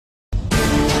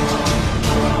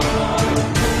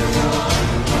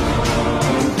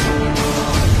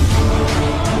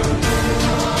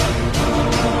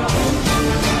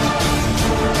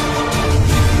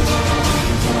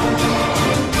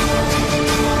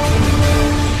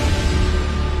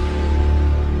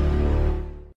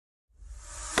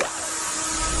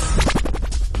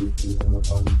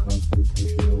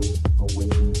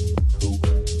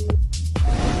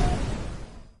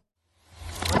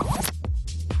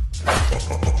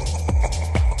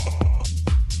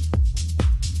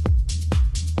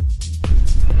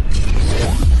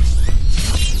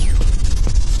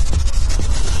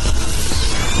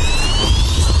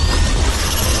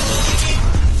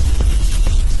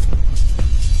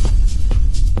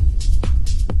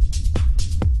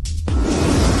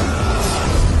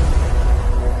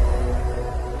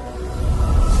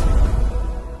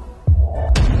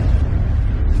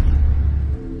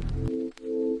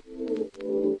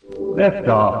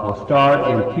Liftoff will start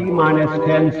in T-minus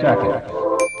 10 seconds.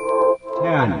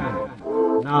 10,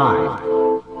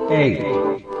 9,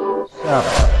 8,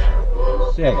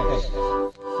 7, 6,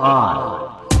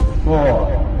 5,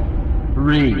 4,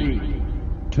 3,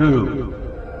 2,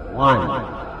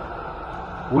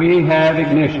 1. We have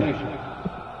ignition.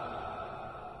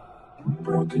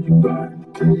 Brought to you by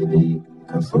KD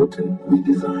Consulting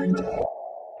Redesign.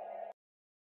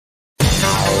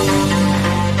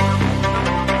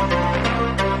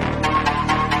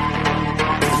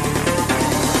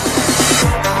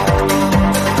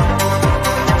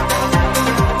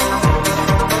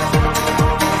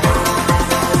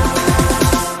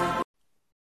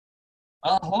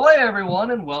 Ahoy,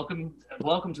 everyone, and welcome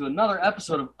to another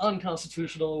episode of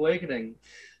Unconstitutional Awakening.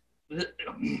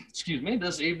 Excuse me.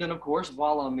 This evening, of course,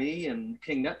 Voila me and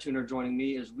King Neptune are joining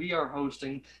me as we are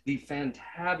hosting the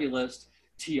fantabulous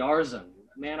Tiarzan.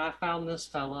 Man, I found this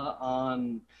fella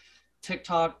on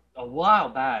TikTok a while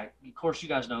back. Of course, you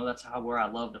guys know that's where I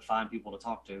love to find people to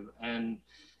talk to, and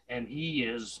he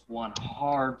is one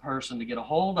hard person to get a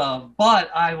hold of. But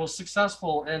I was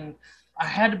successful, and I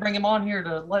had to bring him on here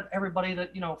to let everybody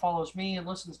that, follows me and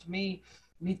listens to me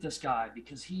meet this guy,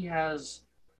 because he has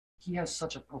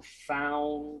such a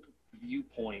profound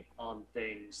viewpoint on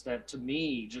things that, to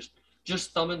me,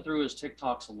 just thumbing through his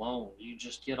TikToks alone, you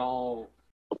just get all,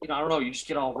 I don't know, you just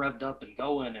get all revved up and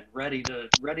going and ready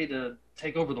to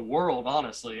take over the world,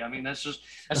 honestly. I mean, that's just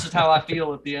how I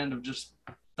feel at the end of just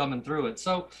thumbing through it.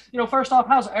 So, first off,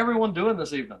 how's everyone doing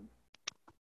this evening?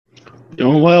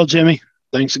 Doing well, Jimmy.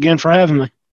 Thanks again for having me.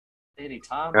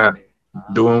 Anytime.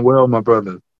 Doing well, my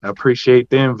brother. I appreciate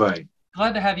the invite.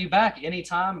 Glad to have you back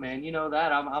anytime, man. You know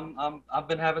that I've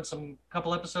been having some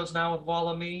couple episodes now with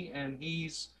Walla Me, and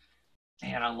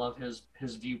I love his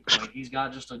viewpoint. He's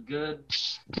got just a good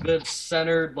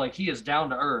centered, like, he is down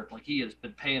to earth, like he has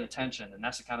been paying attention, and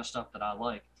that's the kind of stuff that I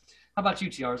like. How about you,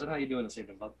 Tiarzan? How you doing this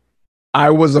evening, bud? I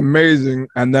was amazing,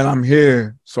 and then I'm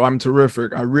here, so I'm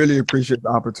terrific. I really appreciate the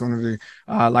opportunity.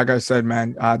 Like I said,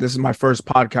 man, this is my first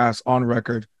podcast on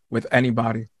record with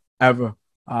anybody ever.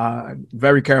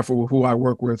 Very careful with who I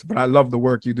work with, but I love the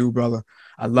work you do, brother.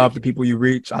 I love the people you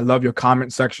reach. I love your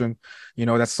comment section.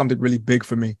 That's something really big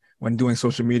for me when doing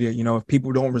social media. If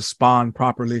people don't respond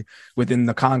properly within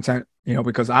the content,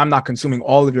 because I'm not consuming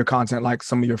all of your content like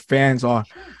some of your fans are,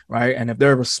 right? And if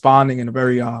they're responding in a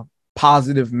very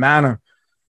positive manner,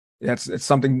 it's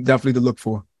something definitely to look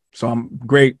for. So I'm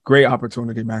great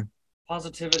opportunity, man.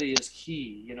 Positivity is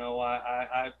key.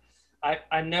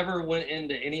 I never went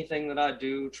into anything that I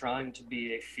do trying to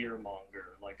be a fear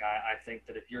monger. Like, I think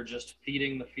that if you're just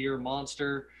feeding the fear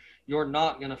monster, you're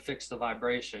not going to fix the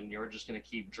vibration. You're just going to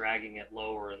keep dragging it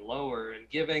lower and lower and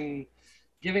giving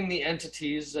the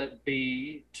entities that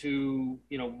be to,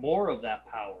 more of that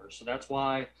power. So that's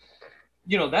why,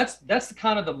 that's the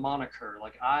kind of the moniker.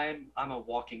 Like, I'm a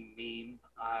walking meme.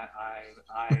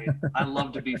 I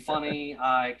love to be funny.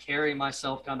 I carry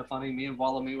myself kind of funny. Me and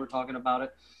Walla Me were talking about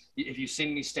it. If you've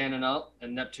seen me standing up,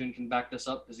 and Neptune can back this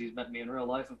up because he's met me in real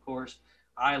life, of course,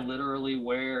 I literally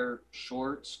wear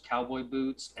shorts, cowboy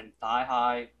boots, and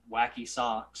thigh-high wacky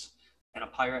socks and a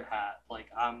pirate hat. Like,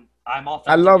 I'm authentic.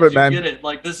 I love it, man. Get it?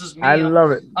 Like, this is me. I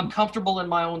love it. I'm comfortable in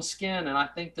my own skin, and I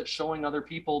think that showing other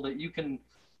people that you can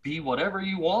be whatever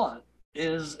you want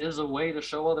is a way to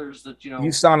show others that,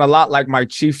 You sound a lot like my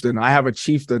chieftain. I have a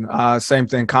chieftain. Same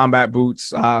thing. Combat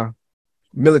boots,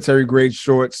 military grade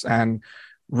shorts, and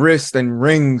wrist and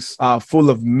rings full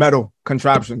of metal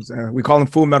contraptions. We call him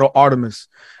Full Metal Artemis.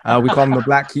 We call him the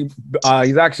Black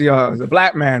He's actually a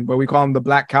black man, but we call him the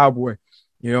Black Cowboy.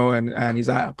 And he's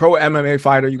a pro MMA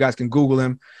fighter. You guys can Google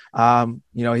him.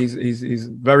 He's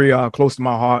very close to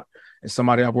my heart. It's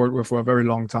somebody I've worked with for a very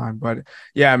long time. But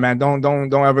yeah, man,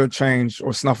 don't ever change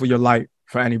or snuffle your light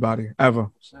for anybody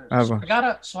ever. I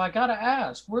gotta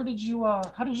ask, how did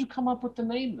you come up with the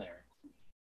name there?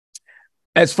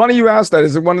 It's funny you asked that.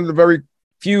 It's one of the very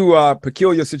few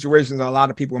peculiar situations that a lot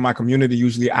of people in my community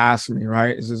usually ask me,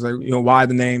 right? It's just like, why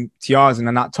the name Tiarzan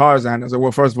and not Tarzan? I was like,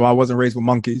 well, first of all, I wasn't raised with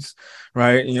monkeys,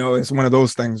 right? It's one of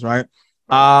those things, right?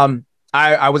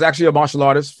 I was actually a martial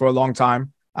artist for a long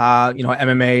time,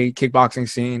 MMA, kickboxing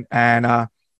scene. And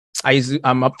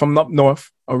I'm from up north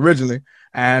originally.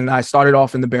 And I started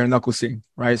off in the bare knuckle scene,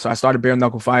 right? So I started bare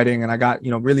knuckle fighting, and I got,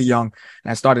 really young,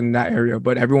 and I started in that area.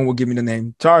 But everyone would give me the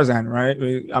name Tarzan, right?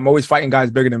 I'm always fighting guys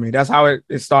bigger than me. That's how it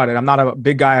started. I'm not a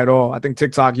big guy at all. I think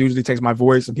TikTok usually takes my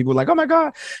voice, and people are like, oh my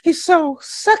God, he's so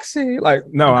sexy. Like,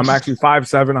 no, I'm actually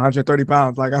 5'7", 130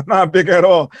 pounds. Like, I'm not big at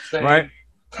all, right?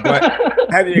 But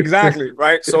exactly,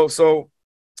 right? So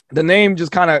the name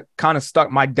just kind of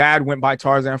stuck. My dad went by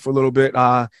Tarzan for a little bit.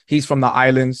 He's from the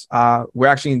islands. We're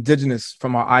actually indigenous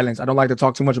from our islands. I don't like to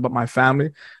talk too much about my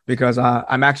family because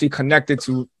I'm actually connected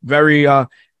to very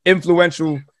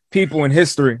influential people in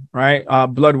history, right?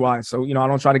 Blood-wise. So, I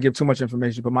don't try to give too much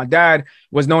information, but my dad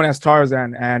was known as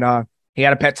Tarzan, and he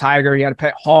had a pet tiger, he had a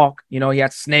pet hawk, he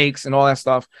had snakes and all that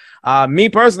stuff. Me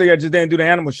personally, I just didn't do the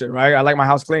animal shit, right? I like my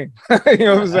house clean. You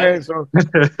know what I'm saying?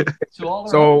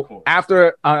 So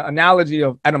after analogy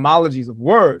of etymologies of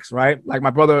words, right? Like my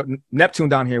brother Neptune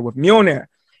down here with Mjolnir,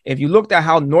 if you looked at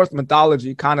how Norse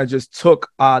mythology kind of just took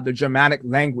the Germanic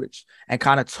language and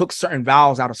kind of took certain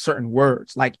vowels out of certain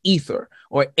words, like ether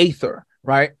or aether,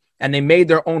 right? And they made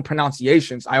their own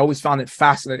pronunciations. I always found it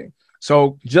fascinating.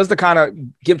 So just to kind of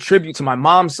give tribute to my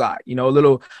mom's side, a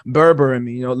little Berber in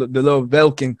me, the little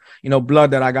Velkin,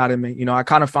 blood that I got in me, I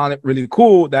kind of found it really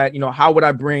cool that, how would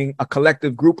I bring a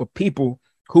collective group of people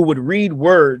who would read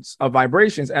words of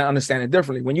vibrations and understand it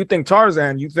differently? When you think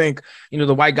Tarzan, you think,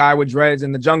 the white guy with dreads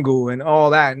in the jungle and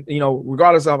all that,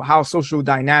 regardless of how social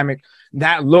dynamic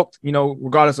that looked,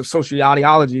 regardless of social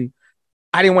ideology,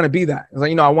 I didn't want to be that. It's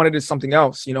like, I wanted to something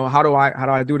else. How do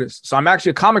I do this? So I'm actually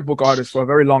a comic book artist for a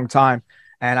very long time.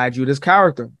 And I drew this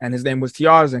character and his name was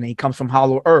Tarzan. And he comes from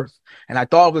Hollow Earth. And I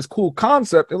thought of this cool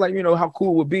concept. It's like, how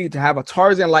cool it would be to have a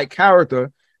Tarzan-like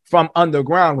character from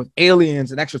underground with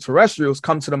aliens and extraterrestrials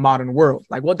come to the modern world,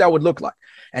 like what that would look like.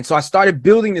 And so I started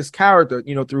building this character,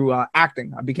 through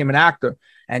acting. I became an actor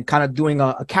and kind of doing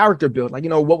a character build. Like,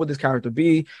 what would this character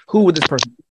be? Who would this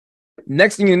person be?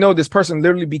 Next thing you know, this person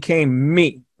literally became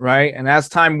me, right? And as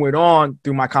time went on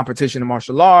through my competition in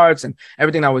martial arts and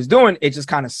everything I was doing, it just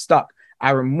kind of stuck.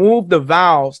 I removed the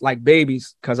vowels like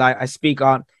babies because I speak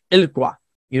on Ilqua,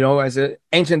 as an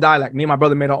ancient dialect. Me and my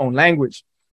brother made our own language.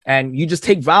 And you just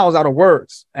take vowels out of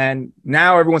words. And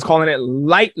now everyone's calling it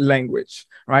light language,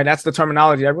 right? That's the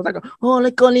terminology. Everyone's like, oh,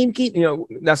 let's call him Keith.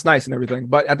 That's nice and everything.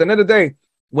 But at the end of the day,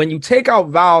 when you take out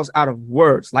vowels out of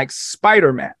words like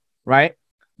Spider-Man, right?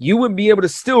 You would be able to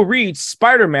still read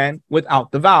Spider-Man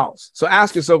without the vowels. So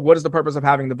ask yourself, what is the purpose of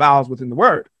having the vowels within the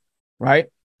word, right?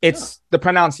 It's the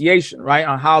pronunciation, right,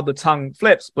 on how the tongue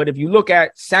flips. But if you look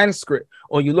at Sanskrit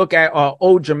or you look at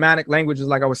old Germanic languages,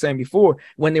 like I was saying before,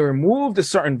 when they remove the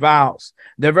certain vowels,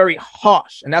 they're very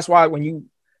harsh. And that's why when you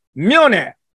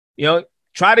Mjolnir,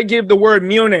 try to give the word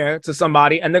Mjolnir to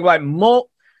somebody and they're like,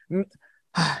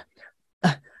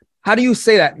 how do you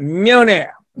say that? Mjolnir.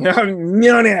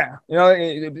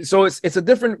 So it's a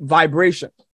different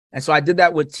vibration. And so I did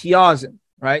that with Tarzan,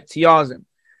 right? Tarzan.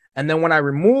 And then when I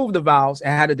removed the vowels, it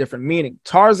had a different meaning.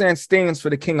 Tarzan stands for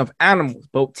the king of animals,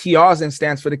 but Tarzan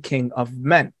stands for the king of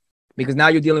men, because now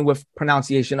you're dealing with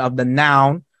pronunciation of the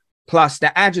noun plus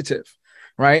the adjective,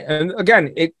 right? And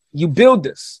again, you build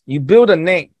a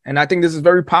name. And I think this is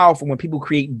very powerful when people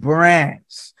create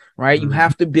brands, right? You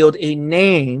have to build a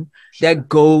name that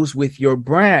goes with your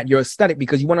brand, your aesthetic,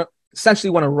 because you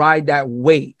essentially want to ride that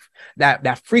wave,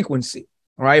 that frequency,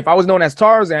 right? If I was known as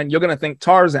Tarzan, you're going to think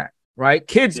Tarzan, right?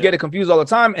 Kids get it confused all the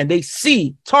time and they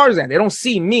see Tarzan. They don't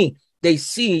see me. They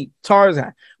see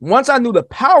Tarzan. Once I knew the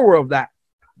power of that,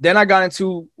 then I got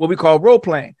into what we call role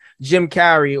playing. Jim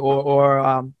Carrey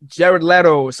or Jared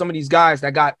Leto or some of these guys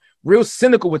that got real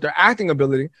cynical with their acting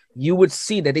ability, you would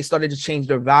see that they started to change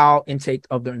their vowel intake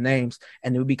of their names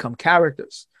and they would become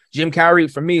characters. Jim Carrey,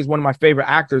 for me, is one of my favorite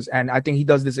actors, and I think he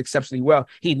does this exceptionally well.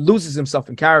 He loses himself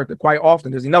in character quite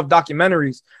often. There's enough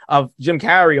documentaries of Jim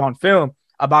Carrey on film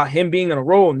about him being in a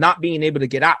role, not being able to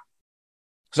get out.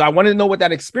 So I wanted to know what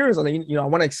that experience was. I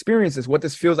want to experience this, what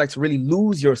this feels like to really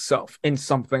lose yourself in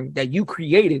something that you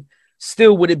created.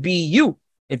 Still, would it be you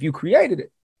if you created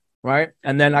it, right?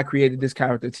 And then I created this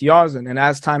character, Tarzan. And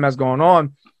as time has gone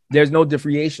on, there's no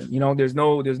differentiation, there's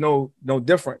no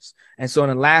difference. And so in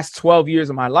the last 12 years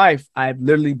of my life, I've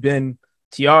literally been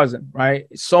Tarzan, right?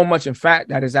 So much, in fact,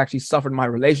 that has actually suffered my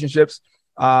relationships,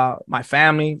 my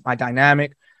family, my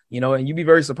dynamic, and you'd be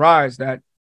very surprised that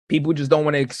people just don't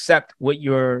want to accept what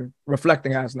you're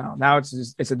reflecting as now. Now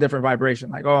it's a different vibration.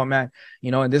 Like, oh man,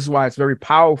 and this is why it's very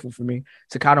powerful for me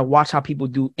to kind of watch how people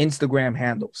do Instagram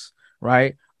handles,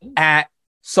 right? At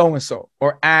so-and-so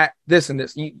or at this and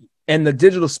this. In the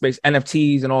digital space,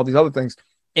 NFTs and all these other things,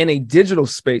 in a digital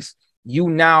space, you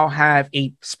now have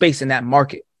a space in that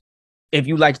market, if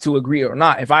you like to agree or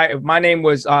not. If my name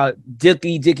was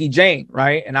Dickie Jane,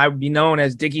 right, and I would be known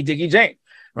as Dickie Jane,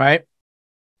 right,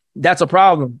 that's a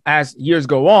problem as years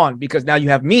go on, because now you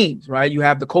have memes, right? You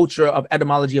have the culture of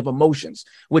etymology of emotions,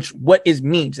 what is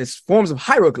memes? It's forms of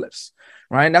hieroglyphs,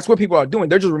 right? And that's what people are doing.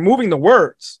 They're just removing the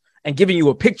words and giving you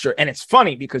a picture, and it's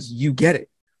funny because you get it.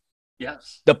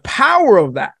 Yes. The power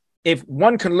of that if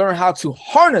one can learn how to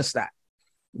harness that,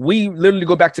 we literally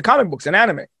go back to comic books and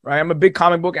anime, right? I'm a big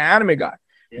comic book and anime guy.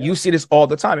 Yeah. You see this all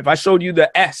the time. If I showed you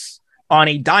the S on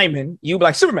a diamond, you'd be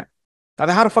like, Superman. I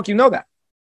thought, how the fuck you know that?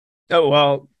 Oh,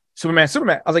 well, Superman.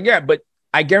 I was like, yeah, but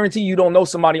I guarantee you don't know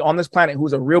somebody on this planet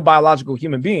who's a real biological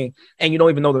human being and you don't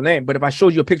even know their name. But if I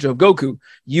showed you a picture of Goku,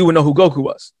 you would know who Goku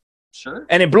was. Sure.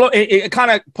 And it kind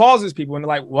of pauses people and they're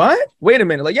like, what? Wait a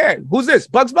minute. Like, yeah, who's this?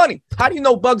 Bugs Bunny. How do you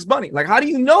know Bugs Bunny? Like, how do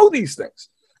you know these things?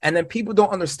 And then people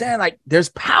don't understand, like, there's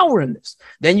power in this.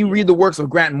 Then you read the works of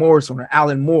Grant Morrison or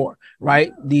Alan Moore,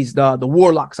 right? These, the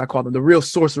warlocks, I call them, the real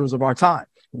sorcerers of our time.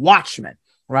 Watchmen,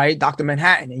 right? Dr.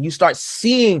 Manhattan. And you start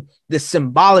seeing this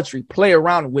symbolatry play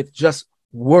around with just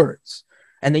words.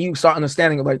 And then you start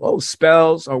understanding of like, oh,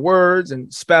 spells are words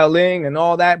and spelling and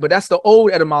all that. But that's the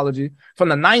old etymology from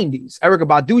the 90s. Erykah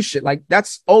Badu shit. Like,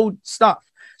 that's old stuff.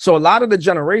 So a lot of the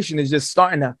generation is just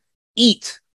starting to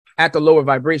eat at the lower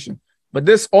vibration. But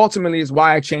this ultimately is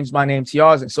why I changed my name to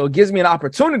Yarzin. So it gives me an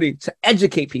opportunity to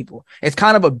educate people. It's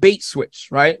kind of a bait switch,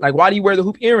 right? Like, why do you wear the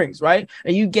hoop earrings, right?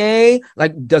 Are you gay?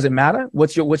 Like, does it matter?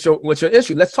 What's your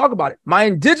issue? Let's talk about it. My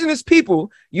indigenous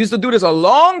people used to do this a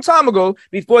long time ago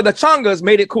before the Changas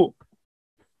made it cool.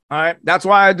 All right, that's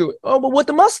why I do it. Oh, but what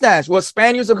the mustache? Well,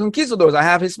 Spaniards or conquistadors. I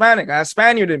have Hispanic. I have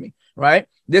Spaniard in me, right?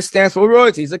 This stands for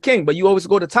royalty. He's a king. But you always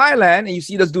go to Thailand and you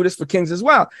see us do this for kings as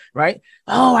well, right?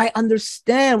 Oh, I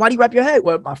understand. Why do you wrap your head?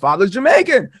 Well, my father's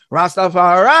Jamaican.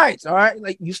 Rastafari, all right?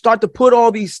 Like, you start to put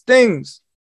all these things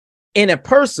in a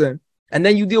person, and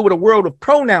then you deal with a world of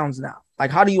pronouns now.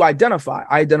 Like, how do you identify?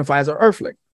 I identify as an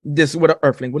earthling. This is what an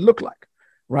earthling would look like,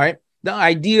 right? The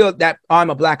idea that I'm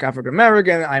a Black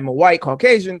African-American, I'm a white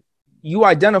Caucasian, you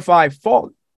identify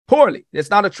poorly.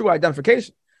 It's not a true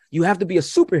identification. You have to be a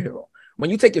superhero. When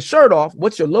you take your shirt off,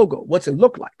 what's your logo? What's it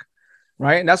look like?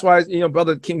 Right. And that's why,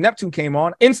 brother King Neptune came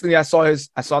on. Instantly, I saw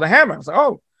the hammer. I was like,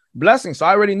 oh, blessing. So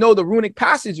I already know the runic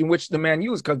passage in which the man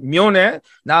used, because Mjolnir,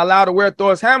 not allowed to wear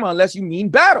Thor's hammer unless you mean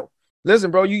battle. Listen,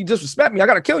 bro, you disrespect me, I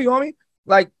got to kill you, homie.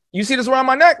 Like, you see this around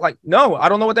my neck? Like, no, I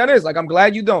don't know what that is. Like, I'm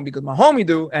glad you don't, because my homie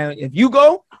do. And if you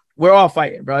go, we're all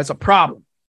fighting, bro. It's a problem.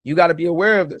 You got to be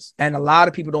aware of this. And a lot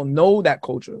of people don't know that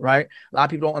culture, right? A lot of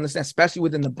people don't understand, especially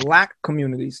within the Black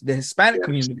communities, the Hispanic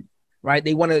community, right?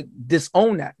 They want to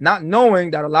disown that, not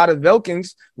knowing that a lot of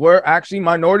Velkings were actually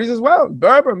minorities as well.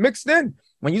 Berber mixed in.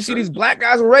 When you see these Black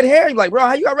guys with red hair, you're like, bro,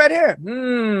 how you got red hair?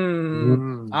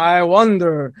 I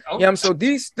wonder. Yeah, so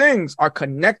these things are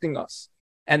connecting us.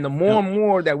 And the more and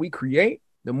more that we create,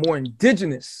 the more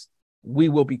indigenous we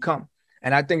will become.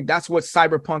 And I think that's what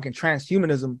cyberpunk and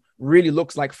transhumanism really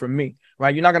looks like for me,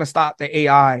 right? You're not going to stop the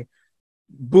AI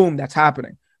boom that's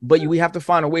happening, but we have to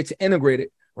find a way to integrate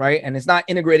it, right? And it's not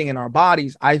integrating in our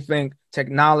bodies. I think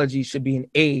technology should be an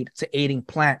aid to aiding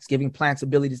plants, giving plants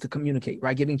abilities to communicate,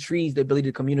 right? Giving trees the ability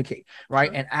to communicate, right?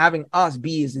 And having us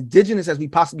be as indigenous as we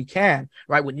possibly can,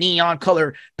 right? With neon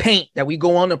color paint that we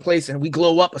go on the place and we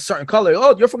glow up a certain color.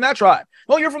 Oh, you're from that tribe.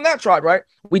 Oh, you're from that tribe, right?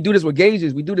 We do this with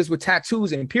gauges. We do this with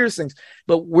tattoos and piercings,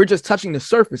 but we're just touching the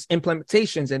surface.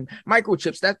 Implementations and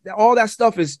microchips, that all that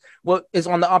stuff is what is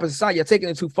on the opposite side. You're taking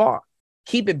it too far.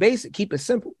 Keep it basic, keep it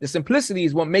simple. The simplicity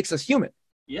is what makes us human.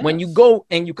 Yes. When you go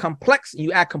and you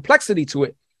add complexity to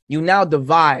it, you now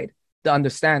divide the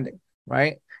understanding,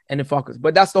 right? And the focus.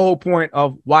 But that's the whole point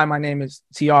of why my name is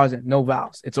Tiarzin, no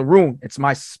vowels. It's a rune. It's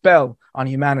my spell on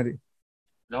humanity.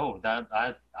 No, that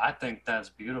I think that's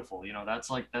beautiful. That's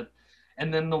like that.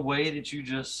 And then the way that you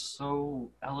just so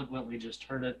eloquently just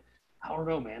heard it, I don't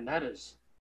know, man. That is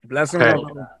blessing.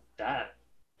 That.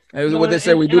 What they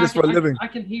say, we do this for a living. I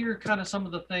can hear kind of some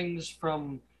of the things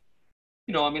from,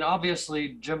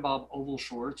 obviously Jim Bob Oval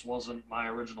Shorts wasn't my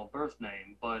original birth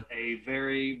name, but a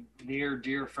very near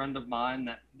dear friend of mine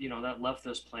that, that left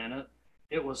this planet,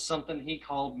 it was something he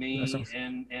called me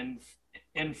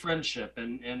in friendship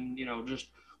and, just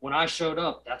when I showed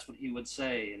up, that's what he would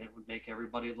say, and it would make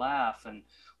everybody laugh. And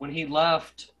when he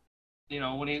left,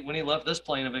 when he left this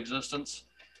plane of existence,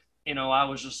 I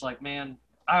was just like, man,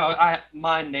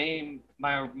 my name,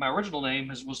 my original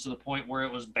name was to the point where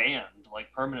it was banned like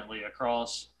permanently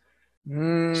across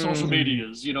social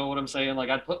medias. You know what I'm saying? Like,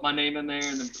 I'd put my name in there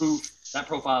and then poof, that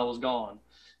profile was gone.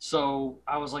 So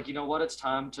I was like, you know what? It's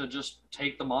time to just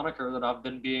take the moniker that I've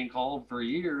been being called for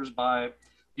years by,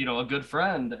 a good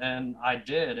friend. And I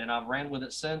did, and I've ran with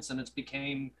it since, and it's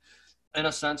became, in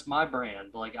a sense, my brand.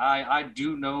 Like, I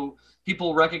do know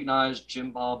people recognize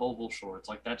Jim Bob Oval Shorts.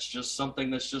 Like, that's just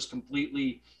something that's just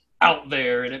completely out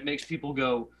there, and it makes people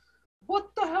go,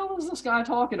 what the hell is this guy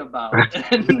talking about?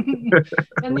 And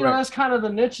that's kind of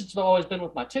the niche it's always been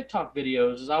with my TikTok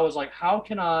videos, is I was like, how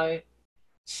can I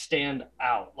stand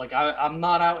out. Like I'm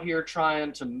not out here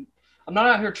trying to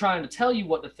tell you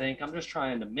what to think. I'm just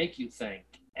trying to make you think.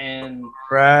 And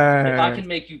if I can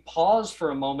make you pause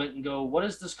for a moment and go, what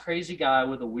is this crazy guy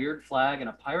with a weird flag and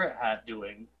a pirate hat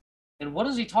doing? And what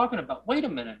is he talking about? Wait a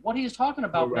minute. What he's talking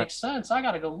about makes sense. I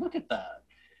got to go look at that.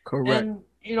 Correct. And,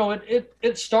 you know,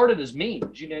 it started as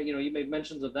memes. You made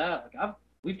mentions of that. Like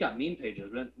we've got meme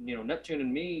pages. You know, Neptune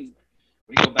and me,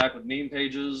 we go back with meme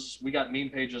pages. We got meme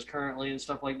pages currently and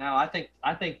stuff like now. I think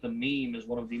the meme is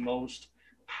one of the most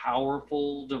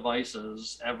powerful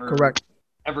devices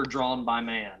ever drawn by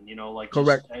man. You know, like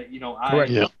correct. You know,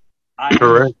 correct.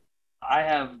 Correct.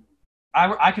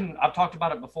 I've talked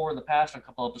about it before in the past, a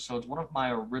couple episodes. One of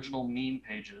my original meme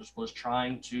pages was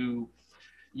trying to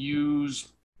use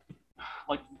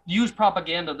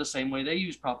propaganda the same way they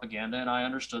use propaganda, and I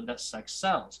understood that sex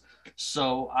sells.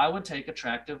 So I would take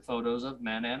attractive photos of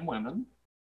men and women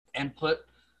and put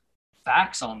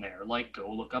facts on there, like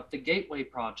go look up the Gateway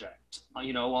Project,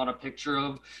 you know, on a picture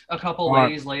of a couple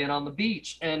ladies laying on the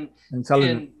beach, and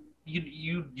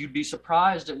you'd be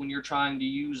surprised at when you're trying to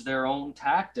use their own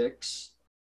tactics,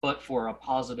 but for a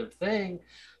positive thing,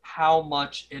 how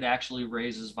much it actually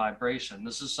raises vibration.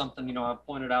 This is something, you know, I've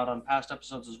pointed out on past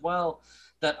episodes as well,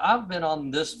 that I've been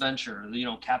on this venture, you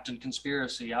know, Captain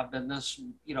Conspiracy. I've been this,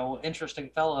 you know, interesting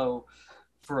fellow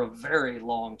for a very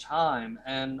long time.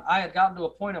 And I had gotten to a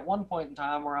point at one point in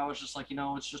time where I was just like, you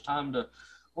know, it's just time to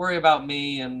worry about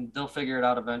me and they'll figure it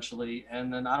out eventually.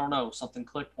 And then I don't know, something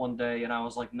clicked one day and I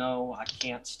was like, no, I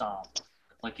can't stop.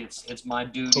 Like it's my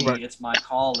duty, it's my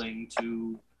calling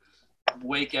to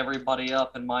wake everybody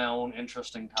up in my own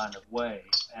interesting kind of way.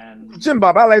 And Jim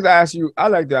Bob, I like to ask you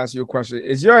a question.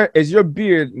 Is your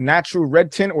beard natural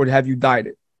red tint or have you dyed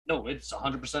it? No, it's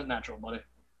 100% natural, buddy.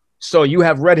 So you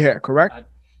have red hair, correct?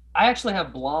 I actually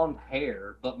have blonde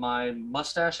hair, but my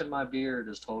mustache and my beard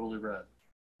is totally red.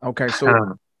 Okay,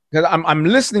 so because I'm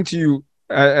listening to you,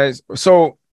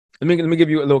 so let me give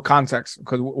you a little context,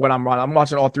 because what I'm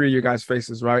watching all three of you guys'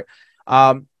 faces, right?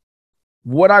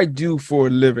 What I do for a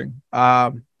living,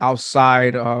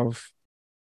 outside of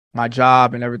my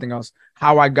job and everything else,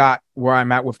 how I got where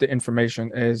I'm at with the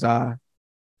information is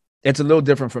it's a little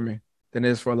different for me than it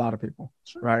is for a lot of people,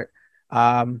 sure. Right?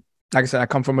 Like I said, I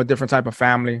come from a different type of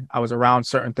family. I was around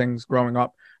certain things growing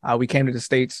up. We came to the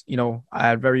States, you know,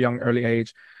 at a very young, early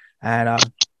age. And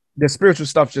the spiritual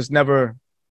stuff just never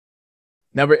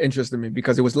interested me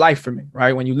because it was life for me,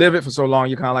 right? When you live it for so long,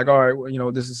 you're kind of like, all right, well, you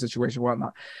know, this is a situation,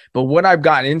 whatnot. But what I've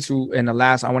gotten into in the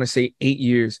last, I want to say 8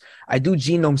 years, I do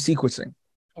genome sequencing,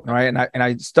 right? And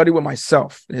I study with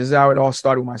myself. This is how it all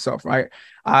started with myself, right?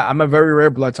 I'm a very rare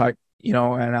blood type, you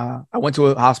know, and I went to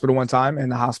a hospital one time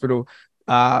and the hospital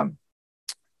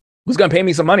was going to pay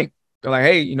me some money. They're like,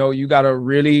 hey, you know, you got a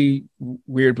really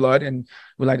weird blood and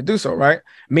we'd like to do so, right?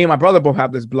 Me and my brother both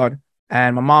have this blood.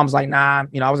 And my mom's like, nah,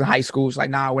 you know, I was in high school. She's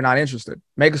like, nah, we're not interested.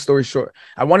 Make a story short.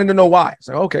 I wanted to know why. It's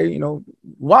like, okay, you know,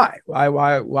 why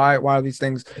are these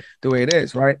things the way it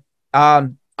is, right? I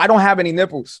don't have any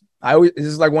nipples. This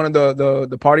is like one of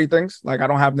the party things. Like, I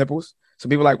don't have nipples. So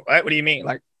people are like, what do you mean?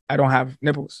 Like, I don't have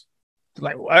nipples.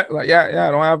 Like, what? Like, yeah,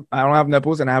 I don't have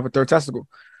nipples and I have a third testicle.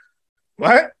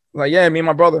 What? Like, yeah, me and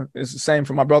my brother. It's the same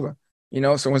for my brother. You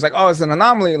know, so it's like, oh, it's an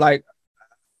anomaly. Like,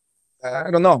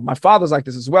 I don't know. My father's like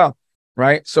this as well.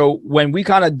 Right. So when we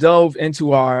kind of dove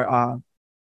into our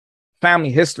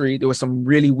family history, there was some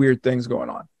really weird things going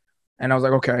on. And I was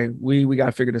like, okay, we got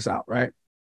to figure this out. Right.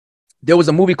 There was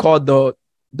a movie called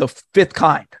The Fifth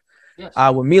Kind, yes,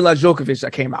 with Mila Djokovic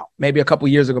that came out maybe a couple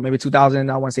years ago, maybe 2000,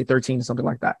 I want to say 13 or something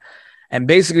like that. And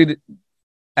basically,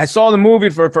 I saw the movie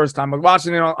for the first time. I was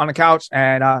watching it on the couch,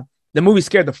 and the movie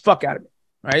scared the fuck out of me.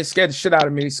 Right. It scared the shit out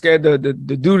of me. It scared the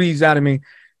duties out of me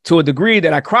to a degree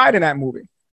that I cried in that movie.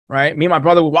 Right. Me and my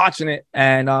brother were watching it,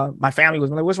 and my family was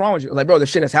like, what's wrong with you? Like, bro, this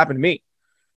shit has happened to me.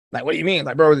 Like, what do you mean?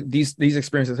 Like, bro, these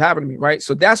experiences happened to me. Right.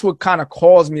 So that's what kind of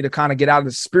caused me to kind of get out of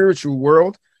the spiritual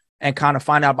world and kind of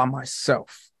find out about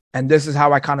myself. And this is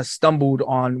how I kind of stumbled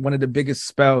on one of the biggest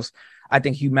spells I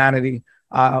think humanity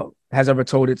has ever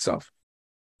told itself,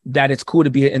 that it's cool to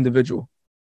be an individual.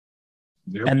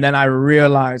 Yep. And then I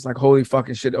realized, like, holy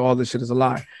fucking shit, all this shit is a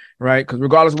lie, right? Because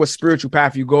regardless of what spiritual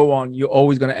path you go on, you're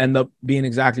always going to end up being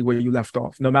exactly where you left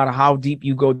off, no matter how deep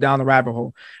you go down the rabbit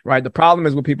hole, right? The problem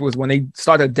is with people is when they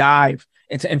start to dive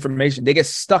into information, they get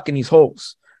stuck in these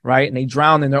holes, right? And they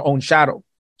drown in their own shadow.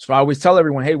 So I always tell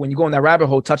everyone, hey, when you go in that rabbit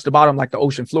hole, touch the bottom like the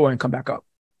ocean floor and come back up,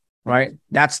 right?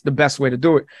 That's the best way to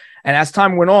do it. And as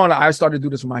time went on, I started to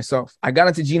do this for myself. I got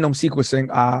into genome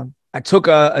sequencing I took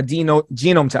a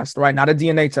genome test, right? Not a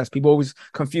DNA test. People always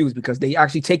confused because they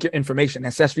actually take your information.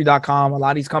 Ancestry.com, a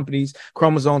lot of these companies,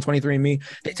 Chromosome, 23andMe,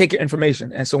 they take your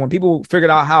information. And so when people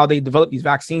figured out how they develop these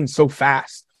vaccines so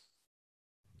fast,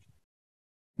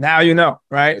 now you know,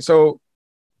 right? So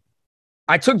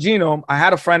I took genome. I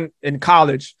had a friend in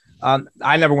college.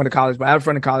 I never went to college, but I had a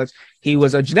friend in college. He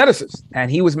was a geneticist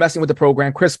and he was messing with the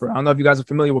program CRISPR. I don't know if you guys are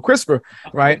familiar with CRISPR,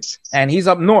 right? And he's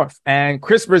up north and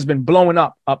CRISPR has been blowing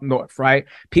up north, right?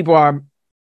 People are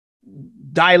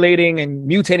dilating and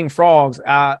mutating frogs.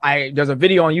 There's a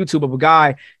video on YouTube of a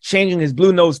guy changing his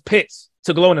blue nose pits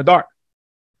to glow in the dark,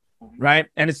 right?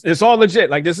 And it's all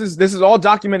legit. Like this is all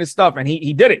documented stuff. And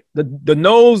he did it. The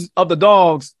nose of the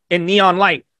dogs in neon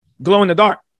light glow in the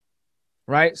dark,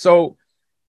 right? So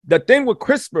the thing with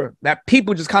CRISPR that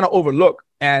people just kind of overlook,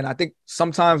 and I think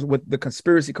sometimes with the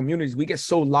conspiracy communities, we get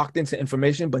so locked into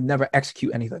information but never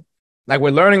execute anything. Like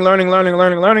we're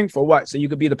learning for what? So you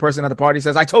could be the person at the party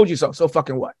says, I told you so. So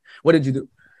fucking what? What did you do?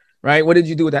 Right? What did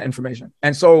you do with that information?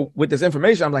 And so with this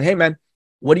information, I'm like, hey, man,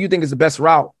 what do you think is the best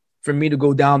route for me to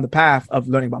go down the path of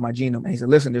learning about my genome? And he said,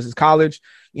 listen, this is college.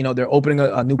 You know, they're opening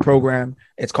a new program.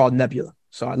 It's called Nebula.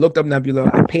 So I looked up Nebula.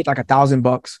 I paid like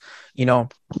 $1,000, you know,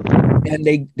 and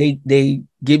they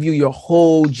give you your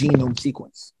whole genome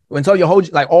sequence. Until your whole,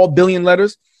 like all billion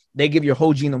letters, they give your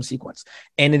whole genome sequence.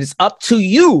 And it is up to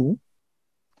you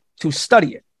to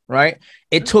study it, right?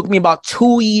 It took me about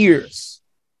 2 years,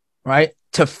 right,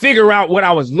 to figure out what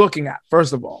I was looking at,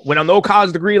 first of all. With a no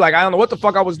college degree, like I don't know what the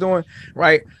fuck I was doing,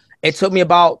 right? It took me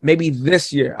about maybe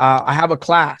this year. I have a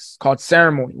class called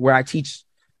Ceremony where I teach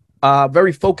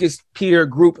very focused peer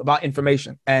group about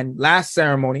information. And last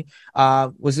ceremony,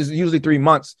 which is usually 3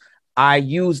 months, I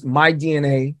used my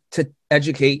DNA to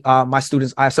educate my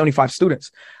students. I have 75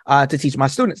 students to teach my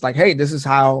students like, hey, this is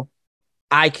how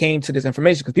I came to this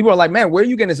information. Because people are like, man, where are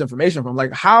you getting this information from?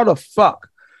 Like, how the fuck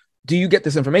do you get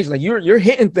this information? Like you're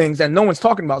hitting things that no one's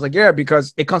talking about. It's like, yeah,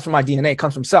 because it comes from my DNA, it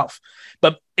comes from self.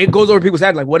 But it goes over people's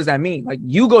head. Like, what does that mean? Like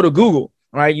you go to Google,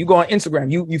 right? You go on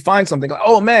Instagram, you find something like,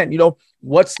 oh man, you know,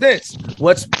 what's this?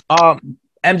 What's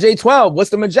MJ12?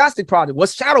 What's the Majestic Project?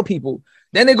 What's Shadow People?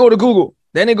 Then they go to Google.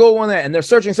 Then they go on there and they're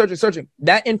searching.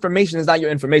 That information is not your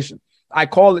information. I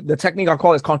call it, the technique I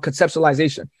call it is called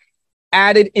conceptualization.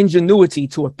 Added ingenuity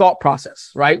to a thought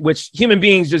process, right? Which human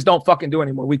beings just don't fucking do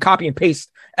anymore. We copy and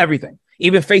paste everything,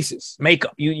 even faces,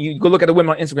 makeup. You go look at the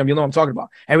women on Instagram, you know what I'm talking about.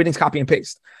 Everything's copy and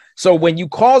paste. So when you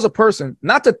cause a person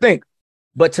not to think,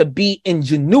 but to be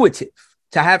ingenuitive,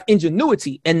 to have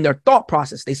ingenuity in their thought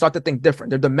process, they start to think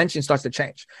different. Their dimension starts to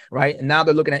change, right? And now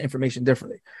they're looking at information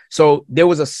differently. So there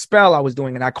was a spell I was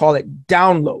doing, and I call it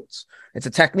downloads. It's a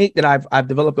technique that I've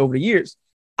developed over the years.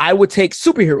 I would take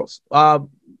superheroes.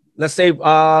 Let's say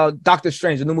Doctor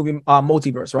Strange, the new movie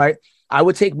Multiverse, right? I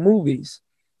would take movies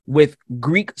with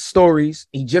Greek stories,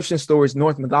 Egyptian stories,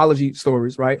 Norse mythology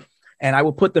stories, right? And I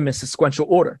would put them in sequential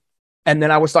order. And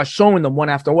then I would start showing them one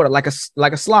after another, like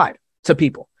a slide to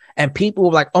people. And people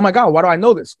were like, oh my God, why do I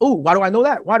know this? Oh, why do I know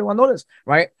that? Why do I know this?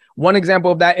 Right? One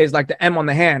example of that is like the M on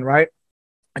the hand, right?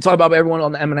 I talk about everyone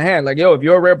on the M on the hand. Like, yo, if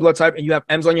you're a rare blood type and you have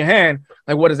M's on your hand,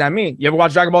 like, what does that mean? You ever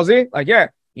watch Dragon Ball Z? Like, yeah.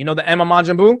 You know the M on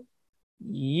Majin Buu?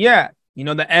 Yeah. You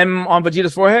know the M on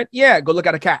Vegeta's forehead? Yeah. Go look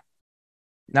at a cat.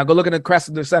 Now go look at the crest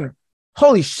of the center.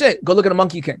 Holy shit. Go look at the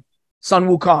Monkey King. Sun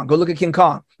Wukong. Go look at King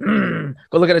Kong. Go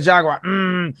look at a jaguar.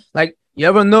 Like, you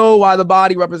ever know why the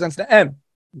body represents the M?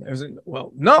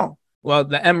 Well, no. Well,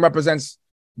 the M represents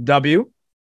W,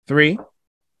 3,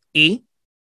 E,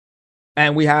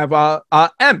 and we have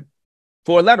M,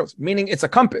 4 letters, meaning it's a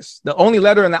compass. The only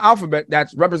letter in the alphabet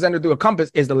that's represented through a compass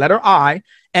is the letter I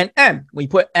and M. When you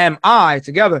put M-I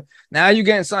together, now you're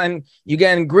getting something, you're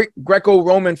getting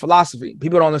Greco-Roman philosophy.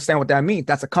 People don't understand what that means.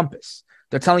 That's a compass.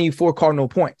 They're telling you 4 cardinal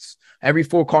points. Every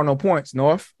 4 cardinal points,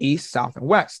 north, east, south, and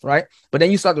west, right? But then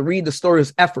you start to read the story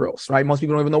of Epheros, right? Most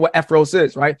people don't even know what Epheros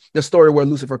is, right? The story where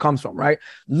Lucifer comes from, right?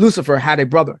 Lucifer had a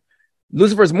brother.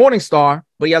 Lucifer's morning star,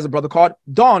 but he has a brother called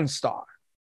Dawn Star.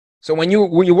 So when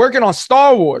you're working on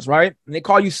Star Wars, right? And they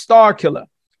call you Star Killer,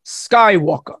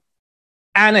 Skywalker,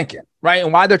 Anakin, right?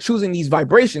 And why they're choosing these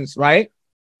vibrations, right?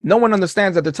 No one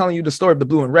understands that they're telling you the story of the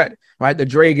blue and red, right? The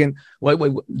dragon, what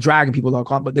dragon people don't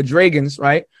call it, but the dragons,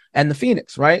 right? And the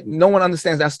phoenix, right? No one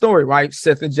understands that story, right?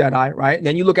 Sith and Jedi, right?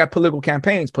 Then you look at political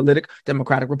campaigns,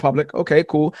 Democratic Republic. Okay,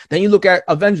 cool. Then you look at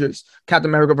Avengers,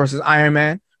 Captain America versus Iron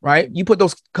Man, right? You put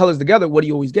those colors together, what do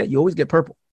you always get? You always get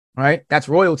purple, right? That's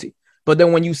royalty. But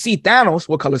then when you see Thanos,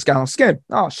 what color is Thanos' skin?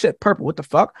 Oh shit, purple. What the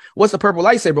fuck? What's the purple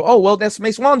lightsaber? Oh, well, that's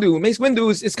Mace Windu. Mace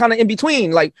Windu is kind of in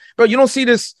between. Like, bro, you don't see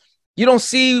this. You don't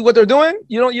see what they're doing.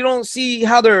 You don't see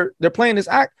how they're playing this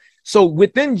act. So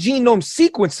within genome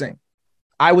sequencing,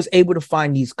 I was able to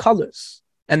find these colors,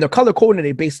 and they're color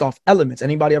coordinated based off elements.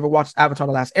 Anybody ever watched Avatar: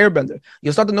 The Last Airbender?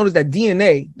 You'll start to notice that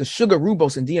DNA, the sugar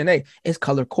ribose in DNA, is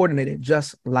color coordinated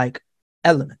just like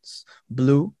elements: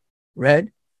 blue,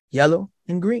 red, yellow,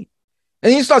 and green.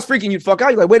 And then you start freaking you fuck out.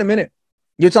 You're like, wait a minute.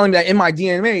 You're telling me that in my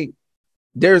DNA,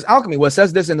 there's alchemy. Well, it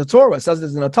says this in the Torah. It says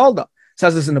this in the Talmud. It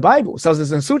says this in the Bible. It says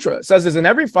this in Sutra. It says this in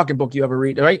every fucking book you ever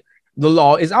read, right? The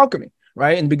law is alchemy,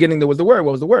 right? In the beginning, there was the word.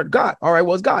 What was the word? God. All right,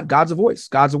 well, it's God. God's a voice.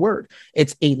 God's a word.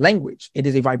 It's a language. It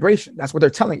is a vibration. That's what they're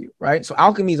telling you, right? So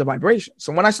alchemy is a vibration.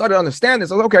 So when I started to understand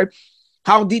this, I was like, okay,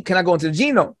 how deep can I go into the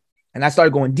genome? And I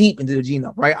started going deep into the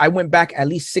genome, right? I went back at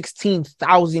least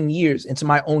 16,000 years into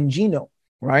my own genome,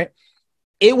 right?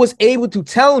 It was able to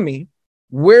tell me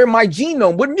where my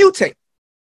genome would mutate.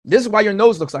 This is why your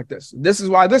nose looks like this. This is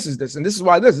why this is this. And this is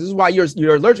why this. This is why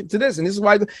you're allergic to this. And this is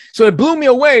why. So it blew me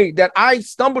away that I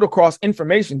stumbled across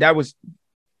information that was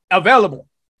available.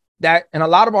 That in a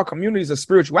lot of our communities of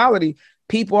spirituality,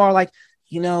 people are like,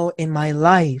 in my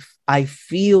life, I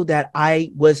feel that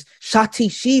I was Shakti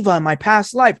Shiva in my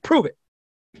past life. Prove it.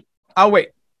 I'll wait.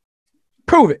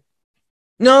 Prove it.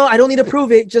 No, I don't need to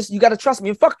prove it. Just, you got to trust me.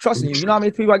 And fuck trusting you. You know how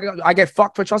many people I get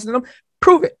fucked for trusting them?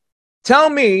 Prove it.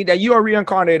 Tell me that you are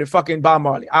reincarnated fucking Bob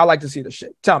Marley. I like to see the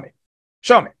shit. Tell me.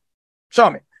 Show me. Show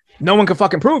me. No one can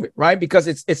fucking prove it, right? Because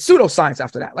it's pseudoscience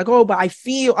after that. Like, oh, but I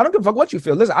don't give a fuck what you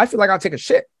feel. Listen, I feel like I'll take a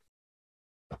shit.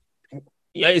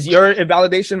 Yeah, is your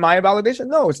invalidation my invalidation?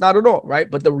 No, it's not at all, right?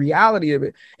 But the reality of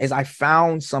it is I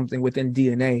found something within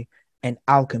DNA and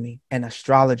alchemy and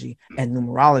astrology and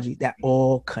numerology that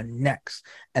all connects.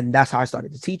 And that's how I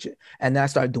started to teach it. And then I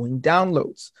started doing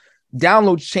downloads.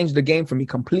 Downloads changed the game for me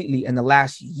completely in the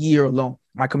last year alone.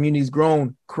 My community's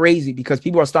grown crazy because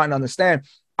people are starting to understand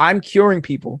I'm curing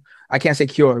people. I can't say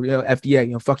cure,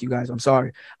 FDA, fuck you guys. I'm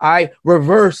sorry. I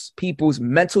reverse people's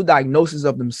mental diagnosis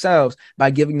of themselves by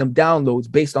giving them downloads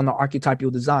based on the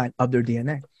archetypal design of their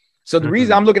DNA. So the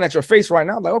reason I'm looking at your face right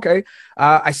now, like, okay,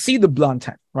 I see the blonde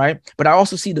tint, right? But I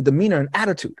also see the demeanor and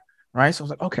attitude. Right. So I was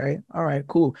like, okay, all right,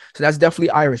 cool. So that's definitely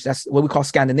Irish. That's what we call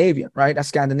Scandinavian, right? That's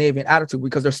Scandinavian attitude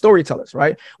because they're storytellers,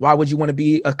 right? Why would you want to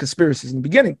be a conspiracist in the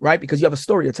beginning, right? Because you have a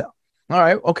story to tell. All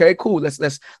right, okay, cool.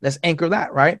 Let's anchor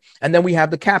that, right? And then we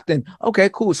have the captain. Okay,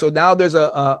 cool. So now there's an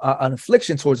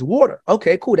affliction towards water.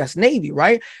 Okay, cool. That's Navy,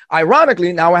 right?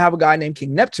 Ironically, now I have a guy named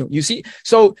King Neptune. You see,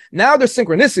 so now there's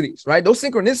synchronicities, right? Those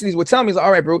synchronicities would tell me,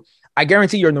 all right, bro, I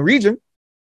guarantee you're Norwegian,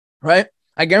 right?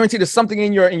 I guarantee there's something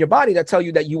in your body that tell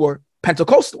you that you are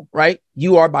Pentecostal, right?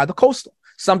 You are by the coastal.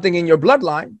 Something in your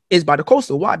bloodline is by the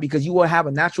coastal. Why? Because you will have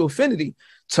a natural affinity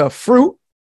to fruit,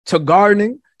 to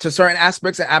gardening, to certain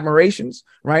aspects and admirations,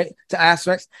 right? To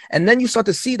aspects. And then you start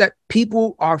to see that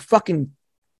people are fucking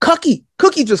cookie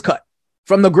just cut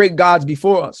from the great gods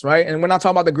before us, right? And we're not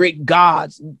talking about the great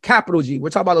gods, capital G. We're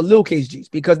talking about the little case G's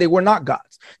because they were not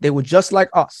gods. They were just like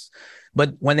us.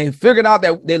 But when they figured out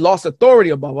that they lost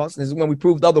authority above us, this is when we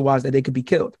proved otherwise that they could be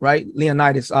killed, right?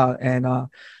 Leonidas and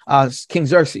King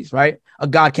Xerxes, right? A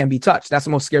god can be touched. That's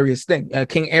the most scariest thing.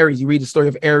 King Ares, you read the story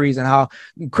of Ares and how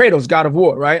Kratos, god of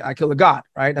war, right? I kill a god,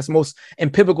 right? That's the most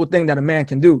empirical thing that a man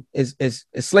can do is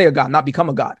slay a god, not become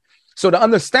a god. So the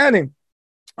understanding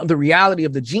of the reality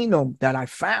of the genome that I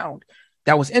found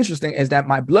that was interesting is that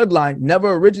my bloodline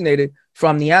never originated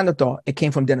from Neanderthal. It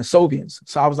came from Denisovians.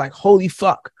 So I was like, holy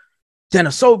fuck.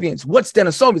 Denisovians. What's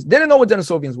Denisovians? Didn't know what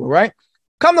Denisovians were, right?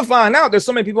 Come to find out, there's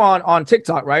so many people on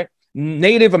TikTok, right?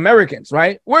 Native Americans,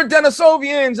 right? We're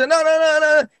Denisovians and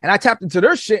no. And I tapped into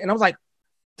their shit and I was like,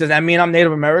 does that mean I'm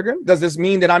Native American? Does this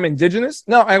mean that I'm indigenous?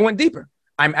 No, I went deeper.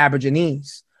 I'm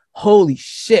Aborigines. Holy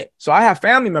shit. So I have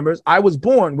family members. I was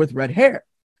born with red hair.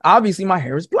 Obviously, my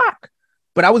hair is black,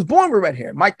 but I was born with red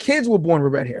hair. My kids were born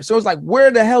with red hair. So it's like,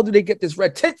 where the hell do they get this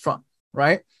red tint from,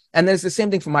 right? And then it's the same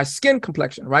thing for my skin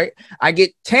complexion, right? I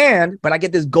get tanned, but I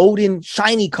get this golden,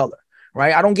 shiny color,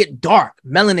 right? I don't get dark,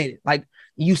 melanated. Like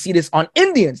you see this on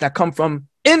Indians that come from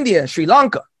India, Sri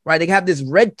Lanka, right? They have this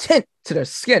red tint to their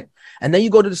skin. And then you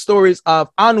go to the stories of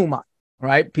Hanuman,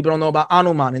 right? People don't know about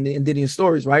Hanuman in the indigenous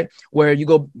stories, right? Where you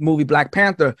go movie Black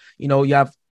Panther, you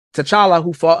have T'Challa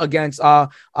who fought against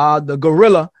the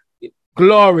gorilla.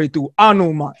 Glory to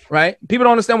Hanuman, right? People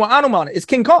don't understand what Hanuman is. It's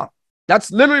King Kong. That's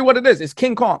literally what it is. It's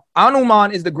King Kong.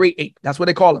 Hanuman is the great ape. That's what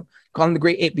they call him. Call him the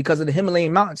great ape because of the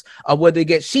Himalayan mountains of where they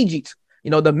get Shijit,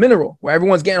 the mineral where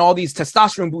everyone's getting all these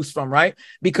testosterone boosts from, right?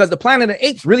 Because the Planet of the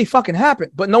Apes really fucking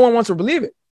happened, but no one wants to believe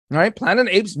it, right? Planet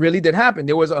of the Apes really did happen.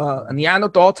 There was a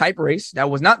Neanderthal type race that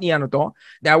was not Neanderthal,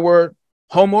 that were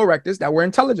Homo erectus, that were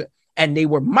intelligent, and they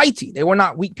were mighty. They were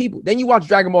not weak people. Then you watch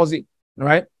Dragon Ball Z,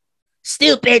 right?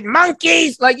 stupid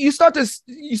monkeys. Like you start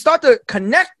to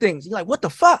connect things. You're like, what the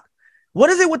fuck? What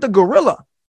is it with the gorilla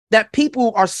that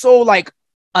people are so like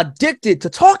addicted to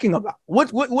talking about?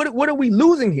 What are we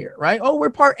losing here? Right? Oh, we're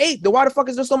part 8. Then why the fuck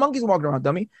is there still monkeys walking around,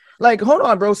 dummy? Like, hold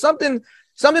on, bro. Something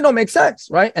don't make sense,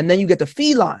 right? And then you get the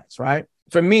felines, right?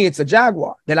 For me, it's a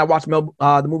jaguar. Then I watch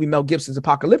the movie Mel Gibson's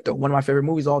Apocalypto, one of my favorite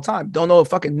movies of all time. Don't know a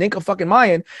fucking Nick of fucking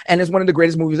Mayan, and it's one of the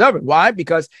greatest movies ever. Why?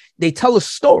 Because they tell a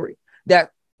story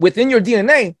that within your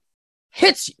DNA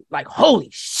hits you like, holy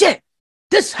shit,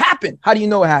 this happened. How do you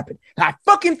know it happened? I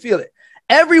fucking feel it.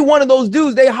 Every one of those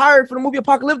dudes they hired for the movie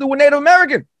Apocalypto were Native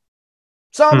American.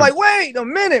 So I'm like, wait a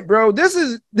minute, bro. This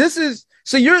is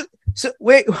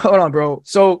wait, hold on, bro.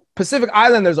 So Pacific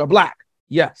Islanders are black.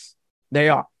 Yes, they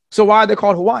are. So why are they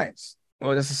called Hawaiians?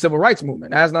 Well, that's a civil rights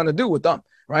movement. It has nothing to do with them,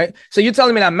 right? So you're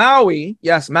telling me that Maui,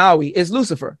 yes, Maui is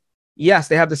Lucifer. Yes,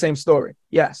 they have the same story.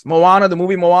 Yes, Moana, the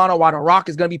movie Moana, why The Rock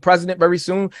is going to be president very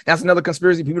soon. That's another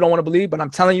conspiracy people don't want to believe, but I'm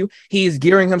telling you, he is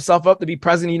gearing himself up to be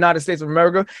president of the United States of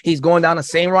America. He's going down the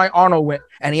same route Arnold went,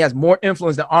 and he has more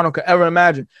influence than Arnold could ever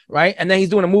imagine, right? And then he's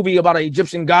doing a movie about an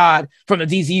Egyptian god from the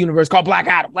DC universe called Black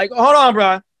Adam. Like, hold on,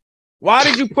 bro. Why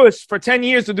did you push for 10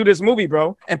 years to do this movie,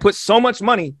 bro, and put so much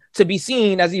money to be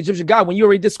seen as the Egyptian god when you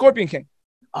already did Scorpion King?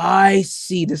 I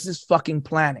see. This is fucking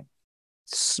planning.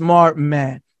 Smart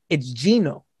man. It's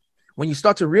Geno. When you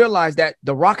start to realize that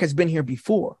The Rock has been here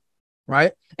before,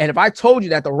 right? And if I told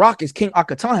you that The Rock is King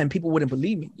Akhenaten, people wouldn't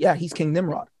believe me. Yeah, he's King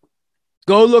Nimrod.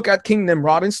 Go look at King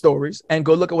Nimrod in stories and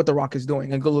go look at what The Rock is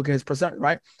doing and go look at his percent,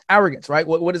 right? Arrogance, right?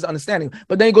 What is understanding?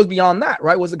 But then it goes beyond that,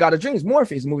 right? What's the God of dreams?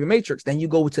 Morpheus, movie Matrix. Then you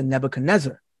go to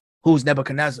Nebuchadnezzar. Who's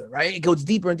Nebuchadnezzar, right? It goes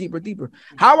deeper and deeper and deeper.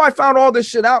 How I found all this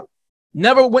shit out,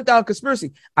 never went down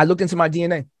conspiracy. I looked into my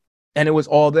DNA and it was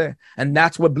all there. And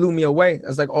that's what blew me away.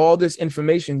 It's like all this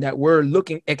information that we're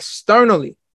looking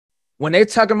externally. When they're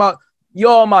talking about,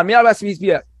 yo, man, me have a speech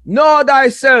here. Know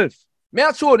thyself. Me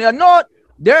have told you, not.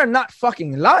 They're not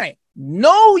fucking lying.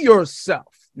 Know yourself.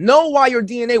 Know why your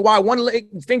DNA, why one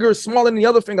finger is smaller than the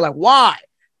other finger. Like, why?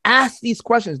 Ask these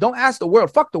questions. Don't ask the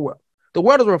world. Fuck the world. The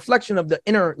world is a reflection of the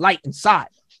inner light inside.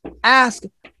 Ask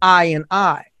I and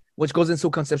I, which goes into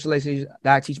conceptualization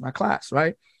that I teach my class,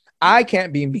 right? I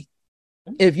can't be me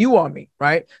if you are me,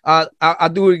 right? I'll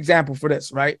do an example for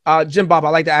this, right? Jim Bob, I'd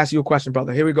like to ask you a question,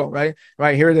 brother. Here we go, right?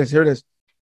 Right, here it is. Here it is.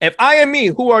 If I am me,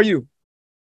 who are you?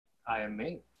 I am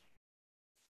me.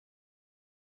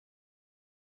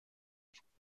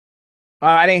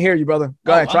 I didn't hear you, brother.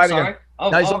 Go ahead. Try it again. No,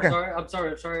 okay. I'm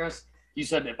sorry. You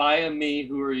said, if I am me,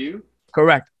 who are you?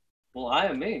 Correct. Well, I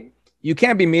am me. You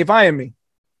can't be me if I am me.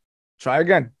 Try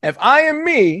again. If I am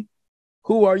me,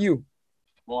 who are you?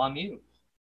 Well, I'm you.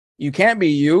 You can't be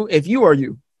you if you are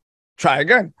you. Try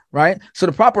again, right? So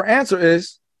the proper answer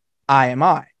is, I am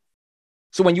I.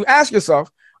 So when you ask yourself,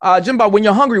 Jimbo, when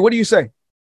you're hungry, what do you say?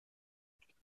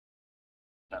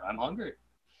 That I'm hungry.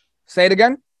 Say it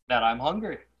again. That I'm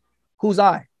hungry. Who's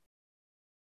I?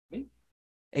 Me.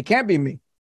 It can't be me.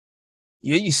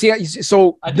 You see,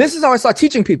 so this is how I start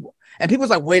teaching people. And people's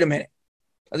like, wait a minute.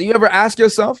 Do you ever ask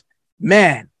yourself,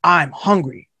 man, I'm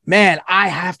hungry. Man, I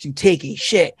have to take a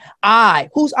shit.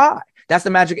 Who's I? That's the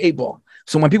magic 8 ball.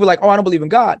 So when people are like, oh, I don't believe in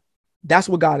God, that's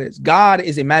what God is. God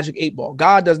is a magic 8 ball.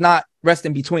 God does not rest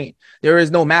in between. There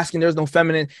is no masculine. There is no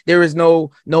feminine. There is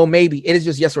no maybe. It is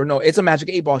just yes or no. It's a magic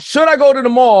 8 ball. Should I go to the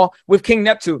mall with King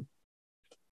Neptune?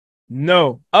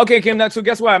 No. Okay, King Neptune,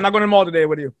 guess what? I'm not going to the mall today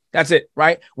with you. That's it,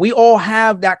 right? We all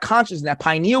have that consciousness. That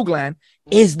pineal gland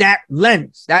is that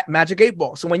lens, that magic 8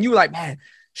 ball. So when you like, man,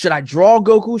 should I draw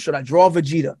Goku? Should I draw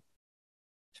Vegeta?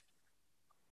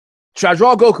 Should I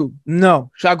draw Goku? No.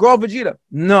 Should I draw Vegeta?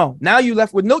 No. Now you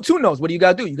left with two no's. What do you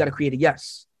got to do? You got to create a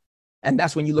yes. And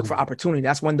that's when you look for opportunity.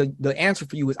 That's when the answer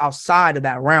for you is outside of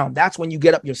that realm. That's when you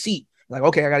get up your seat. Like,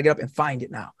 okay, I got to get up and find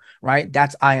it now, right?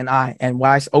 That's I and I. And what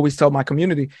I always tell my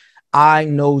community, I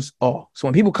knows all. So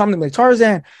when people come to me like,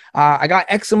 Tarzan, I got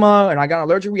eczema and I got an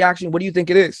allergic reaction. What do you think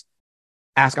it is?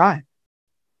 Ask I.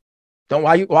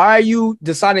 Why are you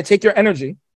deciding to take your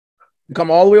energy and come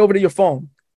all the way over to your phone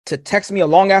to text me a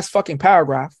long ass fucking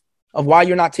paragraph of why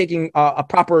you're not taking a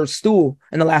proper stool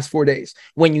in the last 4 days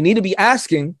when you need to be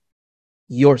asking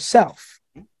yourself?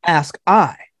 Ask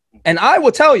I. And I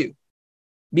will tell you,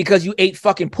 because you ate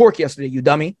fucking pork yesterday, you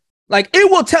dummy. Like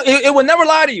it will never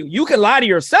lie to you. You can lie to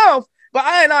yourself, but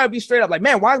I will be straight up like,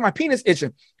 man, why is my penis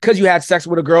itching? Because you had sex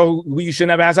with a girl who you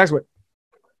shouldn't have had sex with.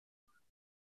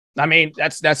 I mean,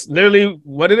 that's literally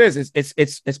what it is.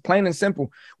 It's plain and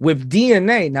simple. With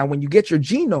DNA, now when you get your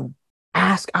genome,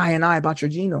 ask I and I about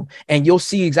your genome, and you'll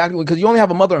see exactly, because you only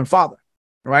have a mother and father.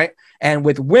 right? And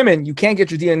with women, you can't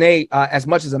get your DNA as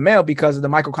much as a male because of the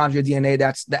mitochondrial DNA.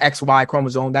 That's the XY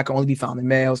chromosome that can only be found in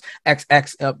males,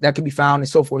 XX that can be found and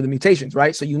so forth, the mutations,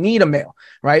 right? So you need a male,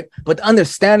 right? But the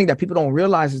understanding that people don't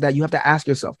realize is that you have to ask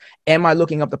yourself, am I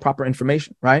looking up the proper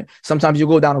information, right? Sometimes you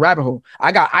go down a rabbit hole.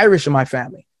 I got Irish in my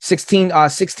family,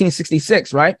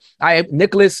 1666, right? I have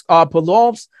Nicholas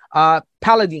Polov's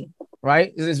Paladin,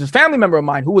 right? This is a family member of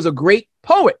mine who was a great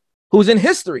poet who's in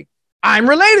history. I'm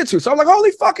related to. So I'm like, holy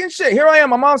fucking shit. Here I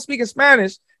am. My mom's speaking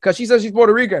Spanish because she says she's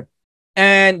Puerto Rican.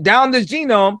 And down this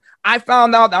genome, I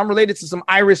found out that I'm related to some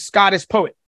Irish Scottish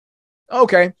poet.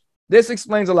 Okay. This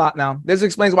explains a lot now. This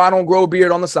explains why I don't grow a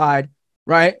beard on the side,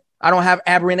 right? I don't have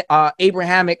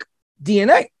Abrahamic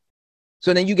DNA.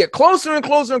 So then you get closer and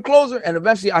closer and closer. And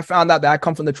eventually I found out that I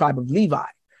come from the tribe of Levi,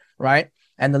 right?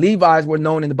 And the Levites were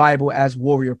known in the Bible as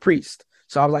warrior priests.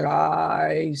 So I was like,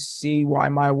 I see why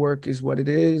my work is what it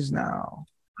is now.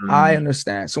 I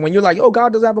understand. So when you're like, oh,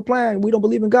 God doesn't have a plan, we don't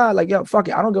believe in God. Like, yo, fuck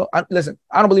it. Listen,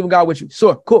 I don't believe in God with you.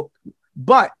 Sure, cool.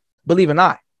 But believe in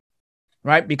I,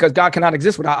 right? Because God cannot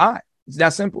exist without I. It's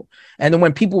that simple. And then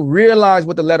when people realize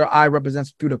what the letter I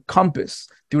represents through the compass,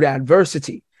 through the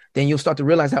adversity, then you'll start to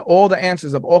realize that all the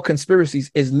answers of all conspiracies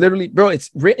is literally, bro,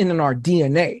 it's written in our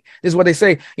DNA. This is what they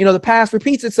say. You know, the past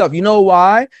repeats itself. You know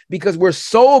why? Because we're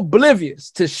so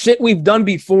oblivious to shit we've done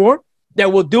before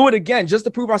that we'll do it again just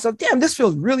to prove ourselves. Damn, this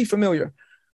feels really familiar.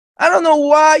 I don't know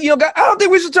why. You know, I don't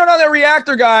think we should turn on that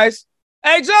reactor, guys.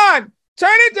 Hey, John, turn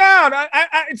it down.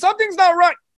 Something's not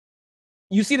right.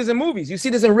 You see this in movies. You see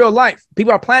this in real life.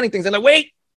 People are planning things. They're like,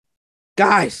 wait,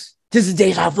 guys. This is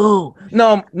deja vu.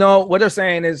 No, what they're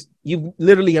saying is you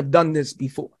literally have done this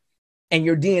before. And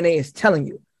your DNA is telling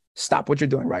you, stop what you're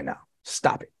doing right now.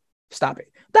 Stop it. Stop it.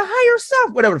 The higher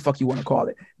self, whatever the fuck you want to call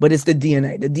it. But it's the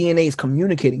DNA. The DNA is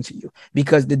communicating to you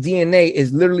because the DNA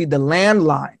is literally the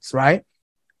landlines, right,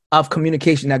 of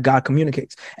communication that God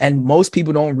communicates. And most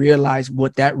people don't realize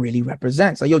what that really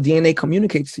represents. Like your DNA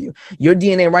communicates to you. Your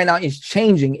DNA right now is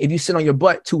changing if you sit on your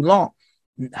butt too long.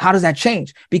 How does that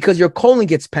change? Because your colon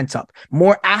gets pent up.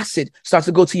 More acid starts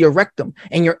to go to your rectum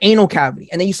and your anal cavity.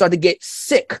 And then you start to get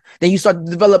sick. Then you start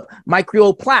to develop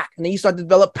microbial plaque. And then you start to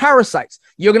develop parasites.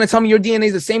 You're going to tell me your DNA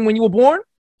is the same when you were born?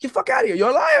 Get the fuck out of here.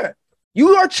 You're a liar.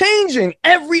 You are changing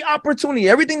every opportunity,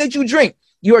 everything that you drink.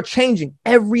 You are changing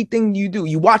everything you do.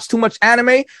 You watch too much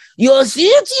anime. You'll see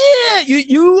it. Yeah.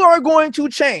 You are going to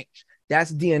change.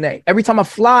 That's DNA. Every time a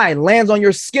fly lands on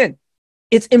your skin,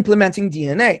 it's implementing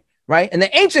DNA. Right. And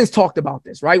the ancients talked about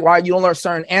this, right? Why you don't let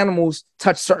certain animals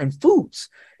touch certain foods.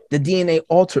 The DNA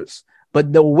alters.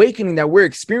 But the awakening that we're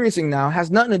experiencing now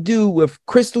has nothing to do with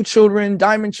crystal children,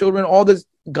 diamond children, all this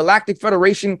Galactic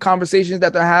Federation conversations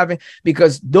that they're having,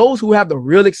 because those who have the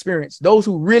real experience, those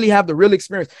who really have the real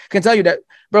experience can tell you that,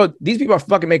 bro, these people are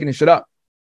fucking making this shit up.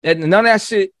 And none of that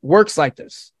shit works like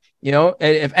this. You know,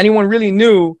 and if anyone really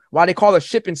knew why they call a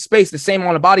ship in space the same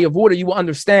on a body of water, you will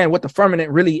understand what the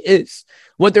firmament really is,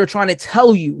 what they're trying to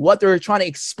tell you, what they're trying to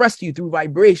express to you through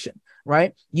vibration,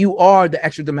 right? You are the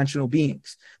extra dimensional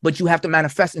beings, but you have to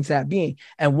manifest into that being.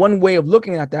 And one way of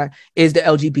looking at that is the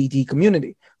LGBT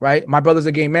community, right? My brother's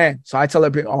a gay man. So I tell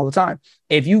everyone all the time,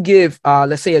 if you give,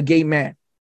 let's say a gay man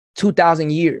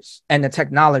 2,000 years and the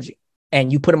technology,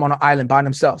 and you put them on an island by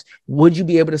themselves, would you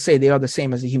be able to say they are the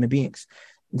same as the human beings?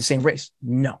 The same race?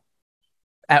 No,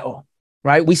 at all.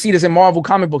 Right? We see this in Marvel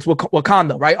comic books,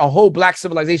 Wakanda, right? A whole black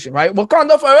civilization, right?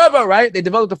 Wakanda forever, right? They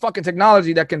developed a fucking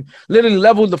technology that can literally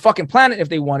level the fucking planet if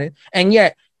they wanted, and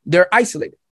yet they're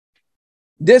isolated.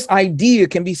 This idea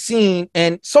can be seen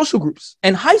in social groups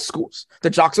and high schools. The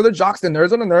jocks are the jocks, the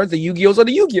nerds are the nerds, the Yu-Gi-Ohs are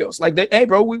the Yu-Gi-Ohs. Like, hey,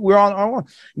 bro, we're on our own.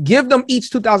 Give them each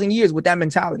 2,000 years with that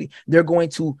mentality. They're going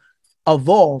to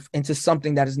evolve into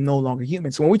something that is no longer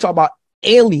human. So when we talk about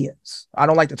aliens, I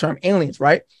don't like the term aliens,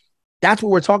 right? That's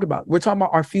what we're talking about. We're talking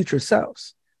about our future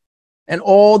selves and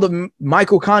all the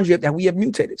mitochondria that we have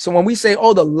mutated. So when we say,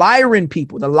 oh, the lion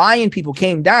people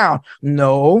came down,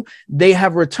 no, they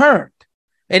have returned.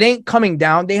 It ain't coming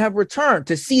down. They have returned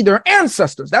to see their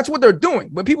ancestors. That's what they're doing.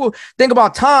 When people think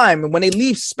about time and when they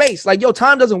leave space, like, yo,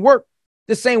 time doesn't work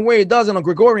the same way it does on a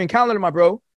Gregorian calendar, my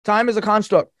bro. Time is a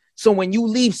construct. So when you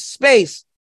leave space,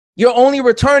 you're only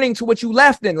returning to what you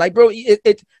left in. Like, bro,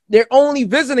 they're only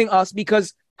visiting us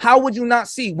because how would you not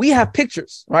see? We have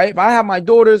pictures, right? If I have my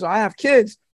daughters or I have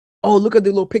kids, oh, look at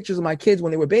the little pictures of my kids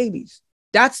when they were babies.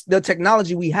 That's the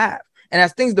technology we have. And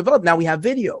as things develop, now we have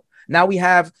video. Now we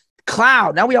have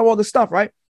cloud. Now we have all this stuff,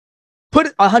 right? Put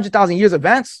 100,000 years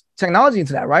advanced technology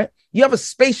into that, right? You have a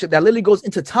spaceship that literally goes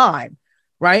into time,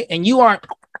 right? And you are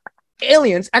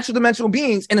aliens, extra dimensional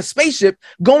beings in a spaceship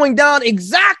going down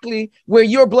exactly where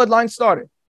your bloodline started.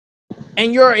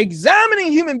 and you're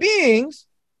examining human beings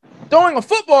throwing a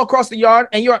football across the yard,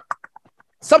 and you're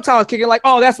subtitles kicking like,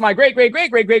 oh, that's my great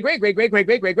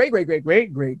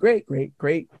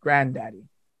granddaddy.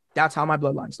 That's how my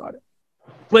bloodline started.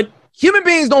 But human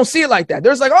beings don't see it like that.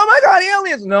 They're just like, oh my God,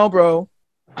 aliens. No, bro.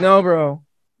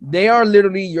 They are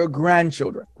literally your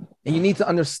grandchildren. And you need to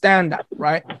understand that,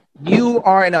 right? You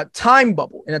are in a time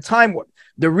bubble, in a time warp.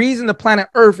 The reason the planet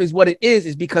Earth is what it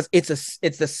is because it's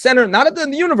the center, not of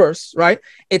the universe, right?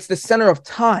 It's the center of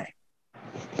time.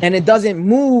 And it doesn't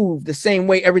move the same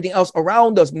way everything else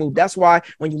around us move. That's why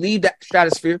when you leave that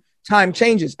stratosphere, time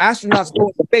changes. Astronauts go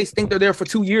into space, think they're there for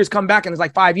 2 years, come back, and it's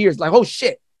like 5 years. Like, oh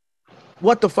shit,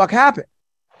 what the fuck happened?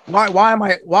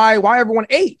 Why everyone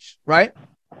age, right?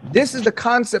 This is the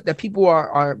concept that people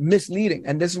are misleading.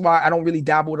 And this is why I don't really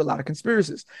dabble with a lot of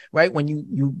conspiracies, right? When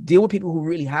you deal with people who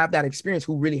really have that experience,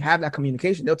 who really have that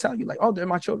communication, they'll tell you like, oh, they're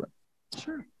my children.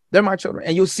 Sure. They're my children.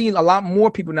 And you'll see a lot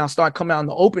more people now start coming out in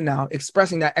the open now,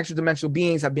 expressing that extra dimensional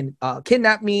beings have been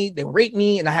kidnapped me, they raped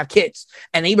me, and I have kids.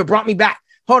 And they even brought me back.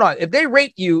 Hold on. If they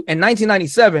raped you in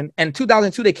 1997 and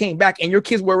 2002, they came back and your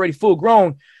kids were already full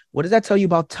grown, what does that tell you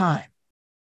about time?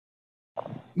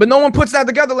 But no one puts that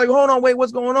together like, hold on, wait,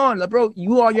 what's going on? Like, bro,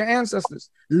 you are your ancestors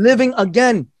living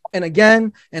again and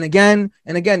again and again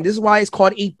and again. This is why it's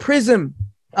called a prism,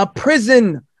 a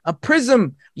prison, a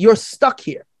prism. You're stuck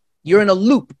here. You're in a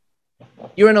loop.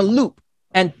 You're in a loop.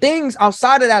 And things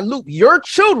outside of that loop, your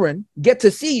children get to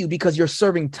see you because you're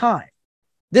serving time.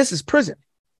 This is prison.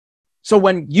 So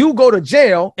when you go to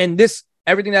jail and this,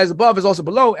 everything that is above is also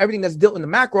below, everything that's built in the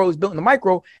macro is built in the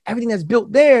micro, everything that's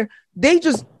built there, they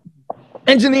just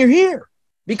engineer here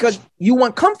because you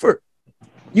want comfort.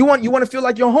 You want to feel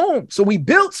like you're home. So we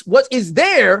built what is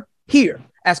there here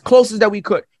as close as that we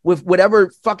could with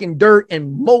whatever fucking dirt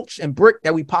and mulch and brick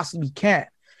that we possibly can.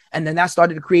 And then that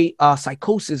started to create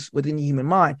psychosis within the human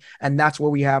mind. And that's where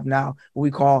we have now what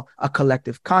we call a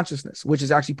collective consciousness, which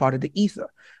is actually part of the ether,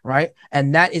 right?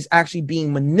 And that is actually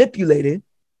being manipulated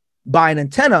by an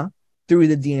antenna through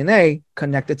the DNA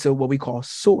connected to what we call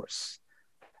source.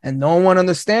 And no one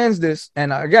understands this.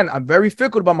 And again, I'm very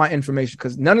fickle about my information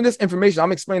because none of this information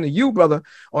I'm explaining to you, brother,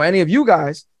 or any of you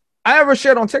guys, I ever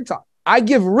shared on TikTok. I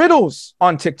give riddles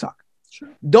on TikTok. Sure.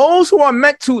 Those who are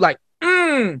meant to like,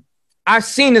 I've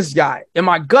seen this guy in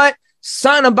my gut,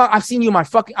 son about, I've seen you in my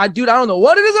fucking, dude, I don't know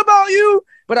what it is about you,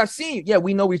 but I've seen you. Yeah,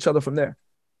 we know each other from there.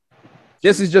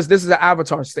 This is an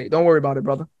avatar state. Don't worry about it,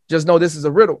 brother. Just know this is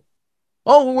a riddle.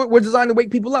 Oh, we're designed to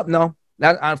wake people up. No,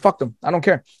 fuck them. I don't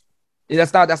care.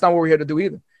 That's not what we're here to do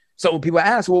either. So when people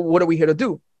ask, well, what are we here to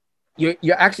do? You're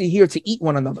actually here to eat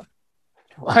one another.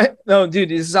 What? No, dude,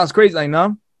 this sounds crazy. Like,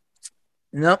 no.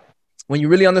 When you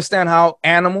really understand how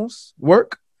animals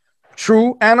work,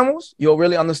 true animals, you'll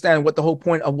really understand what the whole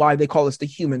point of why they call us the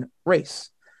human race,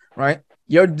 right?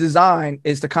 Your design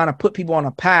is to kind of put people on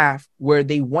a path where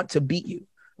they want to beat you,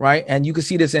 right? And you can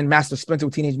see this in Master Splinter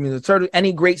with Teenage Mutant Ninja Turtles,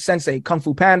 any great sensei, Kung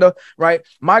Fu Panda, right?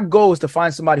 My goal is to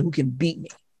find somebody who can beat me,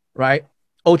 right?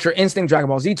 Ultra Instinct, Dragon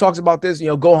Ball Z talks about this,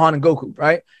 Gohan and Goku,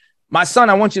 right? My son,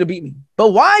 I want you to beat me.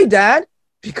 But why, Dad?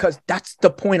 Because that's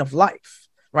the point of life,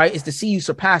 right? Is to see you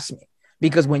surpass me.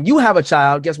 Because when you have a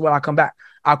child, guess what? I'll come back.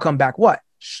 I'll come back what?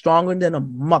 Stronger than a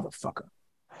motherfucker.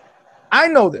 I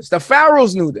know this. The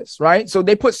pharaohs knew this, right? So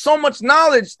they put so much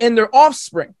knowledge in their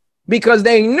offspring because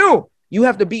they knew you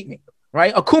have to beat me,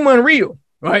 right? Akuma and Ryu,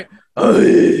 right?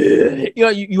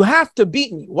 You have to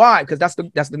beat me. Why? Because that's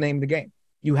the name of the game.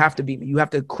 You have to beat me. You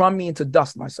have to crumb me into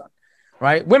dust, my son,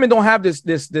 right? Women don't have this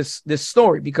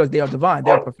story because they are divine.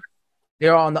 They are perfect. They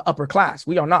are on the upper class.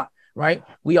 We are not, right?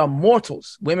 We are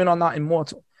mortals. Women are not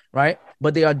immortal, right?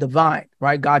 But they are divine,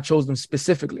 right? God chose them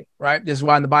specifically, right? This is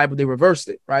why in the Bible they reversed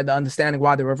it, right? The understanding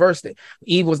why they reversed it.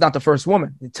 Eve was not the first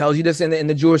woman. It tells you this in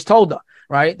the Jewish Todah,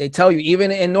 right? They tell you,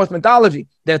 even in Norse mythology,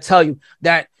 they'll tell you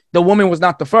that the woman was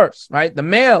not the first, right? The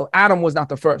male, Adam, was not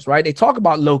the first, right? They talk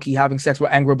about Loki having sex with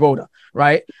Angrboda,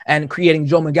 right? And creating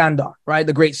Jomagandar, right?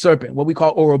 The great serpent, what we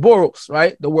call Ouroboros,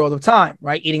 right? The world of time,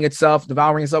 right? Eating itself,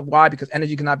 devouring itself. Why? Because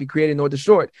energy cannot be created nor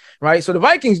destroyed, right? So the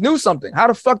Vikings knew something. How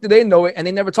the fuck did they know it? And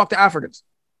they never talked to Africans.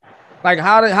 Like,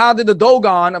 how did the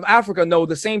Dogon of Africa know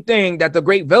the same thing that the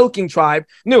great Viking tribe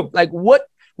knew? Like, what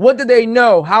did they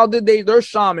know? How did their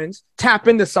shamans tap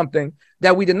into something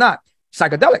that we did not?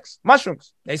 Psychedelics,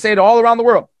 mushrooms. They say it all around the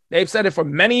world. They've said it for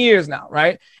many years now,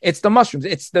 right? It's the mushrooms.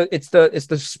 It's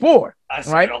the spore. I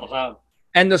say right? it all the time.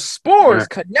 And the spores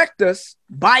connect us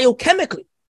biochemically.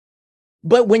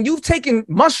 But when you've taken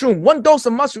one dose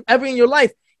of mushroom ever in your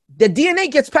life, the DNA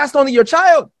gets passed on to your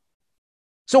child.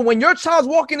 So when your child's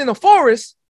walking in the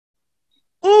forest,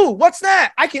 ooh, what's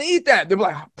that? I can eat that. They're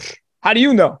like, how do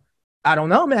you know? I don't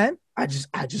know, man. I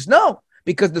just know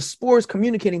because the spore is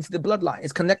communicating to the bloodline.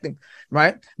 It's connecting,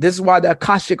 right? This is why the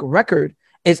Akashic record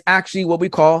is actually what we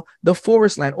call the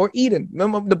forest land or Eden.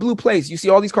 Remember the blue place. You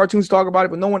see all these cartoons talk about it,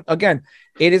 but no one, again,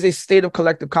 it is a state of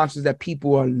collective consciousness that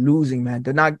people are losing, man.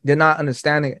 They're not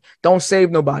understanding it. Don't save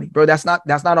nobody, bro. That's not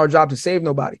our job to save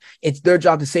nobody. It's their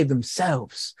job to save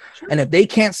themselves. Sure. And if they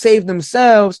can't save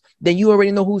themselves, then you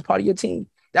already know who's part of your team.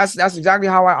 That's exactly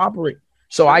how I operate.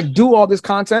 So I do all this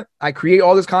content. I create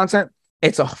all this content.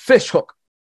 It's a fish hook.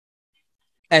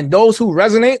 And those who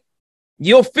resonate,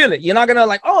 you'll feel it. You're not going to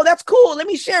like, oh, that's cool. Let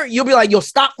me share it. You'll be like, you'll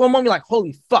stop for a moment. You're like,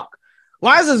 holy fuck.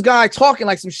 Why is this guy talking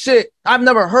like some shit I've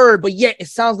never heard, but yet it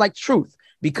sounds like truth?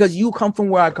 Because you come from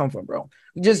where I come from, bro.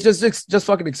 Just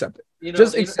fucking accept it. You know,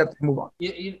 just accept it. Move on.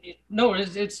 No,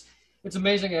 it's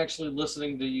amazing actually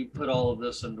listening to you put all of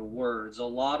this into words. A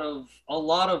lot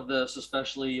of this,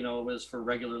 especially, you know, is for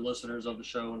regular listeners of the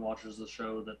show and watchers of the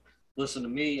show that listen to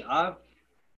me.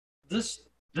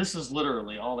 This is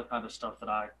literally all the kind of stuff that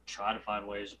I try to find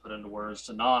ways to put into words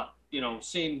to not, you know,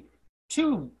 seem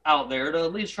too out there, to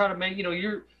at least try to make, you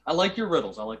know, I like your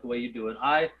riddles. I like the way you do it.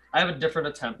 I have a different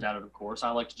attempt at it, of course.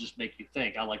 I like to just make you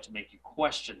think. I like to make you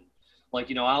question. Like,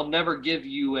 you know, I'll never give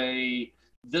you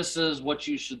this is what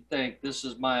you should think. This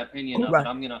is my opinion of it.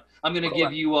 I'm gonna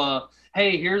give you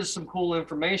hey, here's some cool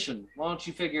information. Why don't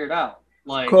you figure it out?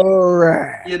 Like,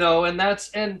 correct. You know,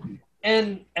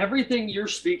 and everything you're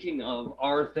speaking of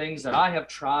are things that I have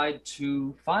tried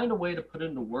to find a way to put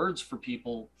into words for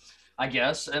people, I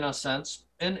guess, in a sense,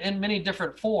 in many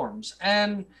different forms.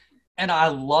 And I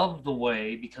love the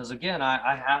way, because again,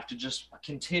 I have to just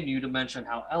continue to mention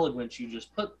how eloquent you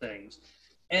just put things.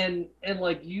 And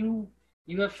like you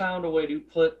have found a way to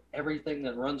put everything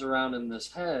that runs around in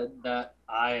this head that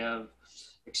I have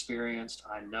experienced,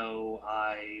 I know,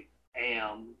 I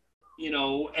am, you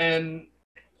know, and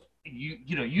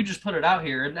you just put it out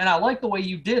here, and I like the way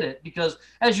you did it, because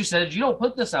as you said, you don't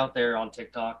put this out there on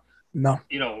TikTok, no,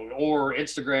 you know, or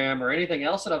Instagram or anything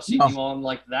else that I've seen you on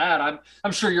like that.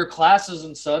 I'm sure your classes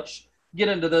and such get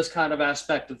into this kind of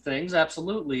aspect of things,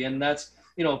 absolutely, and that's,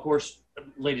 you know, of course,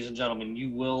 ladies and gentlemen,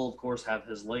 you will of course have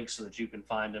his links so that you can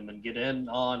find him and get in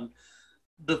on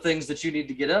the things that you need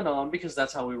to get in on, because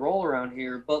that's how we roll around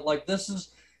here. But like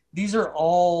these are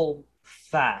all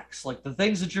facts. Like the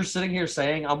things that you're sitting here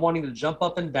saying, I'm wanting to jump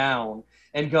up and down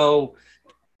and go,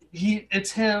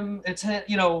 it's him,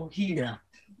 you know, he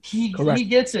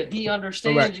gets it, he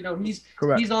understands. Correct. You know,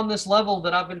 he's on this level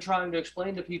that I've been trying to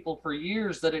explain to people for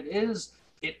years, that it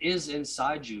is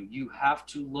inside you. You have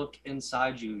to look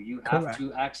inside you. You have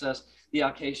to access the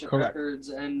Akashic records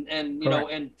and you know,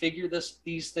 and figure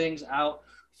these things out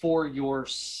for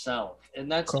yourself.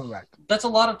 And that's a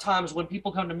lot of times when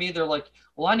people come to me, they're like,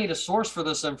 well, I need a source for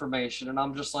this information. And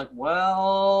I'm just like,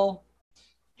 well,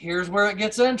 here's where it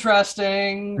gets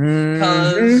interesting,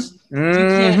 because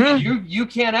you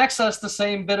can't access the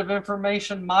same bit of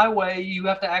information my way. You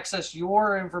have to access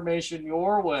your information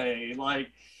your way.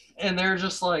 Like, and they're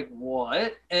just like,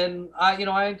 what? And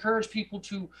I encourage people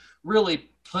to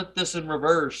really put this in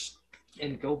reverse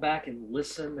and go back and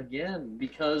listen again,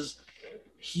 because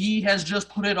he has just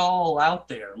put it all out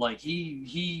there. Like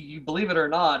you believe it or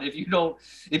not, if you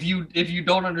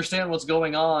don't understand what's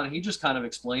going on, he just kind of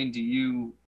explained to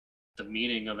you the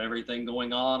meaning of everything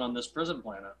going on this prison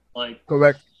planet. Like,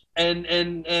 correct. And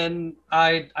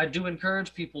I do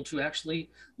encourage people to actually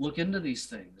look into these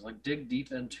things, like dig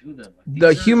deep into them. Like,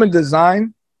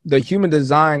 the human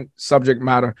design subject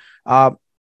matter.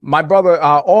 My brother,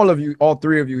 all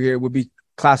three of you here would be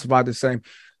classified the same.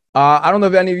 I don't know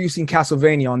if any of you seen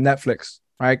Castlevania on Netflix,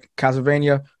 right?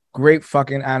 Castlevania, great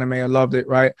fucking anime. I loved it,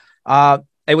 right?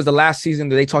 It was the last season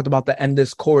that they talked about the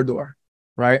Endless Corridor,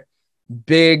 right?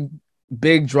 Big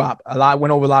drop.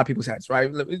 Went over a lot of people's heads, right?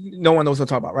 No one knows what to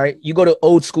talk about, right? You go to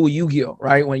old school Yu-Gi-Oh,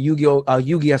 right? When Yu-Gi-Oh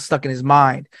is stuck in his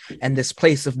mind and this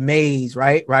place of maze,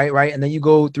 right? And then you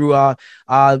go through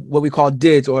what we call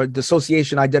DIDs, or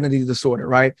dissociation identity disorder,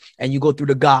 right? And you go through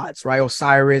the gods, right?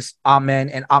 Osiris, Amen,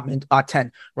 and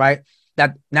Aten, right?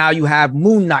 That now you have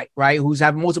Moon Knight, right? Who's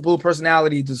having multiple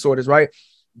personality disorders, right?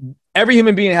 Every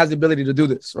human being has the ability to do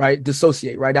this, right?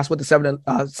 Dissociate, right? That's what the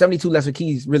 72 lesser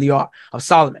keys really are of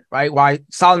Solomon, right? Why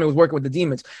Solomon was working with the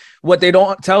demons. What they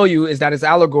don't tell you is that it's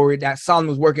allegory that Solomon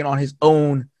was working on his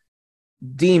own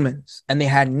demons, and they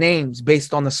had names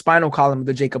based on the spinal column of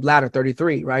the Jacob ladder,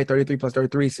 33, right? 33 plus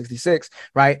 33, 66,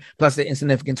 right? Plus the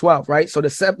insignificant 12, right? So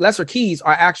the lesser keys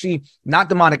are actually not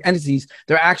demonic entities.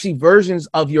 They're actually versions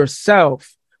of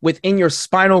yourself within your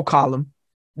spinal column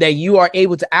that you are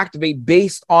able to activate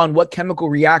based on what chemical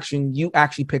reaction you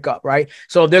actually pick up, right?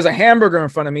 So if there's a hamburger in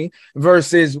front of me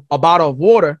versus a bottle of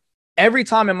water, every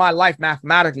time in my life,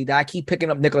 mathematically, that I keep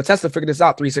picking up, Nikola Tesla figured this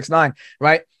out, 369,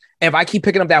 right? If I keep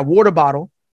picking up that water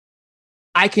bottle,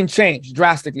 I can change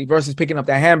drastically versus picking up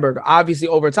that hamburger. Obviously,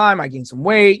 over time, I gain some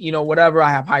weight, whatever.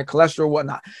 I have high cholesterol,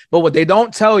 whatnot. But what they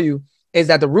don't tell you is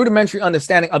that the rudimentary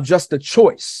understanding of just the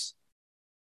choice,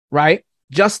 right?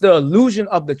 Just the illusion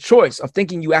of the choice of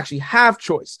thinking you actually have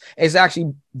choice is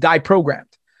actually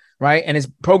programmed, right? And it's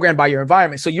programmed by your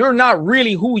environment. So you're not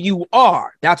really who you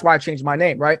are. That's why I changed my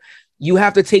name, right? You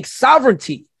have to take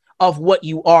sovereignty of what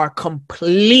you are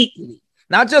completely,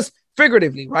 not just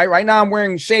figuratively, right? Right now I'm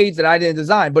wearing shades that I didn't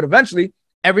design, but eventually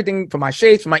everything from my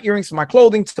shades, from my earrings, from my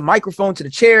clothing, to the microphone, to the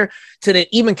chair, to the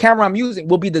even camera I'm using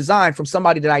will be designed from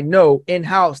somebody that I know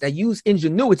in-house that use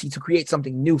ingenuity to create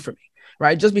something new for me.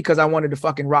 Right? Just because I wanted to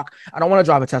fucking rock. I don't want to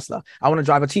drive a Tesla. I want to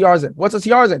drive a TRZ. What's a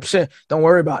TRZ? Shit, don't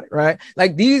worry about it, right?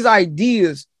 Like these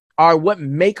ideas are what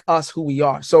make us who we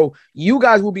are. So you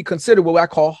guys will be considered what I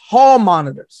call hall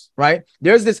monitors, right?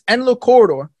 There's this endless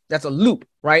corridor that's a loop,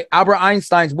 right? Albert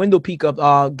Einstein's window peak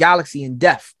of galaxy and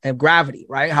depth and gravity,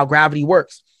 right? How gravity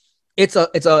works. It's a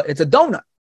donut.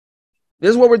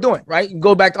 This is what we're doing, right? You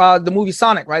go back to the movie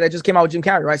Sonic, right? That just came out with Jim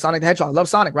Carrey, right? Sonic the Hedgehog. I love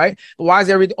Sonic, right? But why is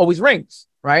there always rings?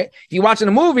 Right? If you're watching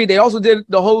the movie, they also did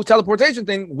the whole teleportation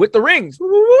thing with the rings,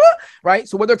 right?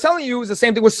 So what they're telling you is the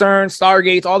same thing with CERN,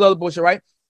 Stargates, all the other bullshit, right?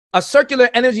 A circular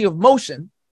energy of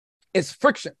motion is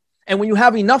friction. And when you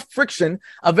have enough friction,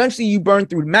 eventually you burn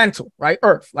through the mantle, right?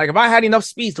 Earth. Like if I had enough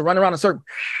speed to run around a circle,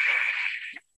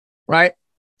 right?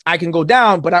 I can go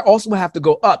down, but I also have to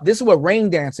go up. This is what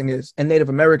rain dancing is in Native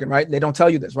American, right? They don't tell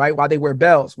you this, right? Why they wear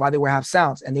bells, why they have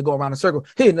sounds, and they go around a circle.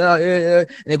 Hey, and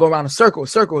they go around a circle.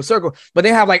 But they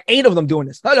have like 8 of them doing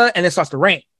this, and it starts to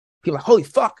rain. People are like, holy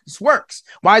fuck, this works.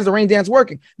 Why is the rain dance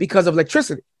working? Because of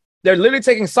electricity. They're literally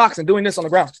taking socks and doing this on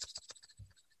the ground.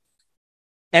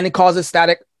 And it causes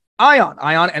static ion.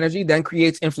 Ion energy then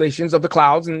creates inflations of the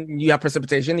clouds, and you have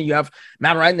precipitation, and you have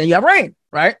magma, and then you have rain,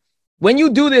 right? When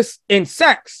you do this in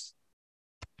sex,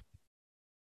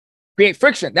 create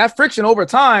friction. That friction over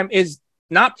time is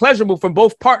not pleasurable for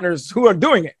both partners who are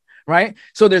doing it, right?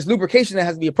 So there's lubrication that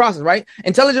has to be a process, right?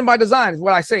 Intelligent by design is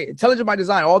what I say. Intelligent by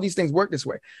design, all these things work this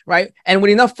way, right? And with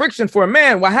enough friction for a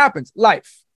man, what happens?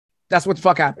 Life. That's what the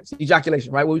fuck happens.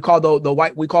 Ejaculation, right? What we call the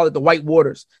white, we call it the white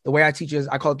waters. The way I teach is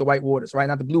I call it the white waters, right?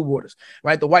 Not the blue waters,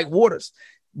 right? The white waters.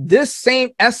 This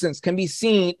same essence can be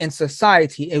seen in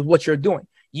society in what you're doing.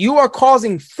 You are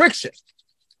causing friction.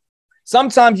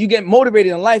 Sometimes you get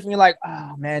motivated in life and you're like,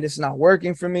 oh man, this is not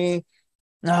working for me.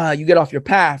 You get off your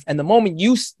path. And the moment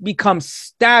you become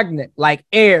stagnant, like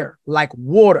air, like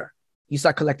water, you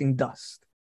start collecting dust.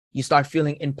 You start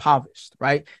feeling impoverished,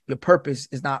 right? Your purpose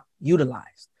is not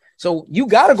utilized. So you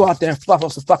got to go out there and fluff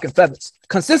off some fucking feathers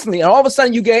consistently. And all of a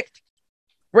sudden you get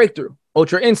breakthrough,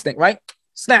 ultra instinct, right?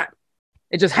 Snap.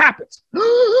 It just happens.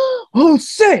 Oh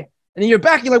shit. And then you're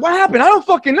back, you're like, what happened? I don't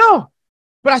fucking know.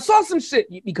 But I saw some shit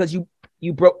because you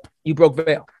broke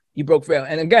veil. You broke veil.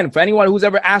 And again, for anyone who's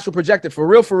ever astral projected, for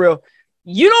real,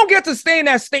 you don't get to stay in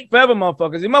that state forever,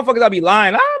 motherfuckers. You motherfuckers, I'll be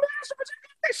lying. I'm astral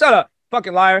projected. Shut up,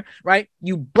 fucking liar, right?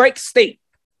 You break state,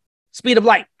 speed of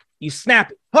light. You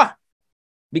snap it,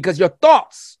 because your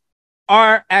thoughts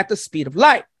are at the speed of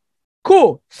light.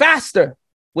 Cool, faster,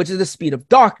 which is the speed of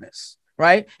darkness.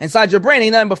 Right? Inside your brain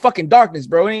ain't nothing but fucking darkness,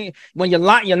 bro. When your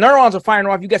neurons are firing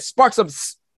off, you get sparks of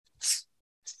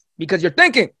because you're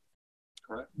thinking.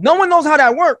 Correct. No one knows how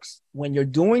that works. When you're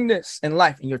doing this in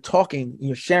life and you're talking, and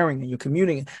you're sharing, and you're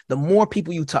communicating, the more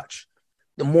people you touch,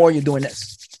 the more you're doing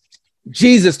this.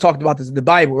 Jesus talked about this in the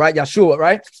Bible, right? Yeshua,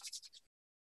 right?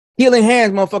 Healing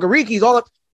hands, motherfucker, Reiki's, all up.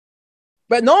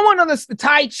 But no one understands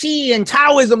Tai Chi and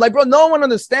Taoism. Like, bro, no one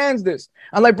understands this.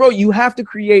 I'm like, bro, you have to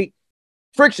create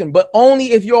friction, but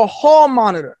only if you're a hall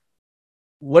monitor.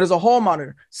 What is a hall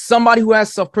monitor? Somebody who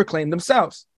has self-proclaimed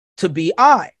themselves to be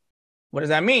I. What does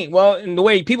that mean? Well, in the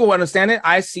way people understand it,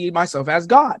 I see myself as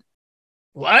God.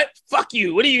 What? Fuck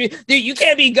you. What do you, dude, you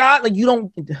can't be God. Like you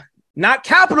don't, not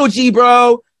capital G,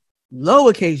 bro.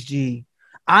 Lowercase G.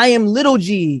 I am little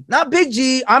G, not big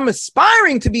G. I'm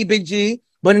aspiring to be big G.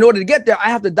 But in order to get there, I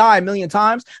have to die a million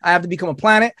times. I have to become a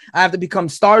planet. I have to become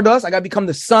stardust. I got to become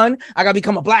the sun. I got to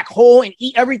become a black hole and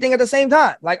eat everything at the same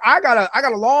time. Like I got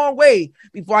a long way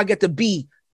before I get to be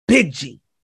big G.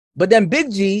 But then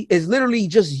big G is literally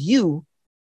just you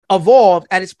evolved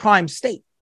at its prime state.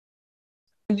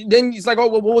 And then it's like, oh,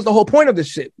 well, what was the whole point of this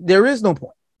shit? There is no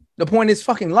point. The point is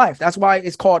fucking life. That's why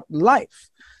it's called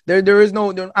life. There is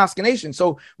no explanation.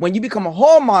 So when you become a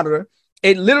hall monitor,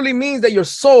 It literally means that your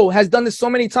soul has done this so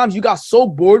many times, you got so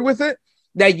bored with it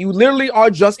that you literally are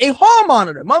just a hall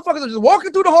monitor. Motherfuckers are just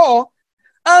walking through the hall.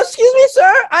 Excuse me,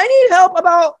 sir, I need help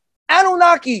about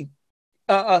Anunnaki.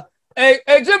 Hey,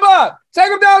 Jim Bob,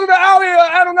 take him down to the alley,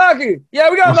 Anunnaki. Yeah,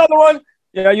 we got another one.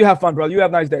 Yeah, you have fun, bro. You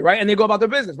have a nice day, right? And they go about their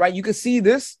business, right? You can see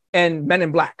this in Men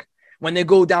in Black. When they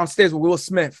go downstairs with Will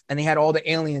Smith and they had all the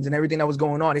aliens and everything that was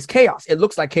going on, it's chaos. It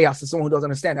looks like chaos to someone who doesn't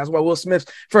understand. That's why Will Smith's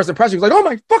first impression was like, oh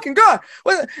my fucking God.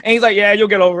 And he's like, yeah, you'll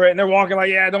get over it. And they're walking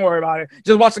like, yeah, don't worry about it.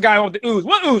 Just watch the guy with the ooze.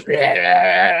 What ooze?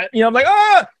 You know, I'm like,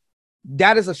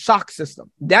 that is a shock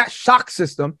system. That shock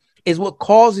system is what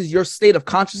causes your state of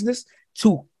consciousness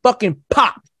to fucking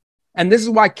pop. And this is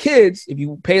why kids, if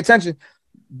you pay attention,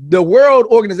 the world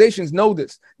organizations know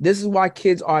this. This is why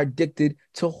kids are addicted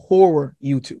to horror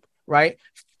YouTube. Right?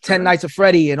 10 Nights of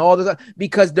Freddy and all this,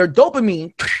 because their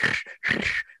dopamine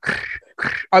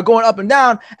are going up and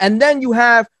down. And then you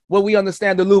have what we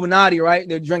understand, the Illuminati, right?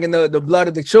 They're drinking the blood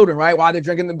of the children, right? Why they're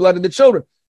drinking the blood of the children?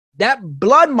 That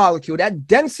blood molecule, that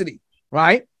density,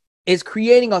 right, is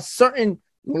creating a certain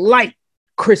light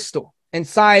crystal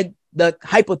inside the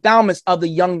hypothalamus of the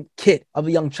young kid, of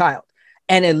the young child.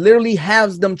 And it literally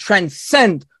has them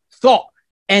transcend thought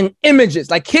and images.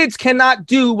 Like kids cannot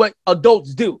do what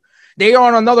adults do. They are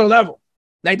on another level.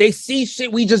 Like they see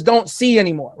shit we just don't see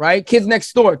anymore, right? Kids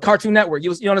Next Door, Cartoon Network.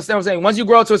 You understand what I'm saying? Once you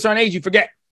grow up to a certain age, you forget.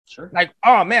 Sure. Like,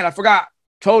 oh man, I forgot.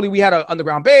 Totally, we had an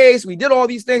underground base. We did all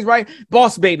these things, right?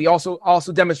 Boss Baby also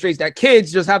demonstrates that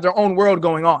kids just have their own world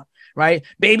going on, right?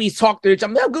 Babies talk to each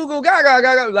other. Google,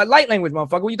 gaga, like light language,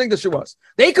 motherfucker. What do you think this shit was?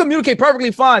 They communicate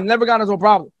perfectly fine. Never got into a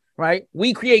problem, right?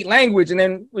 We create language, and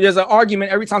then there's an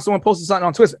argument every time someone posts something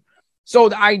on Twitter. So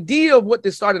the idea of what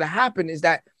this started to happen is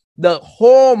that the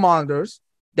hall monitors,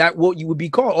 that what you would be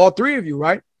called, all three of you,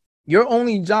 right? Your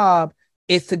only job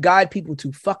is to guide people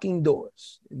to fucking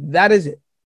doors. That is it.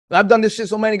 I've done this shit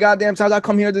so many goddamn times. I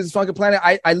come here to this fucking planet.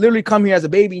 I literally come here as a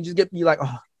baby and just get you like,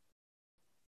 oh,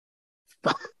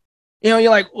 you know,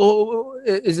 you're like, oh,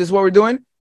 is this what we're doing?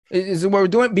 Is it what we're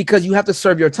doing? Because you have to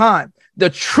serve your time. The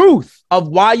truth of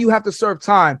why you have to serve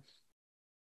time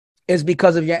is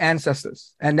because of your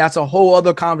ancestors. And that's a whole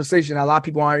other conversation that a lot of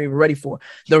people aren't even ready for.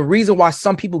 The reason why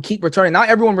some people keep returning, not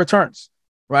everyone returns,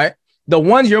 right? The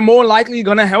ones you're more likely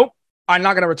going to help are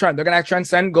not going to return. They're going to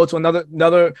transcend, go to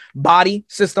another body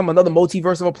system, another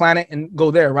multiverse of a planet and go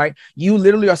there, right? You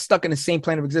literally are stuck in the same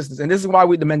plane of existence. And this is why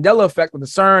the Mandela effect with the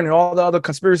CERN and all the other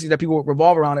conspiracies that people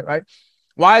revolve around it, right?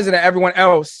 Why is it that everyone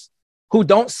else who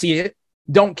don't see it,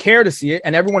 don't care to see it,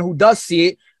 and everyone who does see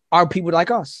it are people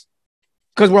like us?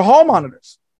 Because we're hall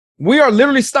monitors. We are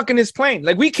literally stuck in this plane.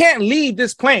 Like we can't leave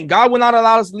this plane. God will not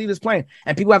allow us to leave this plane.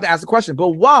 And people have to ask the question, but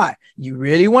why? You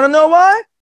really want to know why?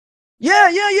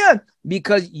 Yeah.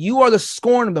 Because you are the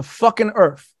scorn of the fucking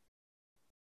earth.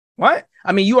 What?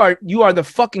 I mean, you are the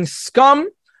fucking scum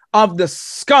of the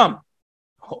scum.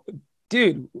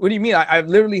 Dude, what do you mean? I've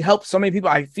literally helped so many people.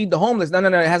 I feed the homeless. No.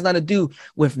 It has nothing to do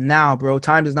with now, bro.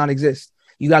 Time does not exist.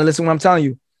 You got to listen to what I'm telling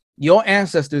you. Your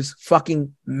ancestors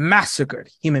fucking massacred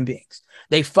human beings.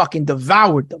 They fucking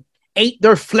devoured them, ate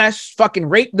their flesh, fucking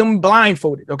raped them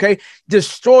blindfolded, okay?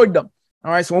 Destroyed them.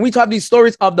 All right. So when we talk these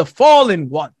stories of the fallen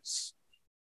ones,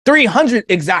 300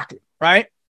 exactly, right?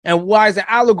 And why is it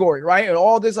allegory, right? And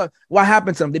all this, what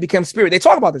happened to them? They became spirit. They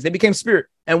talk about this. They became spirit.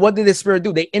 And what did this spirit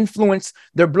do? They influenced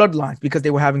their bloodlines because they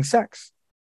were having sex.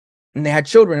 And they had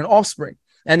children and offspring.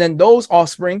 And then those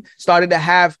offspring started to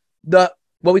have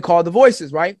what we call the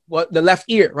voices, right? What the left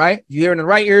ear, right? You hear in the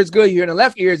right ear is good. You hear in the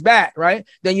left ear is bad, right?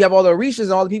 Then you have all the Orishas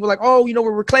and all the people like, oh, you know,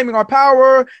 we're reclaiming our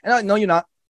power. And no, you're not.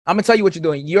 I'm going to tell you what you're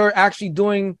doing. You're actually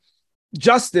doing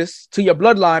justice to your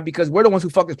bloodline because we're the ones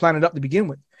who fucked this planet up to begin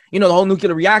with. You know, the whole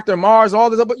nuclear reactor, Mars, all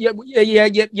this. Yeah.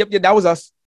 That was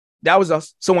us. That was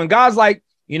us. So when God's like,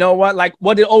 you know what? Like,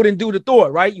 what did Odin do to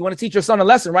Thor, right? You want to teach your son a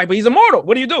lesson, right? But he's immortal.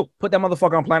 What do? Put that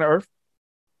motherfucker on planet Earth.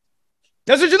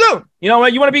 That's what you do. You know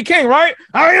what? You want to be king, right?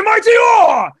 I am mighty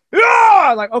Thor.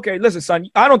 Yeah. Like, okay, listen, son.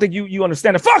 I don't think you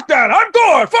understand it. Fuck that. I'm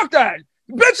Thor. Fuck that.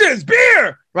 Bitches,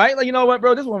 beer. Right? Like, you know what,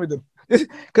 bro? This is what we do.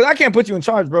 Because I can't put you in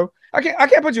charge, bro. I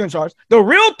can't put you in charge. The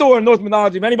real Thor in Norse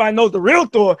mythology, if anybody knows the real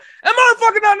Thor, that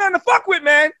motherfucker not nothing to fuck with,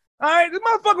 man. All right? This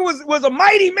motherfucker was a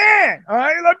mighty man. All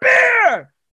right? Like,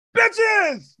 beer.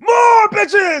 Bitches. More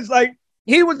bitches. Like,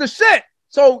 he was the shit.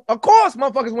 So, of course,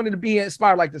 motherfuckers wanted to be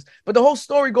inspired like this. But the whole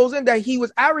story goes in that he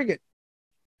was arrogant.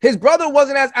 His brother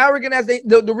wasn't as arrogant as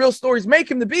the real stories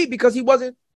make him to be because he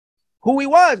wasn't who he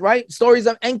was, right? Stories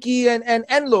of Enki and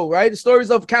Enlil, right? The stories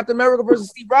of Captain America versus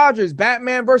Steve Rogers,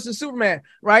 Batman versus Superman,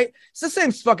 right? It's the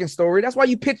same fucking story. That's why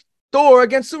you pitch Thor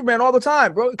against Superman all the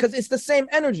time, bro, because it's the same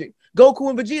energy. Goku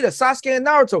and Vegeta, Sasuke and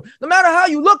Naruto. No matter how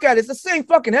you look at it, it's the same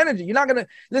fucking energy. You're not gonna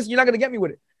get me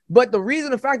with it. But the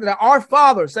reason, the fact that our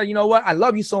father said, you know what, I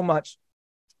love you so much,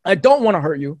 I don't want to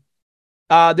hurt you.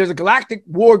 There's a galactic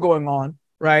war going on,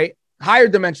 right? Higher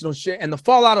dimensional shit, and the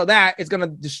fallout of that is gonna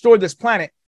destroy this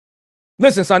planet.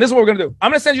 Listen, son, this is what we're gonna do.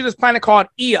 I'm gonna send you this planet called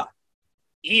Ea.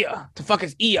 Ea. The fuck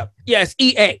is Ea? Yeah, it's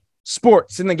EA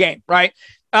Sports in the game, right?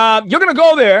 You're gonna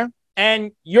go there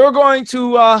and you're going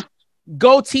to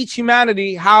go teach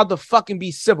humanity how to fucking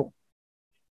be civil.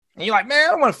 And you're like, man,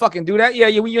 I don't want to fucking do that. Yeah,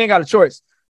 you ain't got a choice.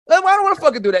 I don't want to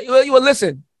fucking do that. You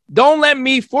listen, don't let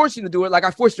me force you to do it like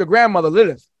I forced your grandmother,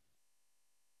 Lilith.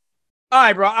 All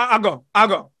right, bro,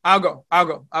 I'll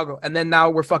go. And then now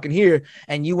we're fucking here,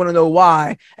 and you want to know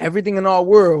why everything in our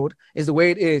world is the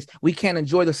way it is. We can't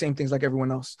enjoy the same things like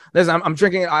everyone else. Listen, I'm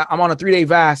drinking, I'm on a 3-day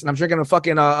fast, and I'm drinking a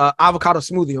fucking avocado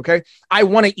smoothie, okay? I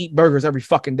want to eat burgers every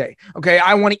fucking day, okay?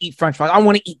 I want to eat french fries. I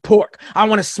want to eat pork. I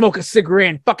want to smoke a cigarette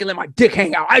and fucking let my dick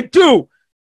hang out. I do,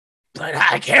 but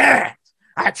I can't.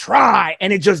 I try,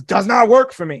 and it just does not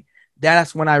work for me.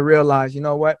 That's when I realized, you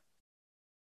know what?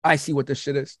 I see what this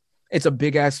shit is. It's a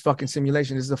big ass fucking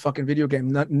simulation. This is a fucking video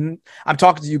game. I'm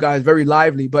talking to you guys very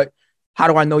lively, but how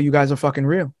do I know you guys are fucking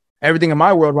real? Everything in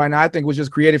my world right now, I think, was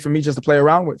just created for me just to play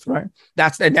around with, right?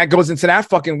 And that goes into that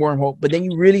fucking wormhole. But then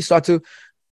you really start to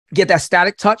get that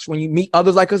static touch when you meet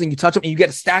others like us and you touch them and you get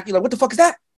a stack. You're like, what the fuck is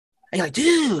that? And you're like,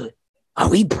 dude, are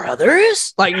we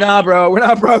brothers? Like, nah, bro, we're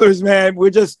not brothers, man. We're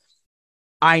just,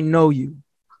 I know you.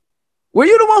 Were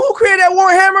you the one who created that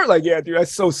Warhammer? Like, yeah, dude, I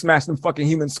so smashed them fucking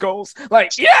human skulls.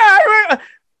 Like, yeah,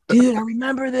 dude, I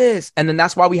remember this. And then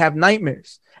that's why we have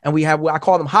nightmares. And we have, I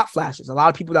call them hot flashes. A lot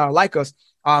of people that are like us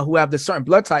who have this certain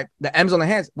blood type, the M's on the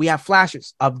hands, we have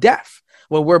flashes of death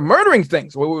where we're murdering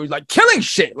things, where we're like killing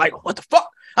shit. Like, what the fuck?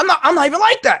 I'm not even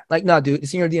like that. Like, no, dude,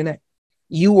 it's in your DNA.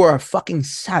 You were a fucking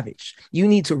savage. You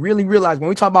need to really realize when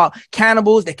we talk about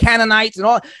cannibals, the Canaanites and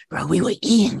all, bro, we were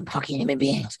eating fucking human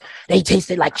beings. They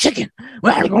tasted like chicken.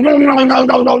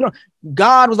 No.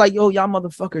 God was like, yo, y'all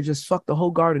motherfucker just fucked the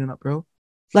whole garden up, bro.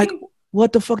 Like,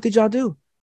 what the fuck did y'all do?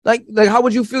 Like, how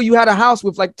would you feel? You had a house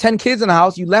with like 10 kids in the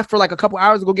house. You left for like a couple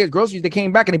hours to go get groceries. They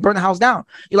came back and they burned the house down.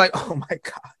 You're like, oh my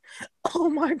God. Oh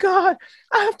my God.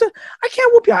 I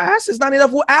can't whoop your ass. There's not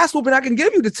enough ass whooping I can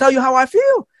give you to tell you how I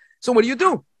feel. So what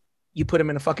do? You put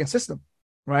them in a fucking system,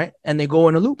 right? And they go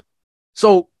in a loop.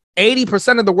 So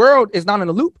 80% of the world is not in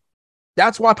a loop.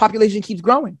 That's why population keeps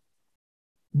growing.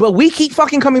 But we keep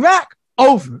fucking coming back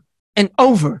over and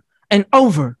over and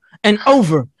over and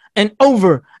over and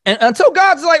over. And until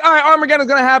God's like, all right, Armageddon's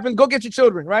going to happen. Go get your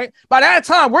children, right? By that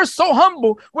time, we're so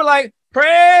humble. We're like,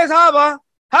 praise Hava.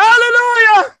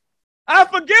 Hallelujah. I've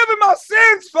forgiven my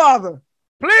sins, Father.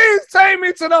 Please take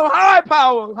me to the high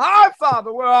power. High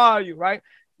Father, where are you? Right?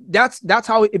 That's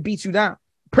how it beats you down.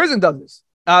 Prison does this.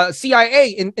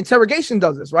 CIA interrogation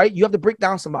does this, right? You have to break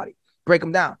down somebody, break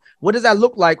them down. What does that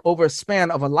look like over a span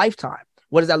of a lifetime?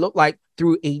 What does that look like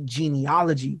through a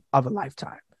genealogy of a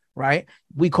lifetime, right?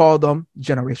 We call them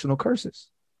generational curses.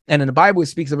 And in the Bible, it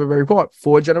speaks of a very important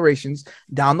 4 generations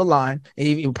down the line. And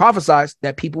it prophesies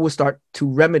that people will start to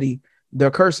remedy their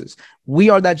curses. We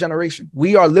are that generation.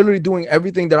 We are literally doing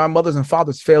everything that our mothers and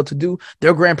fathers failed to do,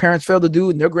 their grandparents failed to do,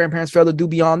 and their grandparents failed to do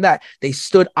beyond that. They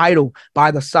stood idle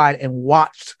by the side and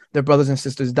watched their brothers and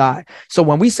sisters die. So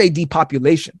when we say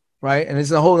depopulation, right, and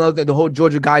it's a whole other, the whole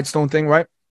Georgia Guidestone thing, right?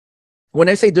 When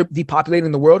they say they're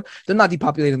depopulating the world, they're not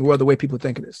depopulating the world the way people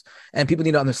think it is. And people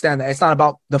need to understand that it's not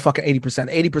about the fucking 80%.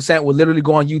 80% will literally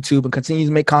go on YouTube and continue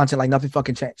to make content like nothing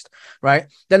fucking changed, right?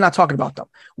 They're not talking about them.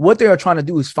 What they are trying to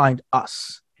do is find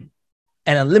us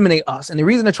and eliminate us. And the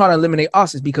reason they're trying to eliminate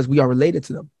us is because we are related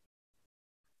to them.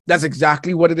 That's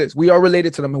exactly what it is. We are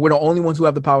related to them, and we're the only ones who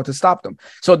have the power to stop them.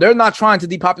 So they're not trying to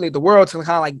depopulate the world to kind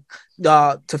of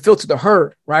like to filter the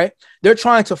herd, right? They're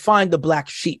trying to find the black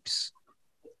sheeps.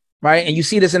 Right. And you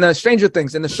see this in the Stranger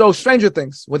Things, in the show Stranger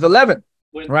Things with 11.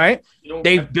 Right.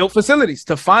 They've built facilities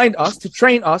to find us, to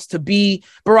train us to be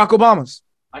Barack Obama's.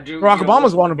 Barack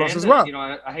Obama's one of us as well. You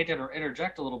know, I hate to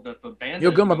interject a little bit, but Bandit,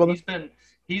 you're good, my brother.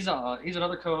 He's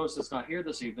another co-host that's not here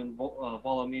this evening.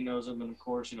 Follow Me knows him, and of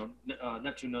course, you know,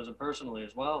 Neptune knows him personally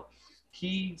as well.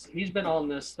 He's been on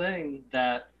this thing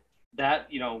that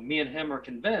you know, me and him are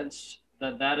convinced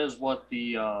that is what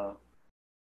the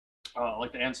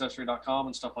like the ancestry.com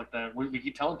and stuff like that. We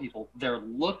keep telling people they're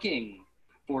looking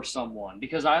for someone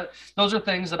because those are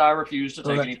things that I refuse to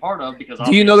take any part of because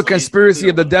do you know the conspiracy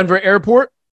of the Denver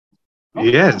airport?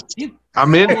 Yes.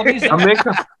 I'm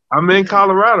in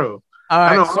Colorado.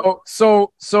 All right.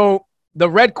 So the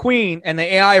Red Queen and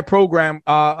the AI program,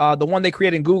 the one they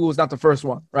created in Google is not the first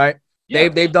one, right? Yeah.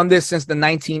 They've done this since the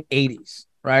 1980s,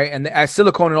 right? And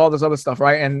silicone and all this other stuff,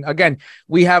 right? And again,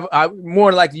 we have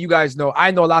more like you guys know.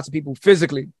 I know lots of people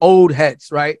physically, old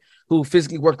heads, right, who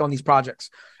physically worked on these projects.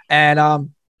 And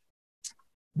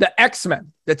the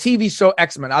X-Men, the TV show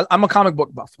X-Men. I'm a comic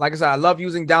book buff. Like I said, I love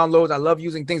using downloads. I love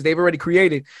using things they've already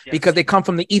created because they come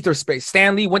from the ether space.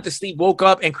 Stan Lee went to sleep, woke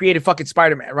up, and created fucking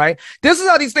Spider-Man, right? This is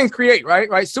how these things create, right?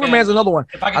 Right. Superman's another one.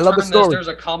 If I can love the turn story. there's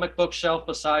a comic book shelf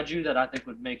beside you that I think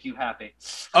would make you happy.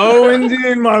 Oh,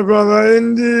 indeed, my brother,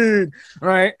 indeed.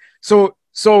 Right. So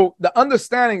the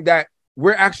understanding that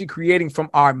we're actually creating from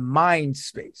our mind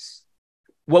space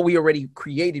what we already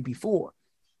created before.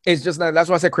 It's just that's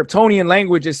why I said Kryptonian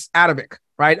language is Arabic,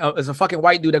 right? It's a fucking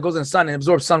white dude that goes in the sun and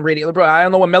absorbs sun radiation. Bro, I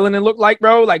don't know what melanin look like,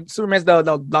 bro. Like Superman's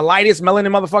the lightest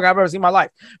melanin motherfucker I've ever seen in my life,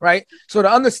 right? So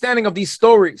the understanding of these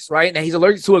stories, right? And he's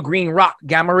allergic to a green rock,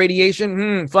 gamma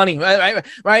radiation. Funny,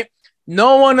 right?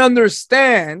 No one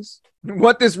understands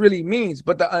what this really means,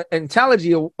 but the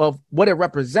intelligence of what it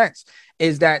represents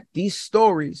is that these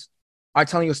stories are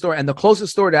telling you a story. And the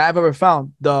closest story that I've ever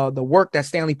found, the work that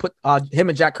Stanley put, him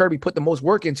and Jack Kirby put the most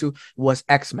work into was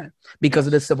X-Men because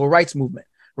of the civil rights movement,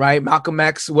 right? Malcolm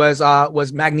X was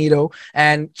Magneto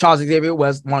and Charles Xavier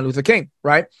was Martin Luther King,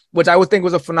 right? Which I would think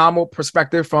was a phenomenal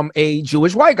perspective from a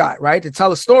Jewish white guy, right? To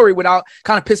tell a story without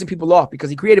kind of pissing people off because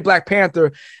he created Black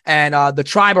Panther and the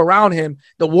tribe around him,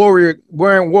 the weren't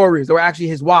warriors. They were actually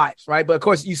his wives, right? But of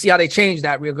course, you see how they changed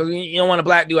that because you don't want a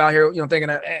black dude out here, thinking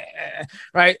that,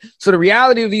 right? So the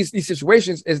reality of these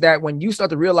situations is that when you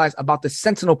start to realize about the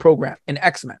Sentinel program in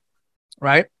X-Men,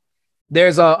 right?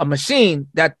 There's a machine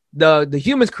that the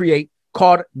humans create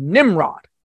called Nimrod.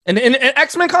 And in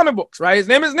X-Men comic books, right? His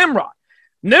name is Nimrod.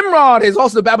 Nimrod is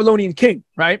also the Babylonian king,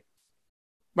 right?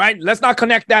 Right? Let's not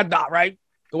connect that dot, right?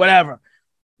 Whatever.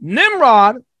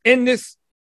 Nimrod in this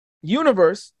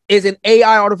universe is an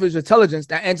AI artificial intelligence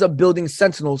that ends up building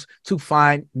sentinels to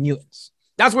find mutants.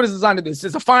 That's what it's designed to do. It's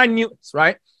just to find mutants,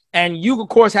 right? And you, of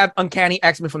course, have Uncanny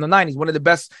X-Men from the 90s, one of the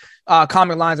best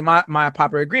comic lines in my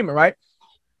popular agreement, right?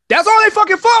 That's all they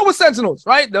fucking fought with Sentinels,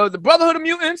 right? The Brotherhood of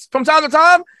Mutants from time to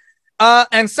time,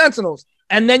 and Sentinels.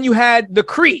 And then you had the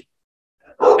Kree,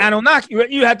 Anunnaki.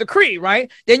 You had the Kree,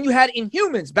 right? Then you had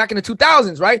Inhumans back in the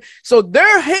 2000s, right? So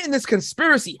they're hitting this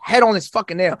conspiracy head on its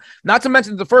fucking nail. Not to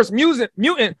mention the first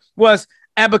mutant was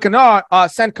Abacanar,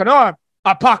 Senkanar,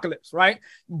 Apocalypse, right?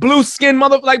 Blue skin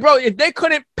like, bro, if they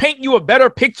couldn't paint you a better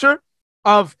picture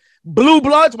of blue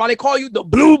bloods, why they call you the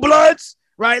blue bloods,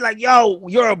 right? Like, yo,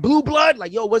 you're a blue blood.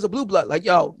 Like, yo, what's a blue blood? Like,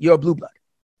 yo, you're a blue blood.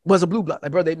 What's a blue blood?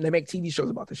 Like, bro, they make TV shows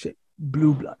about this shit.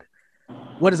 Blue blood.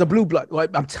 What is a blue blood? Well,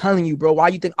 I'm telling you, bro. Why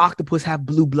you think octopus have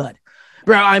blue blood?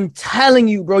 Bro, I'm telling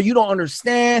you, bro. You don't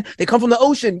understand. They come from the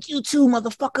ocean. You too,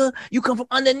 motherfucker. You come from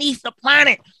underneath the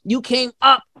planet. You came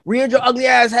up, reared your ugly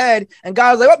ass head, and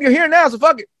God was like, oh, you're here now, so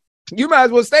fuck it. You might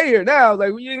as well stay here now.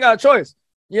 Like, you ain't got a choice.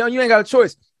 You ain't got a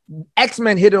choice.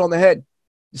 X-Men hit it on the head.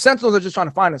 The Sentinels are just trying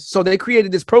to find us. So they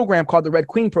created this program called the Red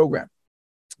Queen program.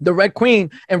 The Red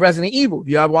Queen in Resident Evil.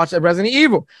 You ever watched Resident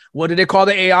Evil? What did they call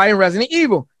the AI in Resident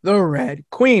Evil? The Red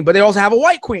Queen. But they also have a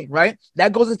White Queen, right?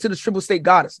 That goes into the triple state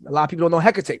goddess. A lot of people don't know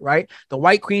Hecate, right? The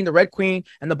White Queen, the Red Queen,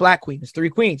 and the Black Queen. It's 3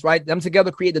 queens, right? Them together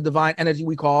create the divine energy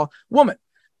we call woman.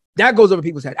 That goes over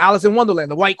people's head. Alice in Wonderland,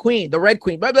 the White Queen, the Red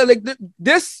Queen. But like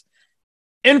this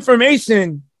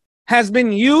information has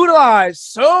been utilized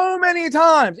so many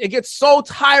times. It gets so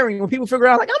tiring when people figure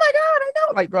out, like, oh my God, I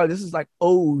know. Like, bro, this is like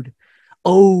old.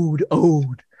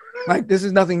 Like, this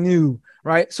is nothing new,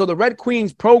 right? So the Red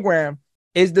Queen's program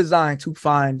is designed to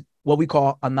find what we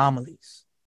call anomalies.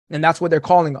 And that's what they're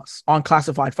calling us on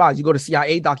classified files. You go to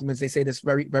CIA documents, they say this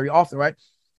very, very often, right?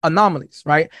 Anomalies,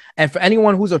 right? And for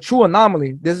anyone who's a true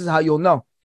anomaly, this is how you'll know.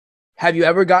 Have you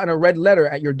ever gotten a red letter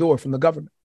at your door from the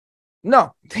government?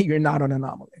 No, you're not an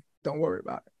anomaly. Don't worry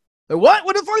about it. Like,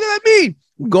 what the fuck does that mean?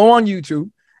 Go on YouTube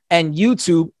and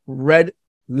YouTube red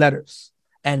letters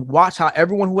and watch how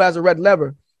everyone who has a red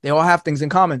letter, they all have things in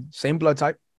common. Same blood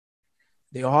type.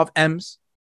 They all have M's,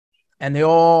 and they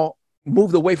all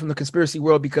moved away from the conspiracy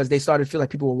world because they started to feel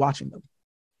like people were watching them.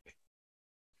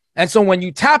 And so when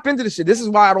you tap into this shit, this is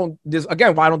why I don't do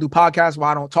podcasts,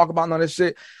 why I don't talk about none of this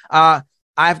shit. I've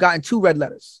gotten 2 red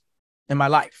letters in my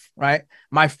life, right?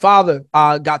 My father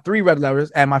got 3 red letters,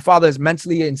 and my father is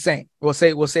mentally insane. We'll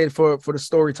say it for the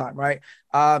story time, right?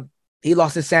 He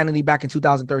lost his sanity back in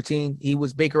 2013. He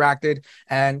was Baker acted,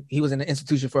 and he was in an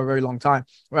institution for a very long time.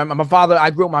 Right? My father,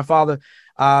 I grew up with my father.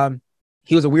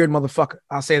 He was a weird motherfucker.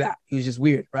 I'll say that. He was just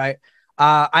weird, right?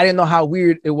 I didn't know how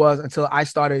weird it was until I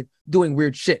started doing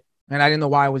weird shit. And I didn't know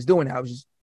why I was doing it. I was just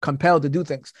compelled to do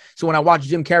things. So when I watched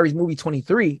Jim Carrey's movie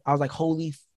 23, I was like,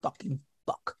 holy fucking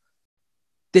fuck.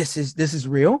 this is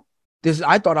real.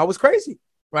 I thought I was crazy,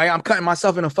 right? I'm cutting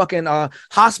myself in a fucking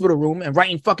hospital room and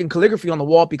writing fucking calligraphy on the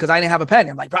wall because I didn't have a pen.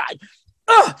 I'm like, right,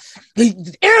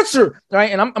 the answer,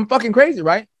 right? And I'm fucking crazy,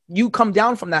 right? You come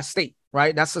down from that state,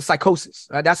 right? That's a psychosis,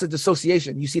 right? That's a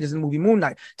dissociation. You see this in the movie Moon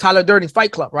Knight, Tyler Durden's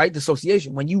Fight Club, right?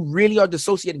 Dissociation. When you really are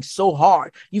dissociating so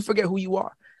hard, you forget who you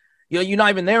are. You're not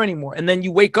even there anymore. And then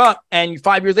you wake up and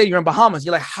 5 years later, you're in Bahamas.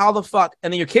 You're like, how the fuck?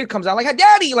 And then your kid comes out like, hey,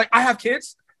 daddy, you're like, I have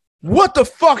kids. What the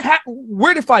fuck?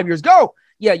 Where did 5 years go?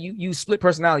 Yeah, you split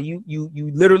personality.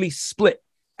 You literally split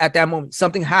at that moment.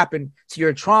 Something happened to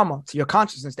your trauma, to your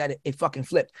consciousness that it fucking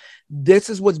flipped. This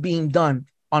is what's being done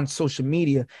on social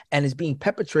media and is being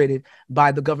perpetrated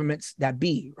by the governments that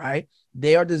be, right?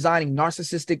 They are designing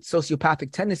narcissistic,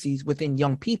 sociopathic tendencies within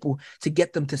young people to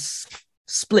get them to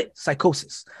split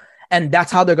psychosis. And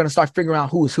that's how they're going to start figuring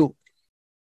out who is who,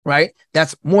 right?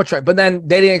 That's more track. But then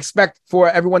they didn't expect for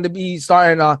everyone to be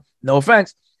starting, no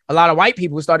offense, a lot of white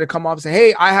people started to come up and say,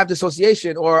 hey, I have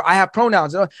dissociation or I have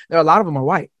pronouns. There are a lot of them are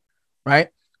white, right?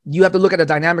 You have to look at the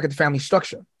dynamic of the family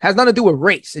structure. It has nothing to do with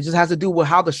race. It just has to do with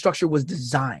how the structure was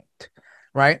designed,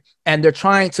 right? And they're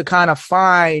trying to kind of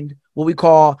find what we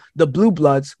call the blue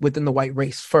bloods within the white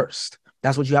race first.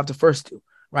 That's what you have to first do.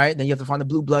 Right? Then you have to find the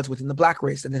blue bloods within the black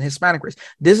race and then Hispanic race.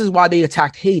 This is why they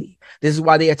attacked Haiti. This is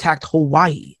why they attacked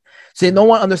Hawaii. So no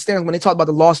one understands when they talk about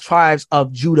the lost tribes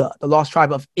of Judah, the lost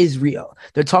tribe of Israel.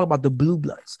 They're talking about the blue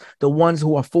bloods, the ones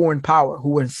who are foreign power,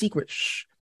 who were in secret,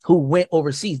 who went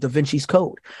overseas, Da Vinci's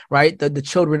Code, right? The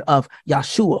children of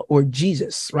Yeshua or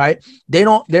Jesus, right? They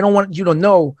don't want you to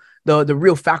know the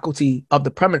real faculty of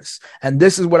the premise. And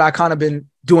this is what I kind of been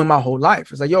doing my whole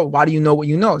life. It's like, yo, why do you know what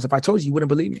you know? As if I told you, you wouldn't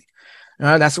believe me.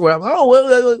 That's where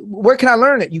where can I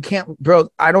learn it? You can't, bro.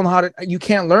 I don't know how to. You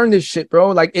can't learn this shit,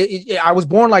 bro. Like I was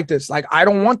born like this. Like I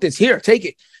don't want this. Here, take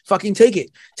it. Fucking take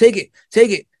it. Take it. Take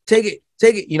it. Take it.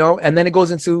 Take it. You know. And then it goes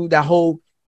into that whole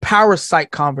parasite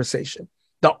conversation.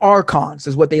 The archons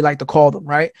is what they like to call them,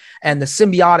 right? And the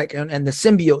symbiotic and the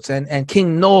symbiotes and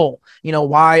King Null. You know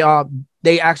why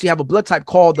they actually have a blood type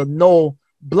called the Null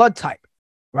blood type,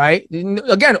 right?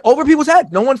 Again, over people's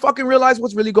head. No one fucking realized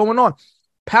what's really going on.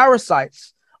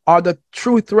 Parasites are the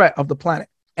true threat of the planet,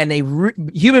 and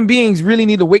human beings really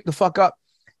need to wake the fuck up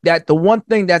that the one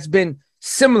thing that's been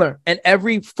similar in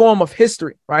every form of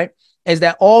history, right, is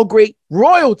that all great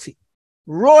royalty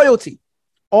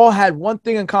all had one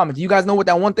thing in common. Do you guys know what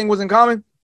that one thing was in common?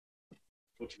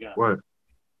 What you got? What?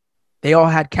 They all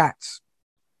had cats,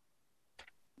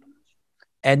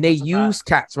 and they use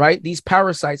cats, right? These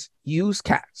parasites use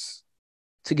cats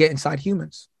to get inside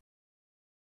humans.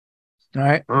 All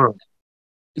right.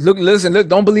 Listen,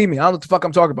 don't believe me. I don't know what the fuck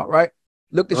I'm talking about, right?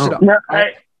 Look this shit up. No,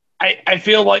 right? I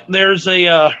feel like there's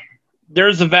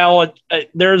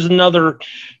another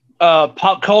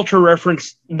pop culture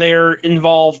reference there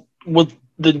involved with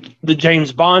the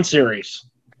James Bond series.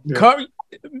 Yeah.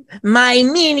 My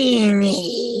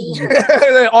mini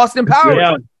Austin Powers,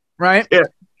 Yeah. right?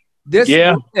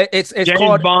 Yeah. It's James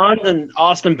called Bond and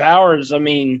Austin Powers. I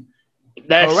mean,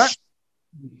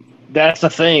 that's a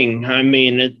thing. I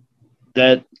mean,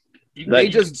 they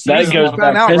just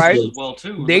found out, right? Well,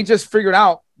 too. They just figured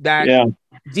out that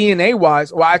DNA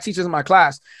wise, well, I teach this in my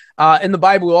class. In the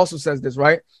Bible, it also says this,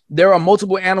 right? There are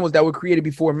multiple animals that were created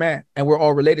before man, and we're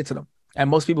all related to them. And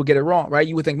most people get it wrong, right?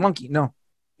 You would think monkey. No.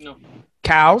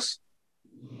 Cows,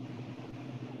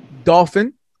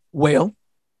 dolphin, whale,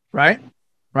 right?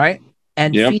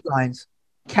 And felines,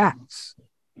 cats,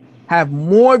 have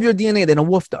more of your DNA than a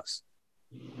wolf does.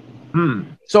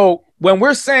 So when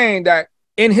we're saying that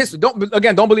in history, don't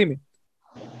believe me.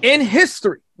 In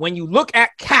history, when you look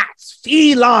at cats,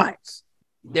 felines,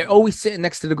 they're always sitting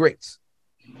next to the greats.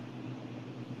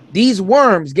 These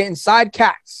worms get inside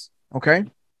cats. Okay.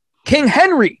 King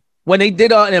Henry, when they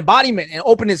did an embodiment and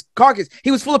opened his carcass,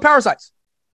 he was full of parasites.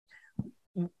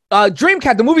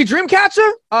 Dreamcat, the movie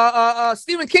Dreamcatcher,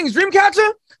 Stephen King's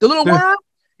Dreamcatcher, the little worm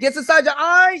gets inside your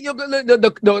eye,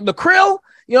 the krill,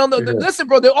 listen,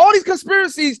 bro, all these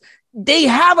conspiracies, they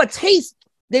have a taste.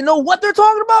 They know what they're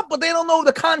talking about, but they don't know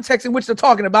the context in which they're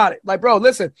talking about it. Like, bro,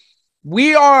 listen,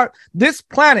 this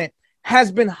planet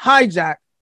has been hijacked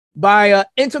by an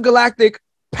intergalactic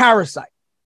parasite,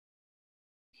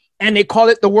 and they call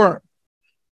it the worm.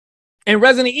 In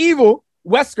Resident Evil,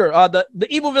 Wesker, the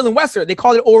evil villain Wesker, they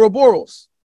call it Ouroboros.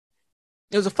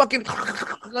 It was a fucking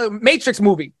Matrix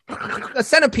movie, a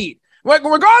centipede.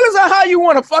 Regardless of how you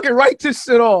want to fucking write this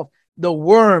shit off, the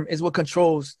worm is what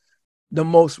controls the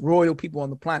most royal people on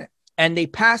the planet. And they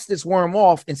pass this worm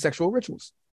off in sexual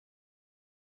rituals,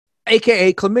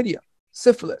 aka chlamydia,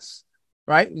 syphilis,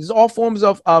 right? These are all forms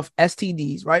of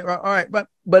STDs, right? All right.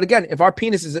 But again, if our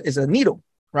penis is a needle,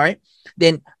 right,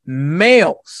 then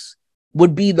males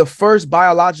would be the first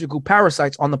biological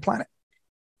parasites on the planet.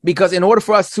 Because in order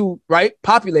for us to, right,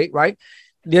 populate, right,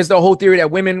 there's the whole theory that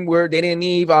women they didn't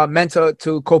need men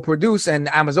to co-produce,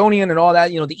 and Amazonian and all that,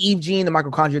 the Eve gene, the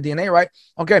mitochondrial DNA, right?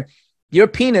 Okay. Your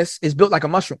penis is built like a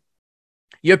mushroom.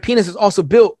 Your penis is also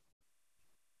built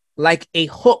like a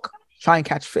hook try and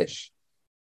catch fish.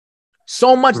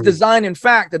 So much design, in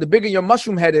fact, that the bigger your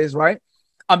mushroom head is, right?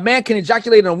 A man can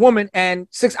ejaculate on a woman, and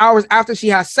 6 hours after she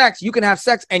has sex, you can have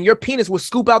sex, and your penis will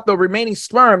scoop out the remaining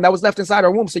sperm that was left inside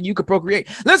her womb so you could procreate.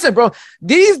 Listen, bro,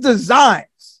 these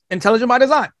designs, intelligent by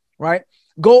design, right,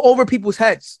 go over people's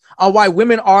heads on why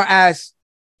women are as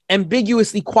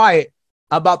ambiguously quiet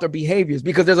about their behaviors.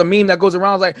 Because there's a meme that goes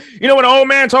around like, what an old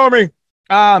man told me,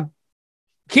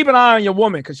 keep an eye on your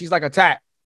woman because she's like a cat.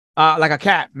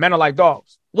 Men are like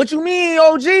dogs. What you mean,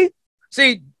 OG?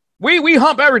 See, we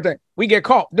hump everything. We get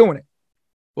caught doing it.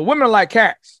 But women are like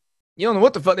cats. You don't know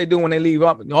what the fuck they do when they leave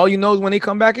up. All you know is when they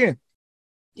come back in.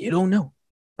 You don't know,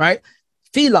 right?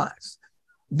 Felines.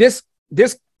 This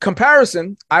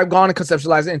comparison, I've gone and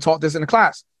conceptualized it and taught this in the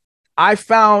class. I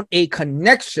found a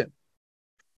connection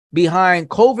behind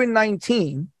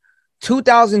COVID-19,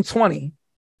 2020,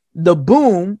 the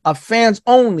boom of fans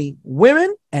only,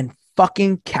 women and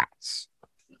fucking cats.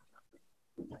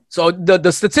 So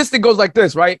the statistic goes like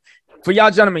this, right? For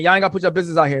y'all gentlemen, y'all ain't got to put your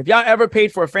business out here. If y'all ever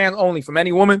paid for a fans only from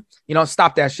any woman,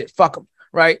 stop that shit. Fuck them,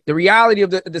 right? The reality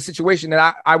of the situation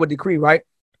that I would decree, right?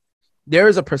 There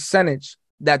is a percentage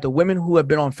that the women who have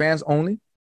been on fans only,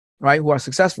 right, who are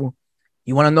successful,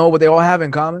 you want to know what they all have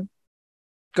in common?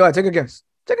 Go ahead, take a guess.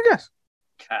 Take a guess.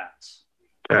 Cats.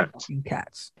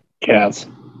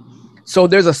 So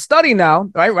there's a study now,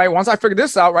 right? Once I figured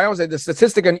this out, right, I was like, the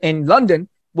statistic in London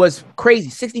was crazy.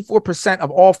 64% of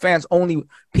all fans only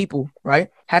people, right,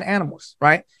 had animals,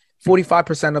 right?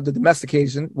 45% of the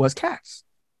domestication was cats.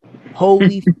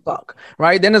 Holy fuck,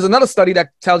 right? Then there's another study that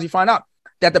tells you, find out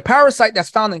that the parasite that's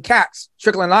found in cats,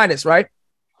 tricholitis, right,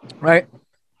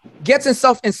 gets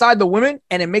itself inside the women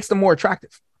and it makes them more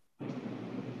attractive.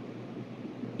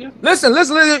 Yeah.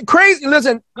 Listen, crazy.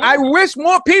 Listen, I wish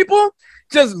more people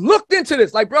just looked into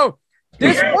this. Like, bro,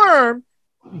 this worm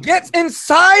gets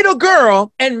inside a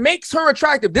girl and makes her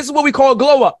attractive. This is what we call a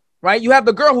glow up, right? You have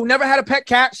the girl who never had a pet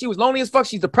cat. She was lonely as fuck.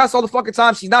 She's depressed all the fucking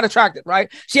time. She's not attractive, right?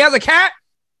 She has a cat,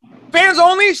 fans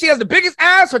only. She has the biggest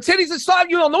ass. Her titties are soft.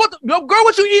 You don't know girl,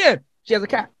 what you eating? She has a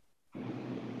cat.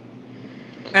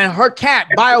 And her cat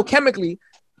biochemically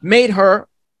made her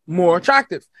more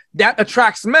attractive. That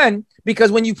attracts men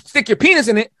because when you stick your penis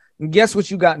in it, guess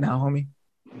what you got now, homie?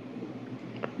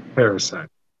 Parasite.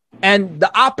 And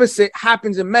the opposite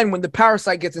happens in men when the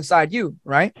parasite gets inside you,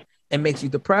 right? It makes you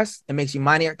depressed, it makes you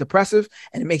maniac depressive,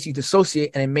 and it makes you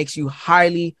dissociate, and it makes you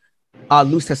highly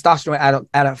lose testosterone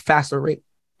at a faster rate.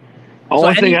 The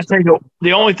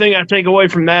only thing I take away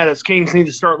from that is kings need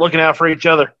to start looking out for each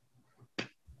other.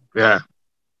 Yeah.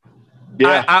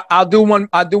 I'll do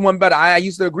one better. I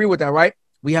used to agree with that, right?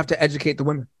 We have to educate the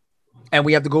women. And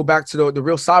we have to go back to the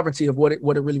real sovereignty of what it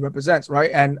really represents,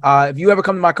 right? And if you ever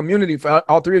come to my community, for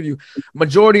all three of you,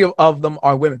 majority of them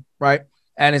are women, right?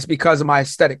 And it's because of my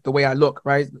aesthetic, the way I look,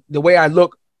 right? The way I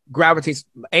look gravitates.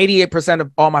 88%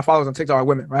 of all my followers on TikTok are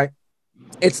women, right?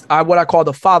 It's what I call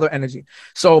the father energy.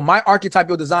 So my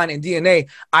archetypal design and DNA,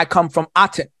 I come from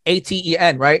Aten,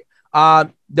 Aten, right?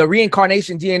 The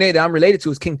reincarnation DNA that I'm related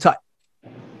to is King Tut.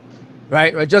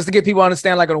 Right? Just to get people to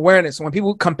understand like an awareness. So when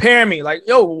people compare me, like,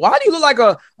 yo, why do you look like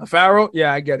a pharaoh?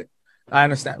 Yeah, I get it. I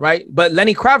understand, right? But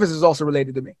Lenny Kravitz is also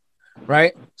related to me,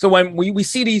 right? So when we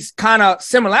see these kind of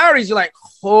similarities, you're like,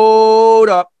 hold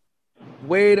up,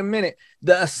 wait a minute.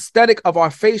 The aesthetic of our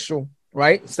facial,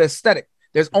 right? It's the aesthetic.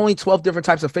 There's only 12 different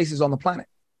types of faces on the planet.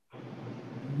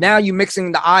 Now you're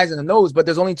mixing the eyes and the nose, but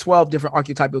there's only 12 different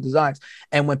archetypal designs.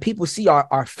 And when people see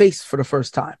our face for the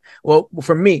first time, well,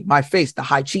 for me, my face, the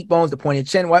high cheekbones, the pointed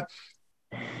chin, what?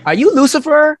 Are you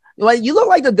Lucifer? Like, you look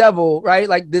like the devil, right?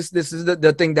 Like this is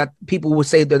the thing that people will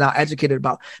say they're not educated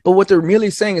about. But what they're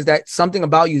really saying is that something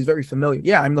about you is very familiar.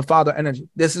 Yeah, I'm the father energy.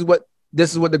 This is what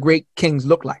the great kings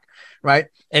look like, right?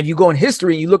 And if you go in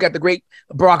history, you look at the great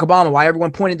Barack Obama, why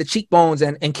everyone pointed the cheekbones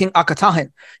and King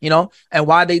Akhenaten, and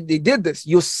why they did this.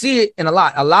 You'll see it in a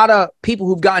lot of people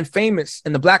who've gotten famous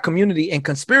in the black community and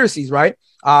conspiracies, right?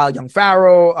 Young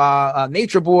Pharaoh,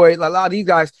 Nature Boy, a lot of these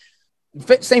guys,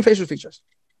 same facial features.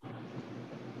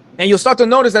 And you'll start to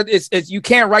notice that it's you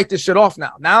can't write this shit off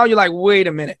now. Now you're like, wait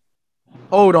a minute,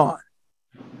 hold on.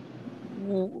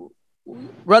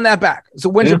 Run that back. So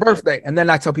when's your birthday? And then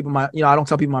I tell people I don't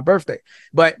tell people my birthday,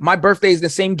 but my birthday is the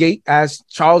same gate as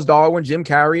Charles Darwin, Jim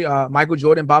Carrey, Michael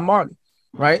Jordan, Bob Marley,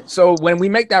 right? So when we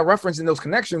make that reference in those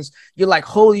connections, you're like,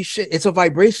 holy shit, it's a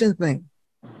vibration thing.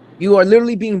 You are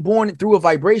literally being born through a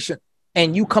vibration,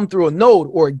 and you come through a node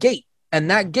or a gate, and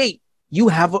that gate, you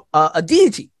have a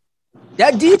deity.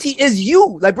 That deity is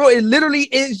you. Like, bro, it literally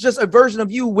is just a version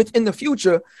of you within the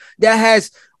future that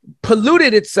has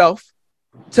polluted itself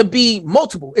to be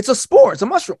multiple. It's a spore. It's a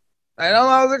mushroom. I don't know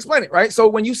how to explain it, right? So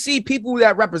when you see people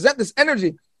that represent this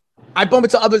energy, I bump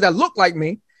into others that look like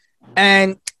me,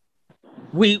 and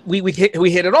we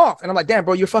hit it off. And I'm like, damn,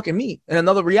 bro, you're fucking me in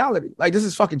another reality. Like, this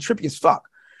is fucking trippy as fuck,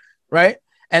 right?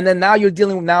 And then now you're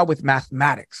dealing with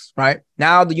mathematics, right?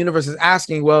 Now the universe is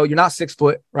asking, well, you're not 6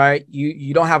 foot, right?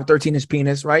 You don't have a 13-inch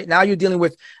penis, right? Now you're dealing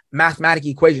with mathematical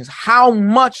equations. How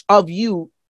much of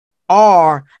you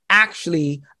are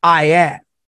actually I am?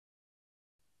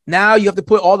 Now you have to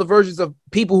put all the versions of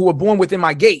people who were born within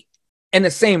my gate in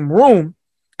the same room,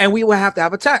 and we will have to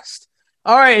have a test.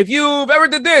 All right, if you've ever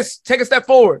did this, take a step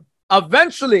forward.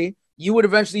 Eventually, you would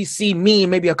eventually see me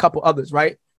and maybe a couple others,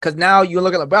 right? Because now you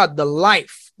look at the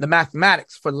life, the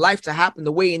mathematics, for life to happen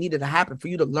the way it needed to happen, for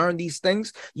you to learn these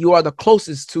things, you are the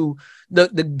closest to the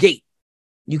gate.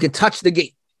 You can touch the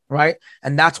gate, right?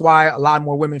 And that's why a lot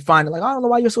more women find it like, I don't know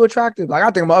why you're so attractive. Like, I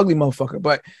think I'm an ugly motherfucker.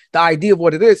 But the idea of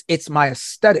what it is, it's my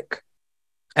aesthetic.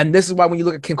 And this is why when you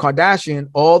look at Kim Kardashian,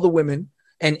 all the women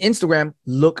and Instagram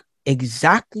look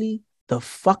exactly the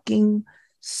fucking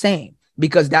same,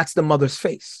 because that's the mother's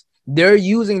face. They're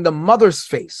using the mother's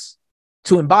face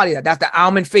to embody that. That's the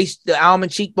almond face, the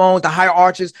almond cheekbones, the higher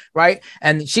arches, right?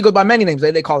 And she goes by many names.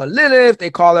 They call her Lilith, they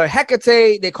call her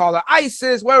Hecate, they call her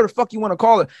Isis, whatever the fuck you want to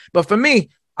call her. But for me,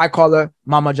 I call her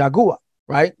Mama Jaguar,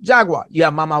 right? Jaguar. You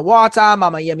have Mama Wata,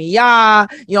 Mama Yemiya,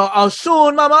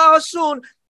 Oshun, Mama Oshun.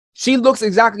 She looks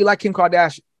exactly like Kim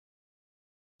Kardashian.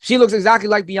 She looks exactly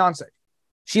like Beyonce.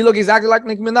 She looks exactly like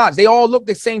Nicki Minaj. They all look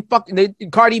the same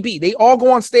Cardi B. They all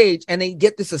go on stage and they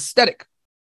get this aesthetic.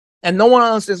 And no one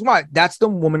understands why. That's the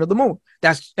woman of the moon.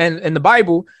 That's and in the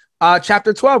Bible,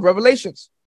 chapter 12,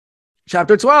 Revelations.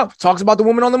 Chapter 12 talks about the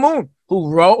woman on the moon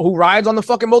who rides on the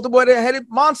fucking multiple-headed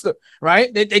monster,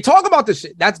 right? They talk about this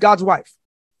shit. That's God's wife.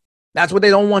 That's what they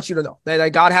don't want you to know. That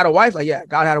God had a wife. Like, yeah,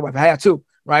 God had a wife. I had two,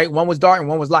 right? One was dark and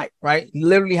one was light, right? He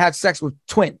literally had sex with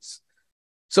twins.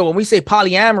 So when we say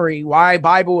polyamory, why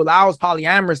Bible allows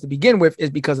polyamorous to begin with is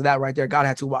because of that right there. God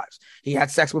had two wives. He had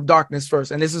sex with darkness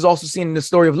first. And this is also seen in the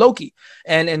story of Loki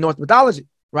and in Norse mythology,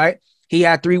 right? He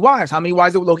had 3 wives. How many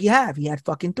wives did Loki have? He had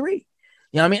fucking 3. You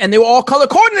know what I mean? And they were all color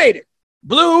coordinated.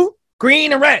 Blue,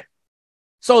 green, and red.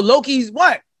 So Loki's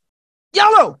what?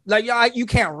 Yellow. Like, you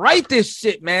can't write this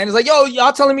shit, man. It's like, yo,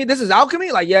 y'all telling me this is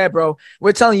alchemy? Like, yeah, bro.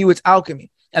 We're telling you it's alchemy.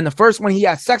 And the first one he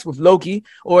had sex with Loki,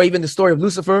 or even the story of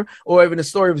Lucifer, or even the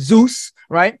story of Zeus,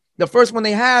 right? The first one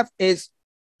they have is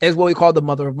what we call the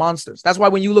mother of monsters. That's why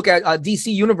when you look at DC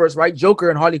Universe, right? Joker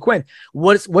and Harley Quinn,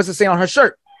 what's it say on her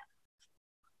shirt?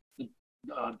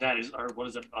 Daddy's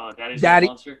Daddy, little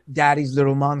monster. Daddy's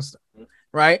little monster,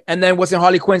 right? And then what's in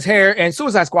Harley Quinn's hair and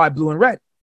Suicide Squad? Blue and red.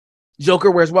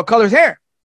 Joker wears what color's hair?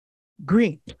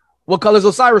 Green. What color's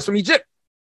Osiris from Egypt?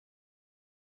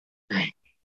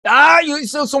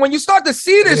 So when you start to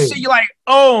see this shit, you're like,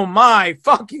 oh my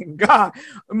fucking God.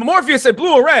 Morpheus said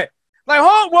blue or red. Like,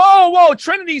 whoa,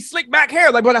 Trinity slick back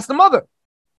hair. Like, bro, that's the mother.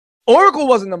 Oracle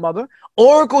wasn't the mother.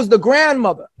 Oracle's the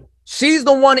grandmother. She's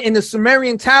the one in the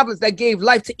Sumerian tablets that gave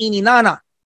life to Ininana,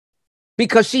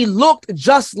 because she looked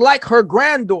just like her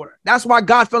granddaughter. That's why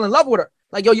God fell in love with her.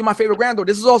 Like, yo, you're my favorite granddaughter.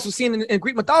 This is also seen in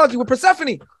Greek mythology with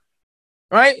Persephone,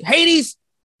 right? Hades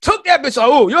took that bitch.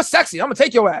 Oh, you're sexy. I'm going to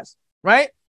take your ass, right?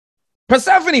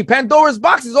 Persephone, Pandora's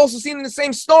box, is also seen in the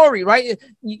same story, right?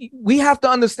 We have to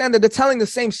understand that they're telling the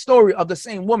same story of the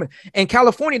same woman. In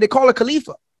California, they call her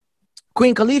Khalifa,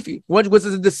 Queen Khalifi, which was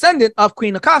a descendant of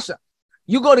Queen Akasha.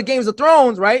 You go to Games of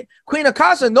Thrones, right? Queen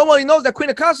Akasha, nobody knows that Queen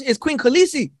Akasha is Queen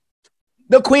Khaleesi,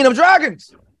 the Queen of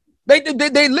Dragons.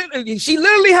 She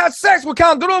literally had sex with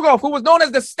Count Drogo, who was known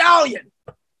as the Stallion,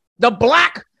 the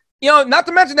Black, not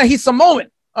to mention that he's Samoan,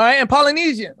 all right, and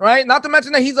Polynesian, right? Not to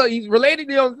mention that he's related,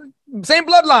 same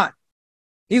bloodline.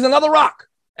 He's another rock.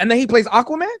 And then he plays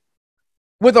Aquaman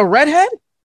with a redhead,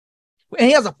 and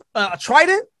he has a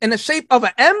trident in the shape of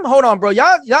an M. Hold on, bro.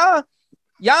 Y'all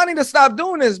need to stop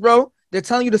doing this, bro. They're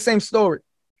telling you the same story,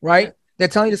 right? They're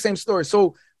telling you the same story.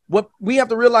 So what we have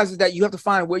to realize is that you have to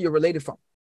find where you're related from.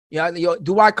 Yeah,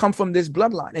 do I come from this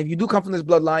bloodline? If you do come from this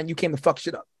bloodline, you came to fuck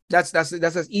shit up. That's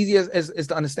as easy as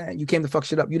to understand. You came to fuck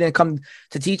shit up. You didn't come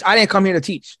to teach. I didn't come here to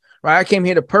teach, right? I came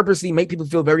here to purposely make people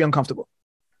feel very uncomfortable.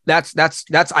 That's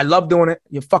I love doing it.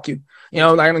 You fuck you. You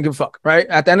know, I don't give a fuck, right?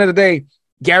 At the end of the day,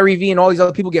 Gary Vee and all these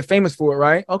other people get famous for it,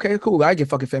 right? Okay, cool. I get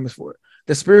fucking famous for it.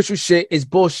 The spiritual shit is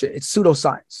bullshit. It's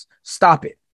pseudoscience. Stop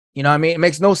it. You know what I mean? It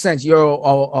makes no sense. You're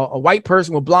a white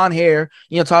person with blonde hair.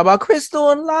 You know, talk about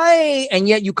crystal and light, and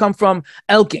yet you come from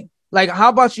Elking. Like, how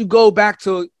about you go back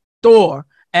to Thor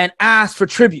and ask for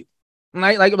tribute?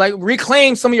 Right? Like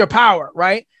reclaim some of your power,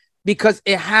 right? Because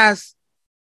it has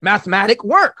mathematic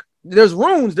work. There's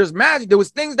runes, there's magic. There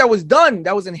was things that was done,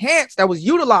 that was enhanced, that was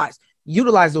utilized.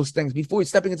 Utilize those things before you're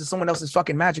stepping into someone else's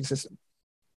fucking magic system.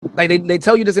 Like they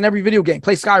tell you this in every video game.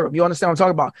 Play Skyrim. You understand what I'm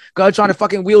talking about? God trying to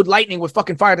fucking wield lightning with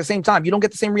fucking fire at the same time. You don't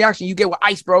get the same reaction you get with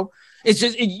ice, bro. It's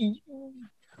just,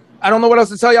 I don't know what else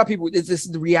to tell y'all people. It's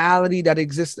just the reality that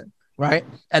exists in, right?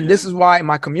 And this is why in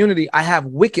my community, I have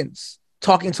Wiccans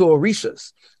talking to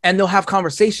Orishas, and they'll have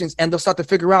conversations and they'll start to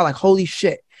figure out like, holy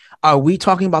shit, are we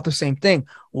talking about the same thing?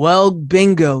 Well,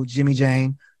 bingo, Jimmy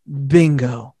Jane,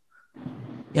 bingo.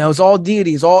 You know, it's all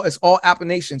deity, it's all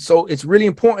appellation. So it's really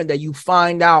important that you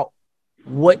find out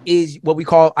what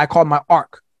I call my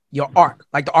arc, your arc,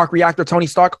 like the arc reactor, Tony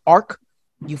Stark arc.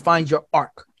 You find your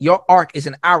arc. Your arc is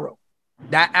an arrow.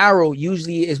 That arrow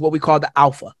usually is what we call the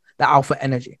alpha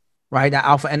energy, right? That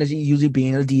alpha energy usually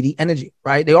being a deity energy,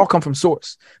 right? They all come from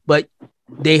source, but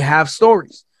they have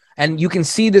stories. And you can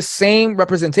see the same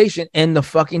representation in the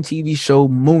fucking TV show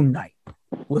Moon Knight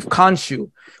with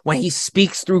Khonshu when he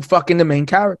speaks through fucking the main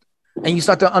character. And you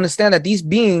start to understand that these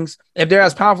beings, if they're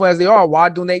as powerful as they are, why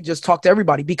don't they just talk to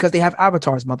everybody? Because they have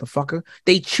avatars, motherfucker.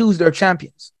 They choose their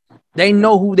champions. They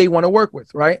know who they want to work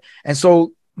with, right? And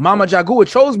so Mama Jagua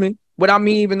chose me without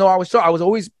me even though I was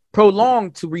always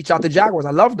prolonged to reach out to Jaguars.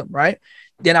 I loved them, right?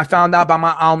 Then I found out about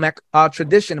my Almec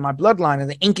tradition and my bloodline and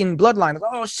the Incan bloodline.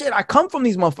 Oh shit, I come from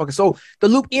these motherfuckers. So the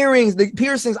loop earrings, the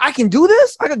piercings, I can do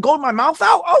this? I can gold my mouth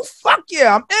out? Oh fuck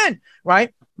yeah, I'm in,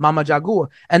 right? Mama Jagua.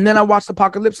 And then I watched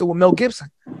Apocalypse with Mel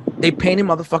Gibson. They painted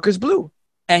motherfuckers blue.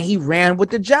 And he ran with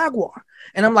the Jaguar.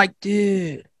 And I'm like,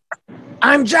 dude,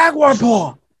 I'm Jaguar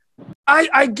Paul.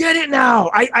 I get it now.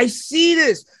 I see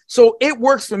this. So it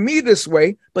works for me this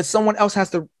way, but someone else has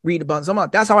to read about someone.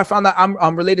 That's how I found out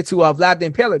I'm related to Vlad the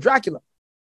Impaler, Dracula,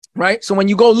 right? So when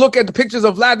you go look at the pictures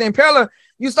of Vlad the Impaler,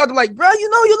 you start to like, bro, you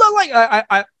know, you look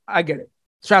like I get it.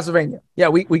 Transylvania. Yeah,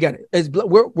 we get it. It's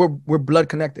we're blood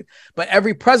connected. But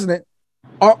every president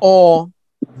are all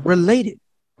related,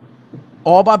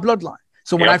 all by bloodline.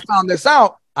 So when I found this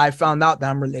out, I found out that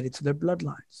I'm related to their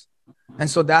bloodlines. And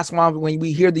so that's why when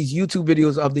we hear these YouTube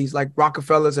videos of these like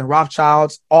Rockefellers and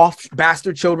Rothschilds, off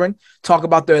bastard children talk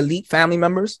about their elite family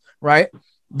members, right?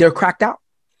 They're cracked out.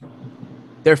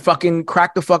 They're fucking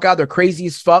cracked the fuck out. They're crazy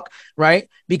as fuck, right?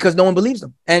 Because no one believes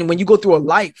them. And when you go through a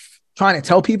life trying to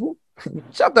tell people,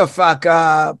 shut the fuck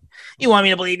up. You want me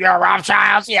to believe you're a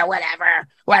Rothschild? Yeah, whatever.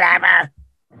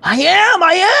 I am.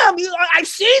 I've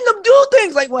seen them do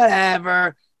things like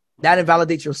whatever. That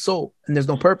invalidates your soul and there's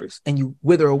no purpose and you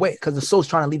wither away because the soul's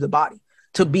trying to leave the body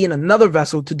to be in another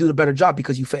vessel to do the better job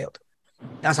because you failed.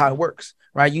 That's how it works,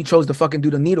 right? You chose to fucking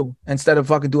do the needle instead of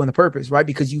fucking doing the purpose, right?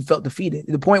 Because you felt defeated.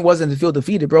 The point wasn't to feel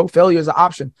defeated, bro. Failure is an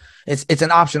option. It's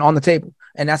an option on the table.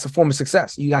 And that's a form of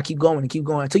success. You got to keep going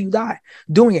until you die.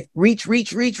 Doing it. Reach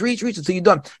until you're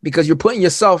done. Because you're putting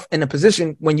yourself in a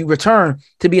position when you return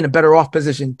to be in a better off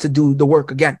position to do the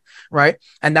work again, right?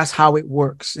 And that's how it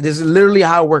works. This is literally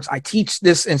how it works. I teach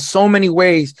this in so many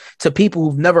ways to people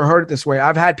who've never heard it this way.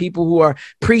 I've had people who are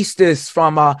priestess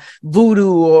from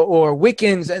voodoo or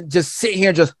Wiccans and just sit here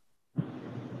and just,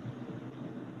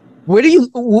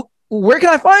 where can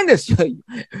I find this?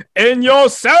 In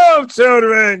yourself,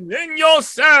 children. In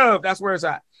yourself. That's where it's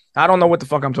at. I don't know what the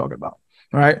fuck I'm talking about.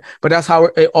 Right. But that's how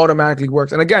it automatically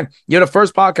works. And again, you're the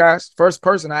first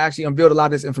person I actually unveiled a lot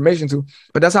of this information to.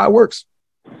 But that's how it works.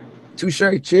 Touche.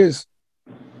 Cheers.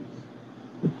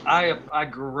 I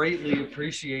greatly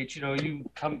appreciate, you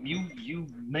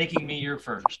making me your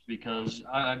first because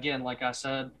again, like I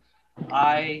said,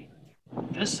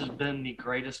 this has been the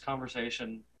greatest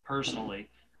conversation personally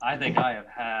I think I have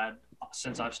had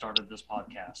since I've started this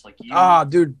podcast. Like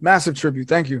dude, massive tribute.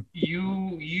 Thank you.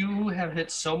 You have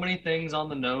hit so many things on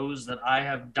the nose that I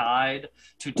have died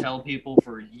to tell people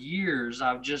for years.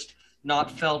 I've just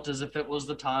not felt as if it was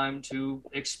the time to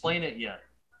explain it yet.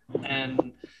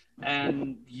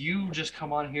 And you just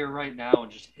come on here right now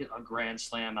and just hit a grand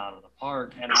slam out of the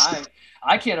park. And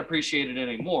I can't appreciate it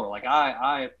anymore. Like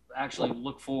I actually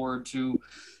look forward to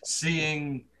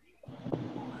seeing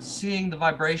the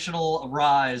vibrational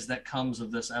rise that comes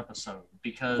of this episode,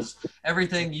 because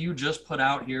everything you just put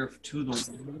out here to the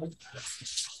world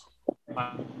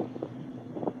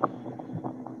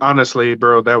Honestly,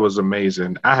 bro, that was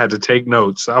amazing. I had to take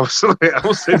notes. I was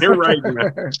sitting here writing.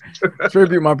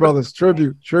 Tribute, my brothers.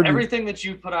 Tribute. Everything that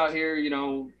you put out here,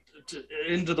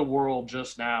 into the world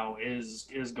just now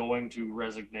is going to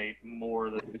resonate more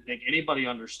than I think anybody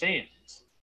understands.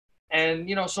 And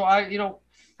so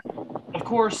of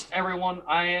course, everyone,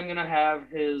 I am gonna have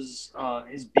his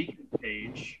Beacon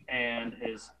page and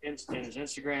his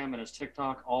Instagram and his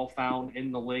TikTok all found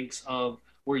in the links of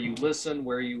where you listen,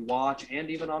 where you watch, and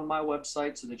even on my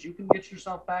website, so that you can get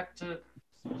yourself back to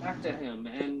him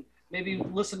and maybe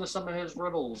listen to some of his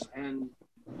riddles and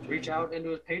reach out into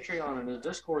his Patreon and his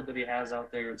Discord that he has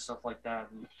out there and stuff like that,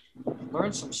 and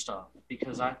learn some stuff,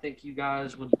 because I think you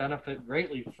guys would benefit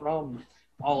greatly from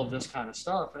all of this kind of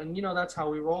stuff. And that's how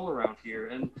we roll around here.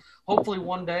 And hopefully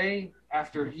one day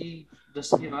after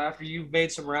after you've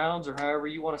made some rounds or however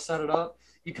you want to set it up,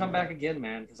 you come back again,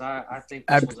 man, because I think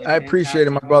this was I appreciate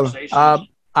it, my brother.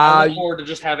 I look forward to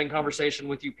just having conversation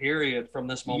with you, period, from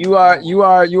this moment. You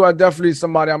are definitely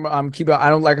somebody I'm keeping. I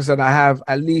don't, like I said, I have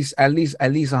at least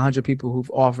 100 people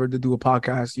who've offered to do a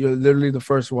podcast. You're literally the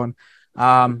first one.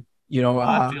 I'm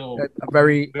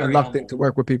very reluctant humble to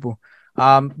work with people.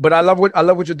 But I love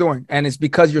what you're doing, and it's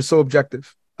because you're so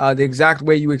objective. The exact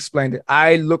way you explained it.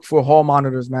 I look for hall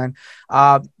monitors, man.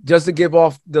 Just to give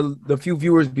off the few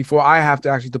viewers before I have to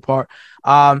actually depart.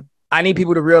 I need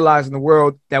people to realize in the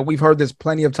world that we've heard this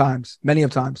many of times.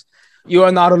 You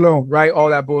are not alone, right? All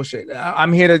that bullshit.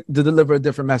 I'm here to deliver a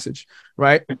different message,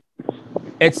 right?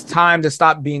 It's time to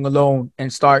stop being alone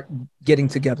and start getting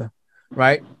together,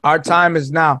 right? Our time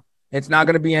is now. It's not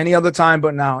going to be any other time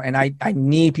but now. And I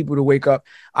need people to wake up.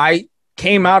 I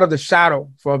came out of the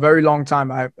shadow for a very long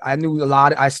time. I knew a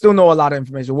lot. I still know a lot of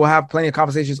information. We'll have plenty of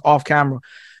conversations off camera,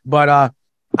 but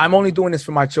I'm only doing this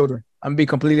for my children. I'm gonna be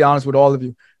completely honest with all of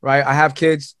you, right? I have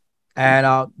kids,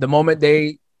 and the moment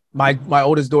my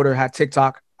oldest daughter had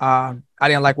TikTok, I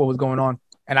didn't like what was going on.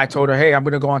 And I told her, hey, I'm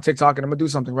going to go on TikTok and I'm going to do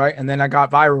something, right? And then I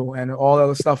got viral and all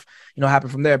other stuff,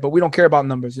 happened from there. But we don't care about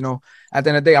numbers, At the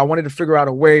end of the day, I wanted to figure out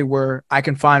a way where I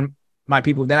can find my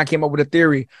people. Then I came up with a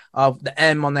theory of the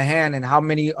M on the hand and how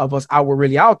many of us were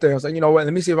really out there. I was like, you know what?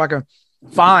 Let me see if I can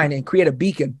find and create a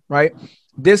beacon, right?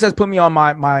 This has put me on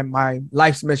my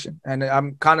life's mission. And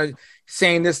I'm kind of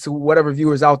saying this to whatever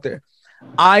viewers out there.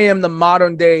 I am the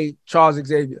modern day Charles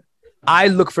Xavier. I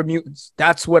look for mutants.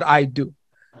 That's what I do.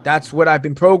 That's what I've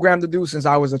been programmed to do since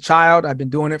I was a child. I've been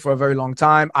doing it for a very long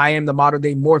time. I am the modern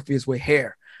day Morpheus with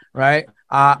hair, right?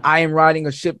 I am riding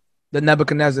a ship, the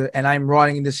Nebuchadnezzar, and I'm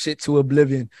riding this shit to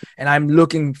oblivion. And I'm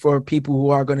looking for people who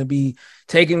are going to be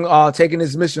taking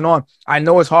this mission on. I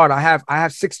know it's hard. I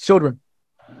have 6 children,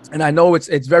 and I know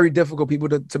it's very difficult, people,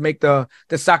 to make the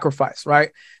sacrifice, right?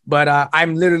 But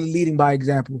I'm literally leading by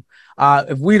example.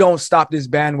 If we don't stop this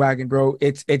bandwagon, bro,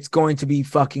 it's going to be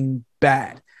fucking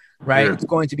bad. Right. Yeah. It's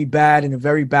going to be bad in a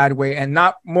very bad way, and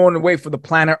not more in a way for the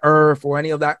planet Earth or any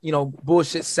of that,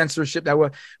 bullshit censorship that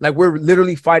we're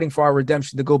literally fighting for our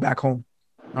redemption to go back home.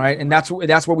 All right. And that's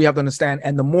what we have to understand.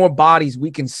 And the more bodies we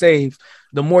can save,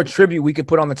 the more tribute we can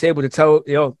put on the table to tell,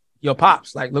 yo,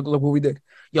 pops, like, look what we did.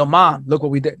 Yo, mom, look what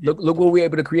we did. Look what we were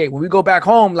able to create. When we go back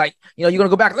home, like, you're going to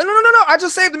go back. No. I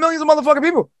just saved the millions of motherfucking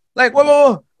people. Like,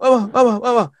 whoa.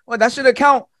 Well, that should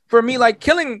account for me, like,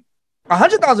 killing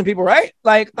 100,000 people, right?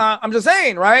 Like, I'm just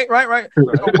saying, right?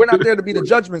 So we're not there to be the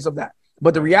judgments of that.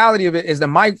 But the reality of it is that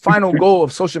my final goal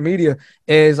of social media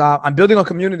is I'm building a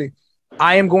community.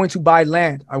 I am going to buy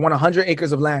land. I want 100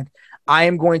 acres of land. I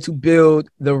am going to build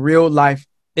the real life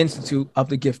Institute of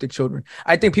the Gifted Children.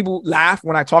 I think people laugh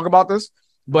when I talk about this,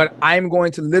 but I'm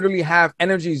going to literally have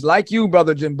energies like you,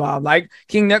 brother Jim Bob, like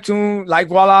King Neptune, like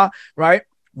Voila, right?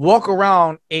 Walk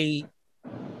around a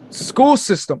school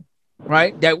system,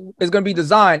 right, that is going to be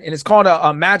designed, and it's called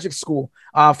a magic school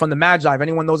from the Magi. If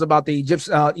anyone knows about the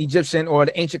Egyptian or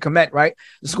the ancient Kemet, right,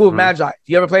 the school of Magi. If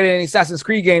you ever played any Assassin's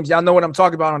Creed games, y'all know what I'm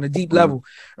talking about on a deep level,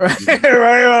 right?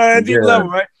 Level,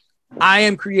 right? I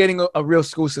am creating a real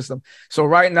school system. So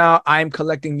right now, I'm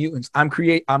collecting mutants. I'm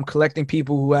collecting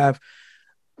people who have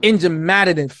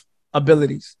imaginative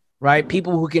abilities, right?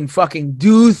 People who can fucking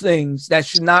do things that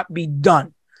should not be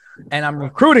done, and I'm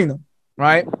recruiting them,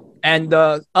 right? And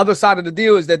the other side of the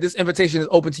deal is that this invitation is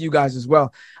open to you guys as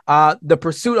well. The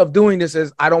pursuit of doing this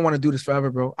is, I don't want to do this forever,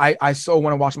 bro. I so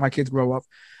want to watch my kids grow up,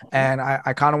 and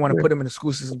I kind of want to put them in a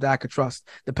school system that I could trust.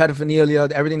 The pedophilia,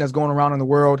 everything that's going around in the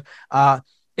world,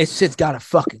 it's shit's got to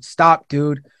fucking stop,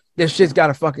 dude. This shit's got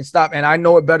to fucking stop. And I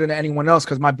know it better than anyone else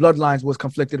because my bloodlines was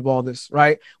conflicted of all this,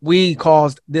 right? We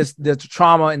caused the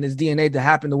trauma and this DNA to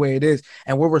happen the way it is.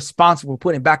 And we're responsible for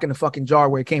putting it back in the fucking jar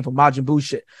where it came from, Majin Buu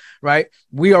shit, right?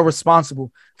 We are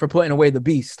responsible for putting away the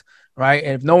beast, right?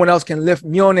 And if no one else can lift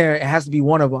Mjolnir, it has to be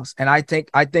one of us. And I think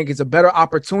it's a better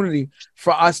opportunity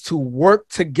for us to work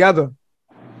together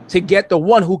to get the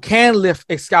one who can lift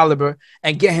Excalibur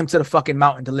and get him to the fucking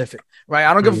mountain to lift it, right?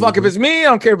 I don't give a fuck if it's me. I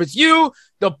don't care if it's you.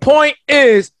 The point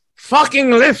is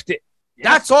fucking lift it.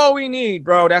 That's all we need,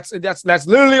 bro. That's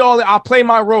literally all. I'll play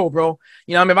my role, bro.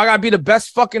 You know what I mean? If I gotta be the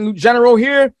best fucking general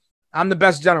here, I'm the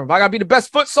best general. If I gotta be the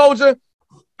best foot soldier,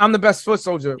 I'm the best foot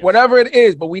soldier. Whatever it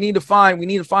is, but we need to find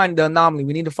the anomaly.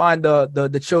 We need to find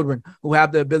the children who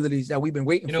have the abilities that we've been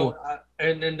waiting for.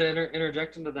 And to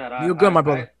interject into that, You're good, my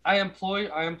brother. I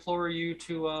implore you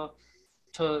to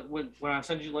when I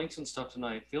send you links and stuff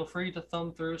tonight, feel free to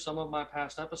thumb through some of my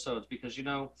past episodes, because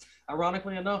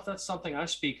ironically enough, that's something I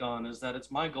speak on, is that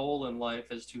it's my goal in life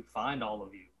is to find all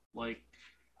of you. Like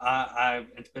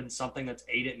it's been something that's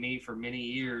ate at me for many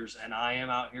years, and I am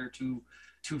out here to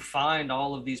find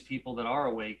all of these people that are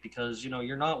awake, because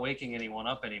you're not waking anyone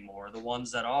up anymore. The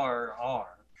ones that are.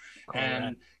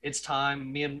 And it's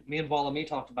time. Me and Valami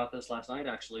talked about this last night,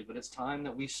 actually, but it's time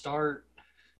that we start.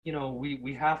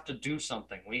 We have to do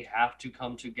something. We have to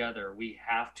come together. We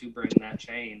have to bring that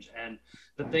change. And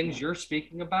the things you're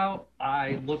speaking about,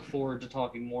 I look forward to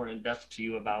talking more in depth to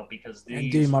you about, because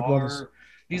these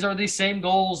are the same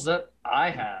goals that I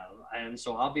have. And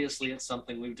so obviously it's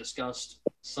something we've discussed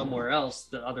somewhere else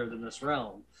other than this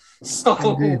realm.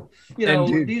 So,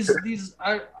 these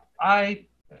I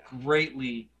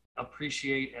greatly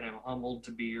appreciate and am humbled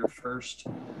to be your first.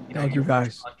 Thank you,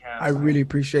 guys. I really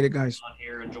appreciate it, guys. On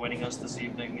here and joining us this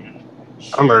evening, and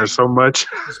I learned so much.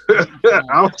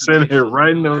 I'm sitting here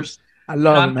writing those. I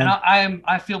love it, man.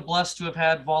 I feel blessed to have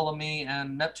had Valami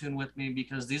and Neptune with me,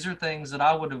 because these are things that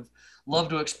I would have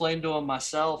loved to explain to him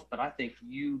myself, but I think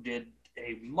you did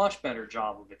a much better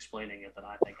job of explaining it than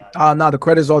I think I did. No, the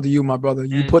credit's all to you, my brother.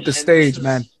 You put the stage,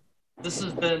 man. This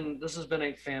has been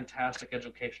a fantastic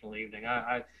educational evening.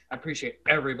 I appreciate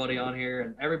everybody on here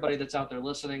and everybody that's out there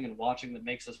listening and watching that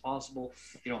makes this possible.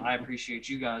 I appreciate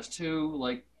you guys too.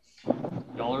 Like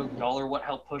y'all are what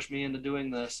helped push me into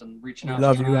doing this and reaching out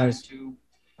love you guys to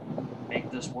make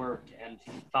this work and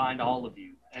find all of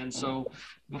you. And so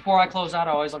before I close out,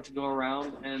 I always like to go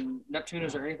around. And Neptune,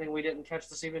 is there anything we didn't catch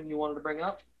this evening you wanted to bring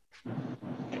up?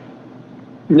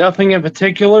 Nothing in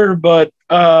particular, but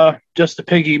just to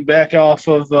piggyback off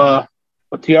of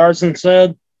what Tiarzan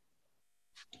said,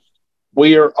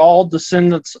 we are all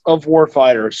descendants of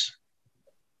warfighters.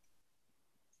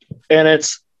 And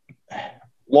it's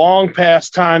long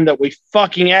past time that we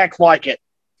fucking act like it.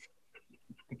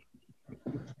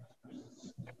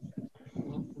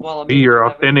 Well, Be your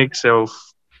authentic self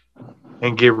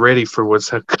and get ready for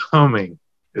what's coming.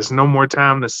 There's no more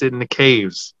time to sit in the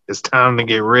caves. It's time to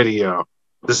get ready, y'all.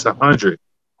 This is 100.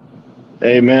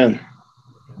 Amen.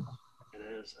 It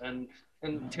is. And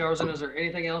Tiarzan, is there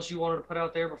anything else you wanted to put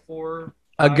out there before?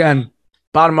 Again,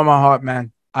 bottom of my heart,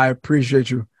 man, I appreciate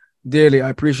you dearly. I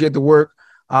appreciate the work.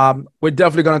 We're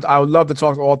definitely I would love to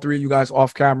talk to all three of you guys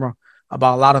off camera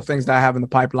about a lot of things that I have in the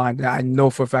pipeline that I know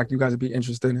for a fact you guys would be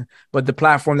interested in. But the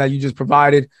platform that you just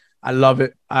provided, I love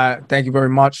it. Thank you very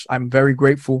much. I'm very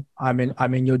grateful. I'm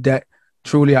in your debt.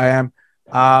 Truly, I am.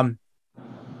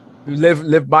 You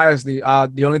live biasly.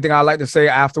 The only thing I like to say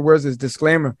afterwards is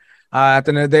disclaimer. At the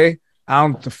end of the day, I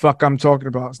don't know what the fuck I'm talking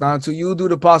about. It's not until you do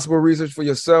the possible research for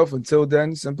yourself. Until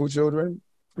then, simple children,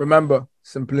 remember,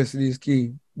 simplicity is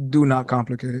key. Do not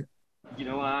complicate it.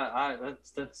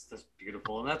 That's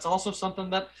beautiful, and that's also something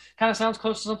that kind of sounds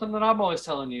close to something that I'm always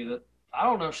telling you, that I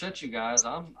don't know shit, you guys.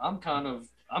 I'm kind of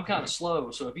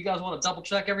slow. So if you guys want to double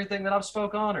check everything that I've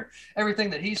spoke on or everything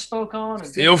that he spoke on,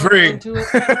 and feel free into it,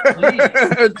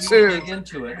 please dig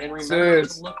into it, and remember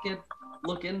to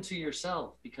look into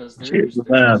yourself, because there's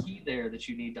a key there that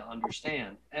you need to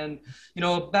understand. And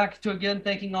back to again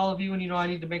thanking all of you, and I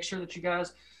need to make sure that you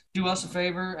guys do us a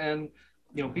favor and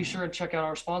be sure and check out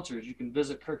our sponsors. You can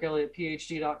visit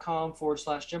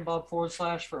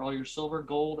kirkelliottphd.com/JimBob/ for all your silver,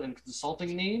 gold, and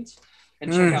consulting needs.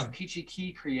 And check out Peachy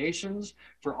Key Creations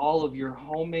for all of your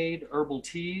homemade herbal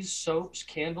teas, soaps,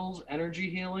 candles, energy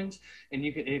healings. And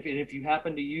you can, if you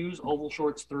happen to use Oval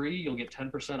Shorts 3, you'll get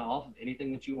 10% off of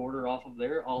anything that you order off of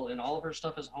there. All of her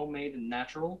stuff is homemade and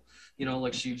natural.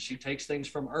 Like she takes things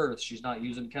from Earth. She's not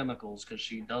using chemicals because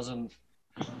she doesn't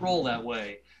roll that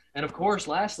way. And of course,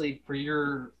 lastly, for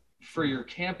your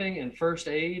camping and first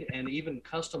aid and even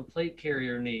custom plate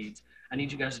carrier needs, I need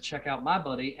you guys to check out my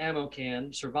buddy Ammo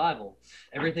Can Survival.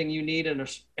 Everything you need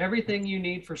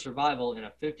for survival in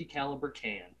a 50 caliber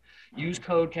can. Use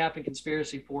code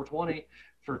CaptainConspiracy420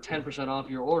 for 10% off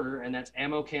your order, and that's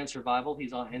Ammo Can Survival.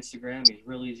 He's on Instagram. He's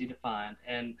really easy to find.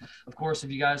 And of course,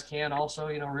 if you guys can also,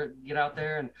 get out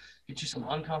there and get you some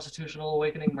Unconstitutional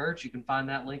Awakening merch. You can find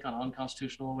that link on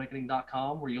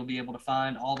unconstitutionalawakening.com, where you'll be able to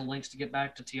find all the links to get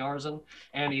back to Tiarzan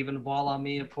and even Voila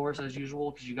Me, of course, as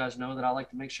usual, because you guys know that I like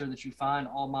to make sure that you find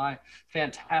all my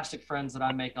fantastic friends that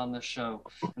I make on this show.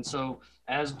 And so,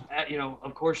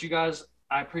 of course, you guys,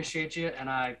 I appreciate you, and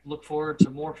I look forward to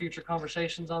more future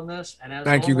conversations on this. And as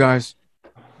Thank you normal, guys.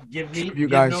 give You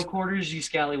guys. no quarters, you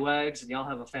scallywags, and y'all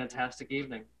have a fantastic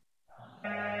evening.